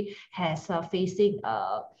country has facing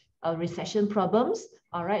recession problems,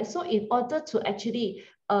 all right. So in order to actually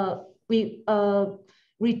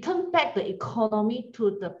return back the economy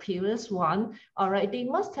to the previous one, all right, they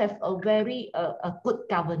must have a very good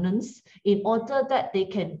governance in order that they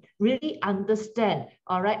can really understand,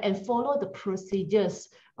 all right, and follow the procedures.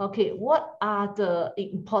 Okay, what are the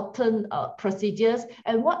important procedures,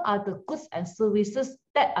 and what are the goods and services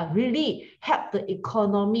that are really help the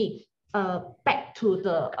economy back to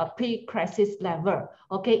the pre-crisis level,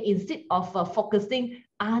 okay, instead of focusing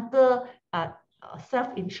other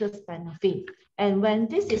self-interest benefit. And when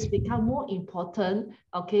this is become more important,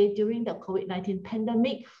 okay, during the COVID-19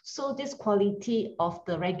 pandemic, so this quality of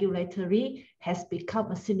the regulatory has become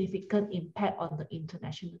a significant impact on the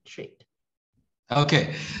international trade.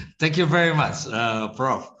 Okay, thank you very much,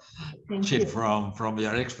 Prof. Thank you. From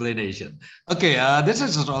your explanation. Okay, this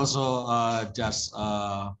is also just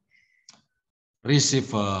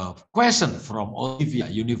receive a question from Olivia,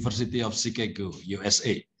 University of Chicago,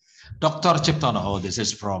 USA. Dr. Ciptono, this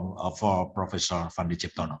is from for Professor Fandi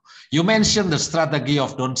Ciptono. You mentioned the strategy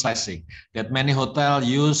of downsizing that many hotels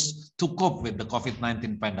use to cope with the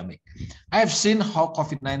COVID-19 pandemic. I have seen how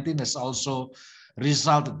COVID-19 has also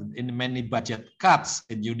resulted in many budget cuts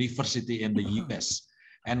in university in the US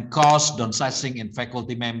and caused downsizing in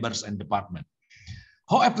faculty members and department.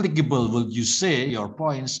 How applicable would you say your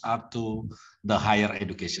points are to the higher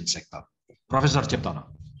education sector? Professor Ciptono.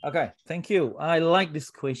 Okay, thank you. I like this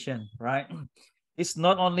question, right? It's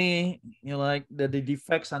not only, like the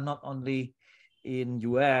defects are not only in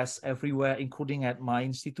US, everywhere, including at my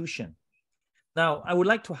institution. Now, I would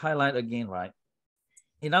like to highlight again, right?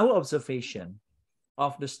 In our observation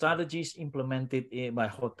of the strategies implemented by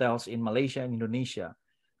hotels in Malaysia and Indonesia,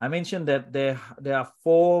 I mentioned that there are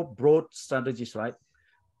 4 broad strategies, right?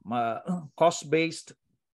 Cost-based,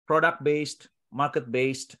 product-based,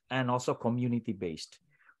 market-based, and also community-based.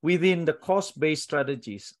 Within the cost-based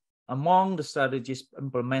strategies, among the strategies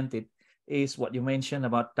implemented is what you mentioned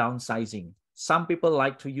about downsizing. Some people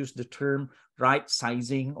like to use the term right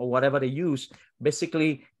sizing or whatever they use.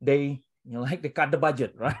 Basically, they they cut the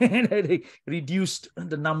budget, right? They reduced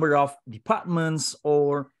the number of departments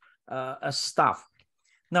or staff.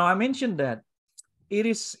 Now, I mentioned that it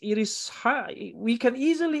is high. We can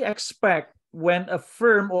easily expect when a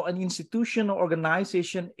firm or an institution or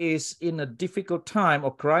organization is in a difficult time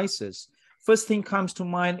or crisis, first thing comes to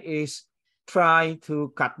mind is try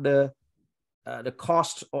to cut the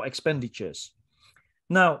cost or expenditures.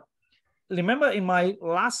 Now, remember in my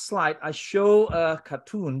last slide, I show a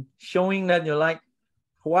cartoon showing that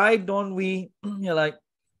why don't we,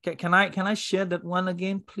 can I share that one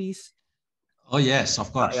again, please? Oh, yes,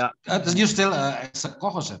 of course. Yeah. You still as a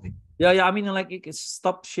co-host, I think. Yeah. I mean, like,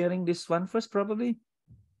 stop sharing this one first, probably.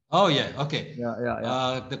 Oh, yeah. Okay.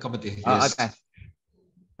 Yeah. The committee. Yes.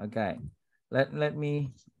 Okay. Let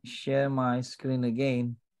me share my screen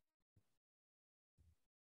again.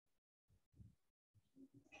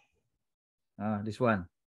 This one.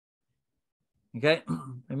 Okay.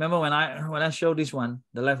 Remember when I show this one,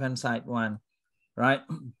 the left-hand side one, right?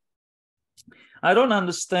 I don't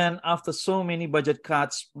understand, after so many budget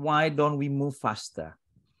cuts, why don't we move faster?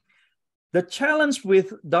 The challenge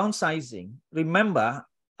with downsizing, remember,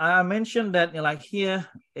 I mentioned that, like, here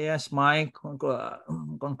is my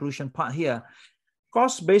conclusion part here.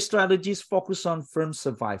 Cost-based strategies focus on firm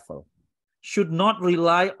survival. Should not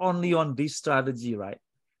rely only on this strategy, right?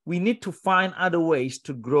 We need to find other ways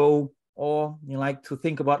to grow, or like to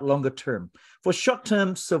think about longer term. For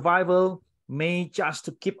short-term survival may just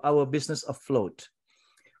to keep our business afloat.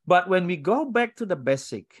 But when we go back to the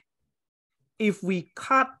basic, if we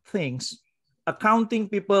cut things, accounting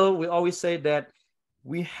people, we always say that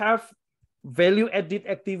we have value-added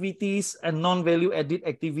activities and non-value-added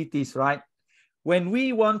activities, right? When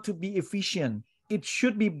we want to be efficient, it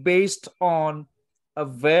should be based on a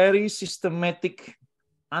very systematic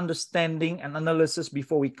understanding and analysis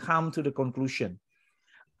before we come to the conclusion.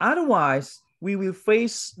 Otherwise, we will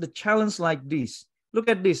face the challenge like this. Look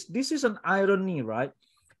at this. This is an irony, right?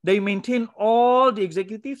 They maintain all the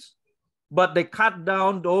executives, but they cut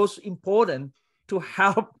down those important to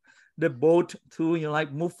help the boat to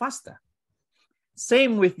move faster.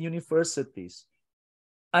 Same with universities.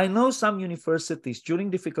 I know some universities during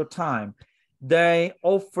difficult time, they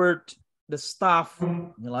offered the staff,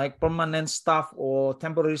 like permanent staff or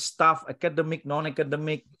temporary staff, academic,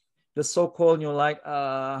 non-academic, the so-called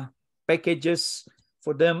packages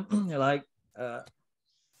for them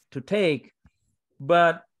to take.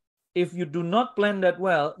 But if you do not plan that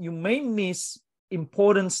well, you may miss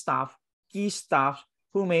important staff, key staff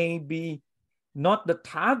who may be not the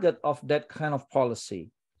target of that kind of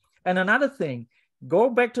policy. And another thing, go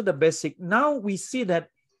back to the basic. Now we see that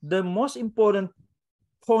the most important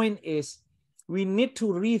point is we need to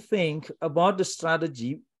rethink about the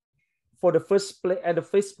strategy for the first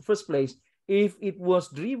place. If it was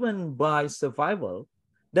driven by survival,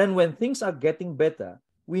 then when things are getting better,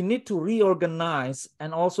 we need to reorganize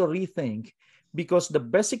and also rethink, because the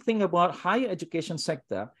basic thing about higher education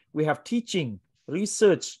sector, we have teaching,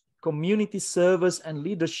 research, community service, and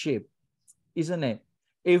leadership, isn't it?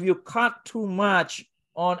 If you cut too much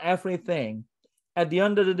on everything, at the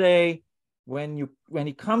end of the day, when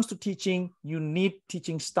it comes to teaching, you need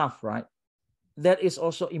teaching staff, right? That is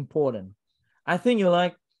also important. I think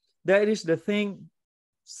that is the thing,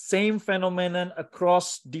 same phenomenon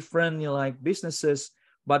across different businesses,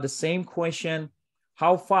 but the same question,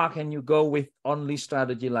 how far can you go with only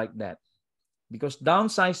strategy like that? Because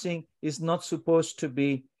downsizing is not supposed to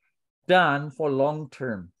be done for long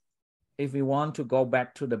term if we want to go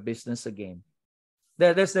back to the business again.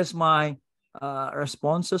 That's my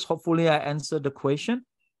responses. Hopefully I answered the question.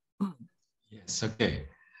 Yes, okay.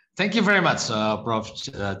 Thank you very much, Prof.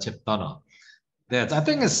 Ciptono. I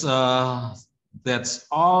think that's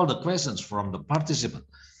all the questions from the participant.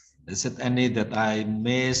 Is it any that I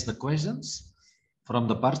missed the questions from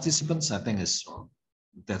the participants? I think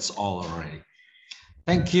that's all already.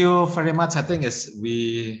 Thank you very much. I think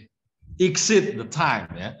we exceed the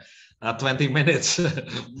time, 20 minutes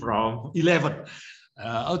from 11.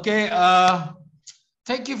 Okay,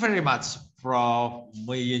 thank you very much, Prof.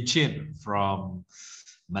 Mui Chin from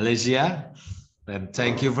Malaysia. And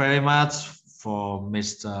thank you very much for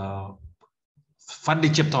Mr. Fandi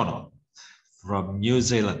Ciptono from New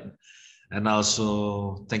Zealand. And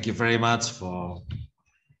also thank you very much for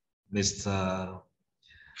Mr.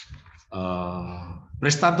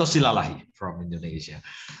 Prestanto Silalahi from Indonesia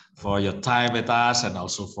for your time with us, and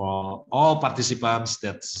also for all participants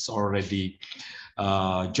that's already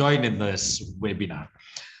joined in this webinar.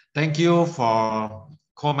 Thank you for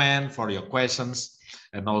comment, for your questions,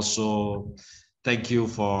 and also thank you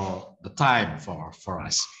for the time for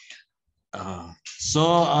us.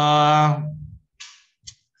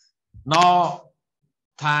 Now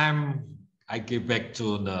I give back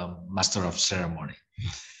to the Master of Ceremony.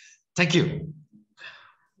 Thank you.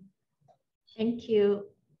 Thank you.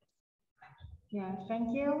 Yeah,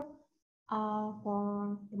 thank you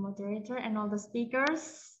for the moderator and all the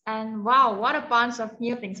speakers. And wow, what a bunch of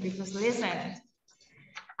new things we just listened.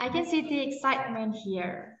 I can see the excitement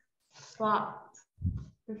here. But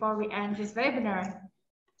before we end this webinar,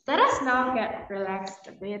 let us now get relaxed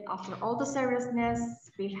a bit after all the seriousness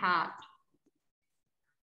we had.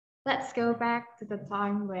 Let's go back to the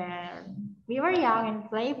time when we were young and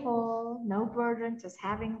playful, no burden, just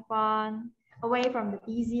having fun, away from the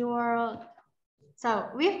busy world. So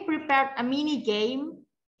we've prepared a mini game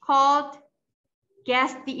called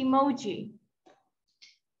Guess the Emoji.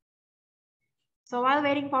 So while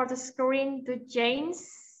waiting for the screen to change,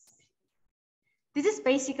 this is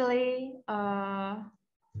basically an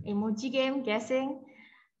emoji game, guessing.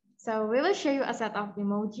 So we will show you a set of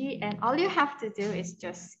emoji and all you have to do is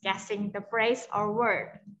just guessing the phrase or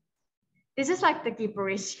word. This is like the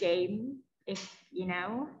gibberish game, if you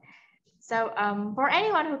know. So for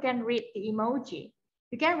anyone who can read the emoji,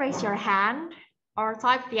 you can raise your hand or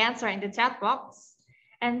type the answer in the chat box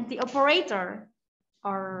and the operator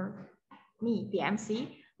or me, the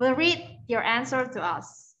MC, will read your answer to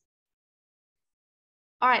us.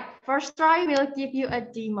 All right, first try, we'll give you a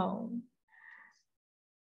demo.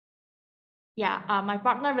 Yeah, my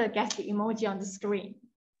partner will guess the emoji on the screen.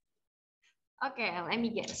 Okay, let me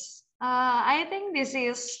guess. I think this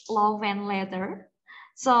is love and letter.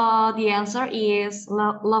 So the answer is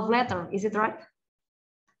love letter. Is it right?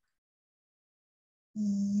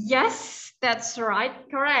 Yes, that's right.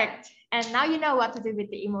 Correct. And now you know what to do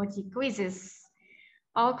with the emoji quizzes.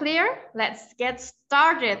 All clear? Let's get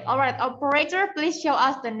started. All right, operator, please show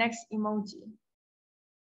us the next emoji.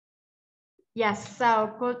 Yes,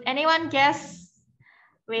 so could anyone guess?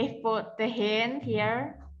 We've put the hint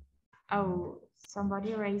here. Oh,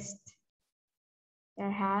 somebody raised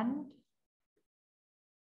their hand.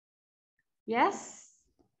 Yes?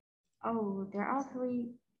 Oh, there are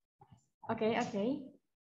 3. Okay, okay.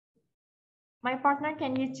 My partner,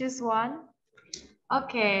 can you choose one?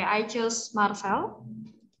 Okay, I choose Marcel.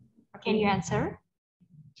 Can you answer?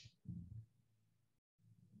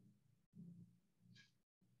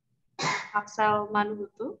 Marcel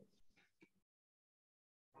Manuhutu.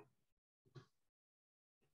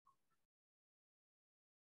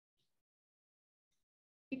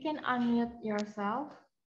 You can unmute yourself.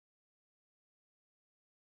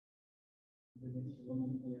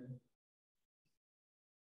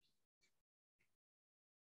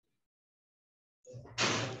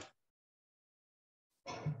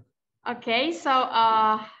 Okay, so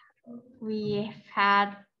we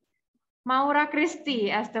had Maura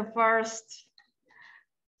Christie as the first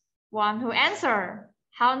one who answered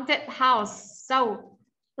haunted house. So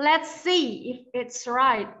let's see if it's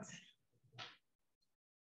right.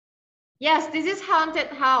 Yes, this is haunted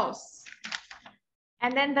house.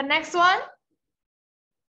 And then the next one.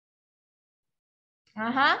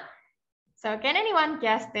 So can anyone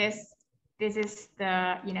guess this? This is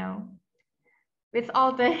the, you know, with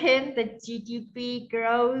all the hint, the GDP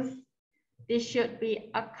growth, this should be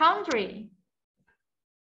a country.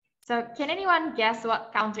 So can anyone guess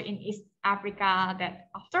what country in East Africa that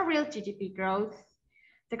after real GDP growth,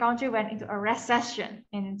 the country went into a recession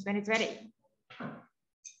in 2020?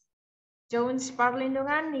 Jones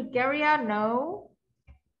Perlindungan, Nigeria, no.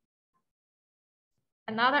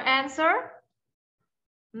 Another answer?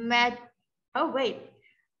 Oh wait,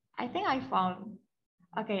 I think I found.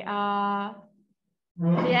 Okay,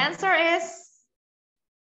 the answer is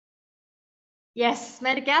yes,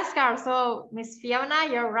 Madagascar. So Miss Fiona,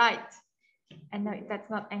 you're right. And no, that's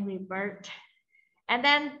not Angry Bird. And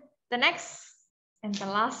then the next and the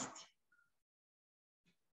last.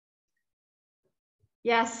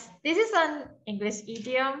 Yes, this is an English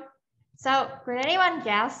idiom. So could anyone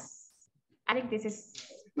guess? I think this is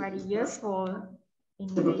pretty useful in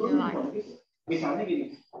daily life.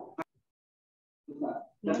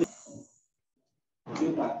 Yes.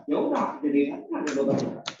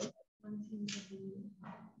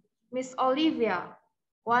 Miss Olivia,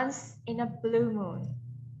 once in a blue moon.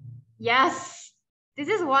 Yes, this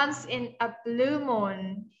is once in a blue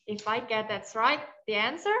moon. If I get that's right, the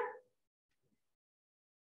answer?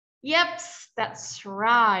 Yep, that's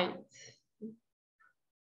right.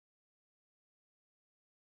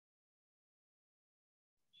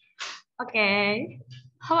 Okay,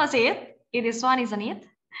 how was it? It is fun, isn't it?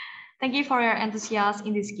 Thank you for your enthusiasm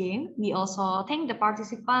in this game. We also thank the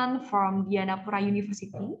participant from Dianapura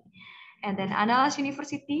University, and then Andalas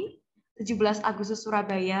University, 17 Agustus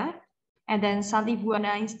Surabaya, and then Santi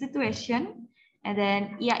Buana Institution, and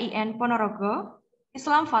then IAIN Ponorogo,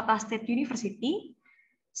 Islam Fatah State University,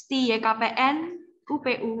 STI YKPN,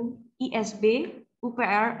 UPU, ISB,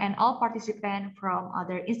 UPR, and all participants from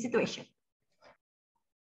other institutions.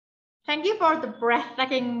 Thank you for the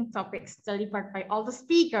breathtaking topics delivered by all the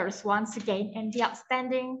speakers once again and the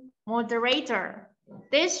outstanding moderator.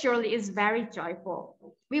 This surely is very joyful.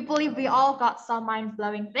 We believe we all got some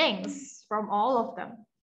mind-blowing things from all of them.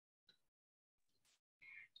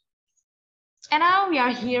 And now we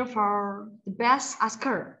are here for the best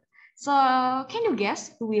asker. So can you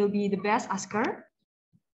guess who will be the best asker?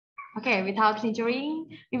 Okay, without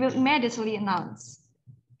lingering, we will immediately announce.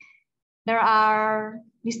 There are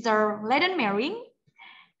Mr. Leden Mering,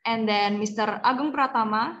 and then Mr. Agung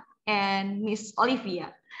Pratama, and Miss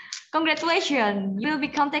Olivia. Congratulations, you will be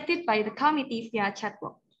contacted by the committee via chat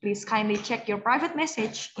box. Please kindly check your private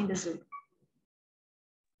message in the Zoom.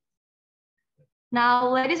 Now,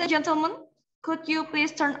 ladies and gentlemen, could you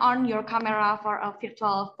please turn on your camera for a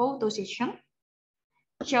virtual photo session?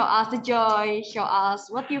 Show us the joy, show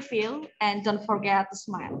us what you feel, and don't forget to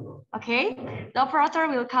smile, okay? The operator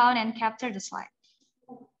will count and capture the slide.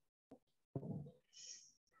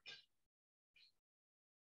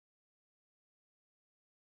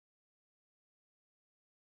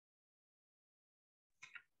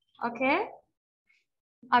 Okay,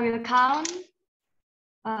 I will count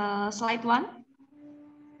slide 1.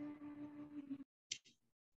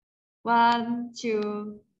 1,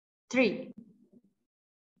 2, 3.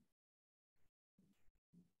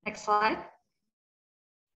 Next slide.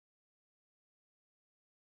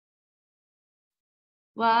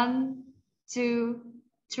 1, 2,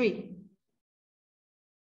 3.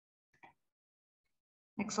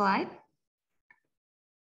 Next slide.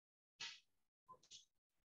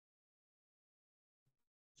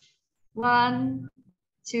 1,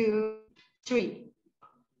 2, 3.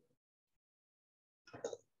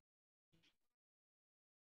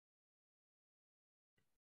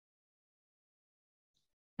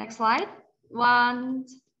 Next slide. 1,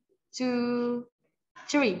 2,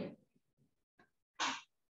 3.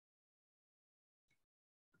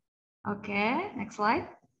 Okay, next slide.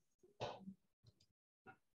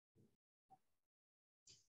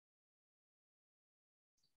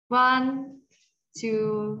 1,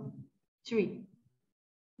 2, 3.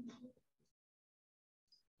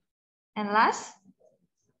 And last.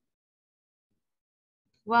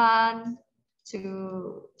 1,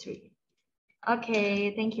 2, 3.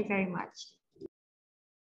 Okay, thank you very much.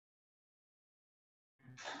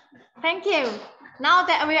 Thank you. Now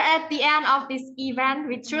that we're at the end of this event,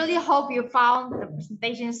 we truly hope you found the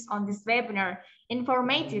presentations on this webinar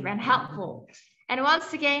informative and helpful. And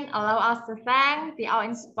once again, allow us to thank the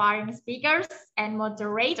awe-inspiring speakers and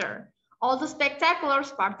moderator, all the spectacular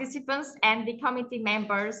participants and the committee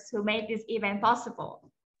members who made this event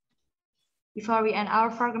possible. Before we end our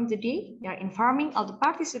program today, we are informing all the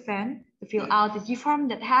participants to fill out the form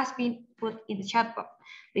that has been put in the chat box.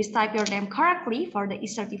 Please type your name correctly for the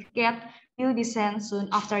e-certificate will be sent soon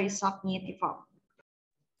after you submit the form.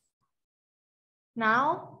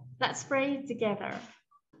 Now, let's pray together.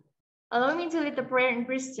 Allow me to lead the prayer in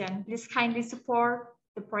Christian. Please kindly support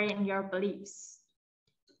the prayer in your beliefs.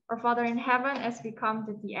 Our Father in heaven, as we come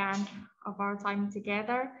to the end of our time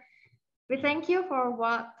together, we thank you for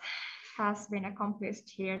what has been accomplished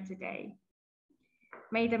here today.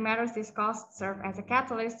 May the matters discussed serve as a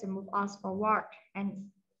catalyst to move us forward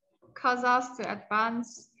and cause us to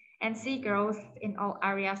advance and see growth in all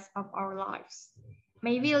areas of our lives.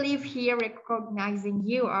 May we live here recognizing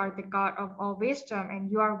you are the God of all wisdom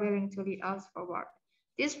and you are willing to lead us forward.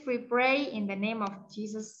 This we pray in the name of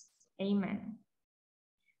Jesus. Amen.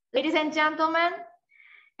 Ladies and gentlemen,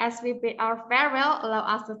 as we bid our farewell, allow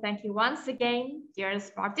us to thank you once again,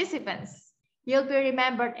 dearest participants. You'll be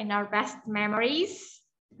remembered in our best memories.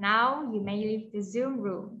 Now you may leave the Zoom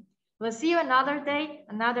room. We'll see you another day,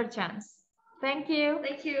 another chance. Thank you.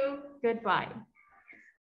 Thank you. Goodbye.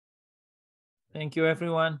 Thank you,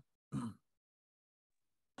 everyone.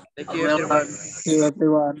 Thank you, everyone. Thank you,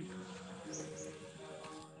 everyone.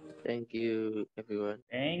 Thank you, everyone.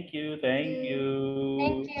 Thank you, thank you.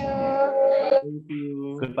 Thank you. Thank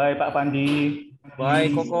you. Goodbye, Pak Pandi.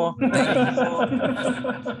 Bye, Koko.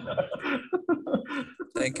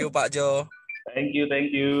 Thank you, Pak Jo. Thank you,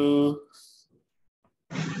 thank you.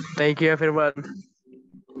 Thank you, everyone.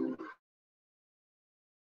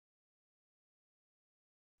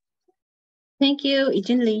 Thank you,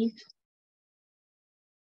 Izin leave.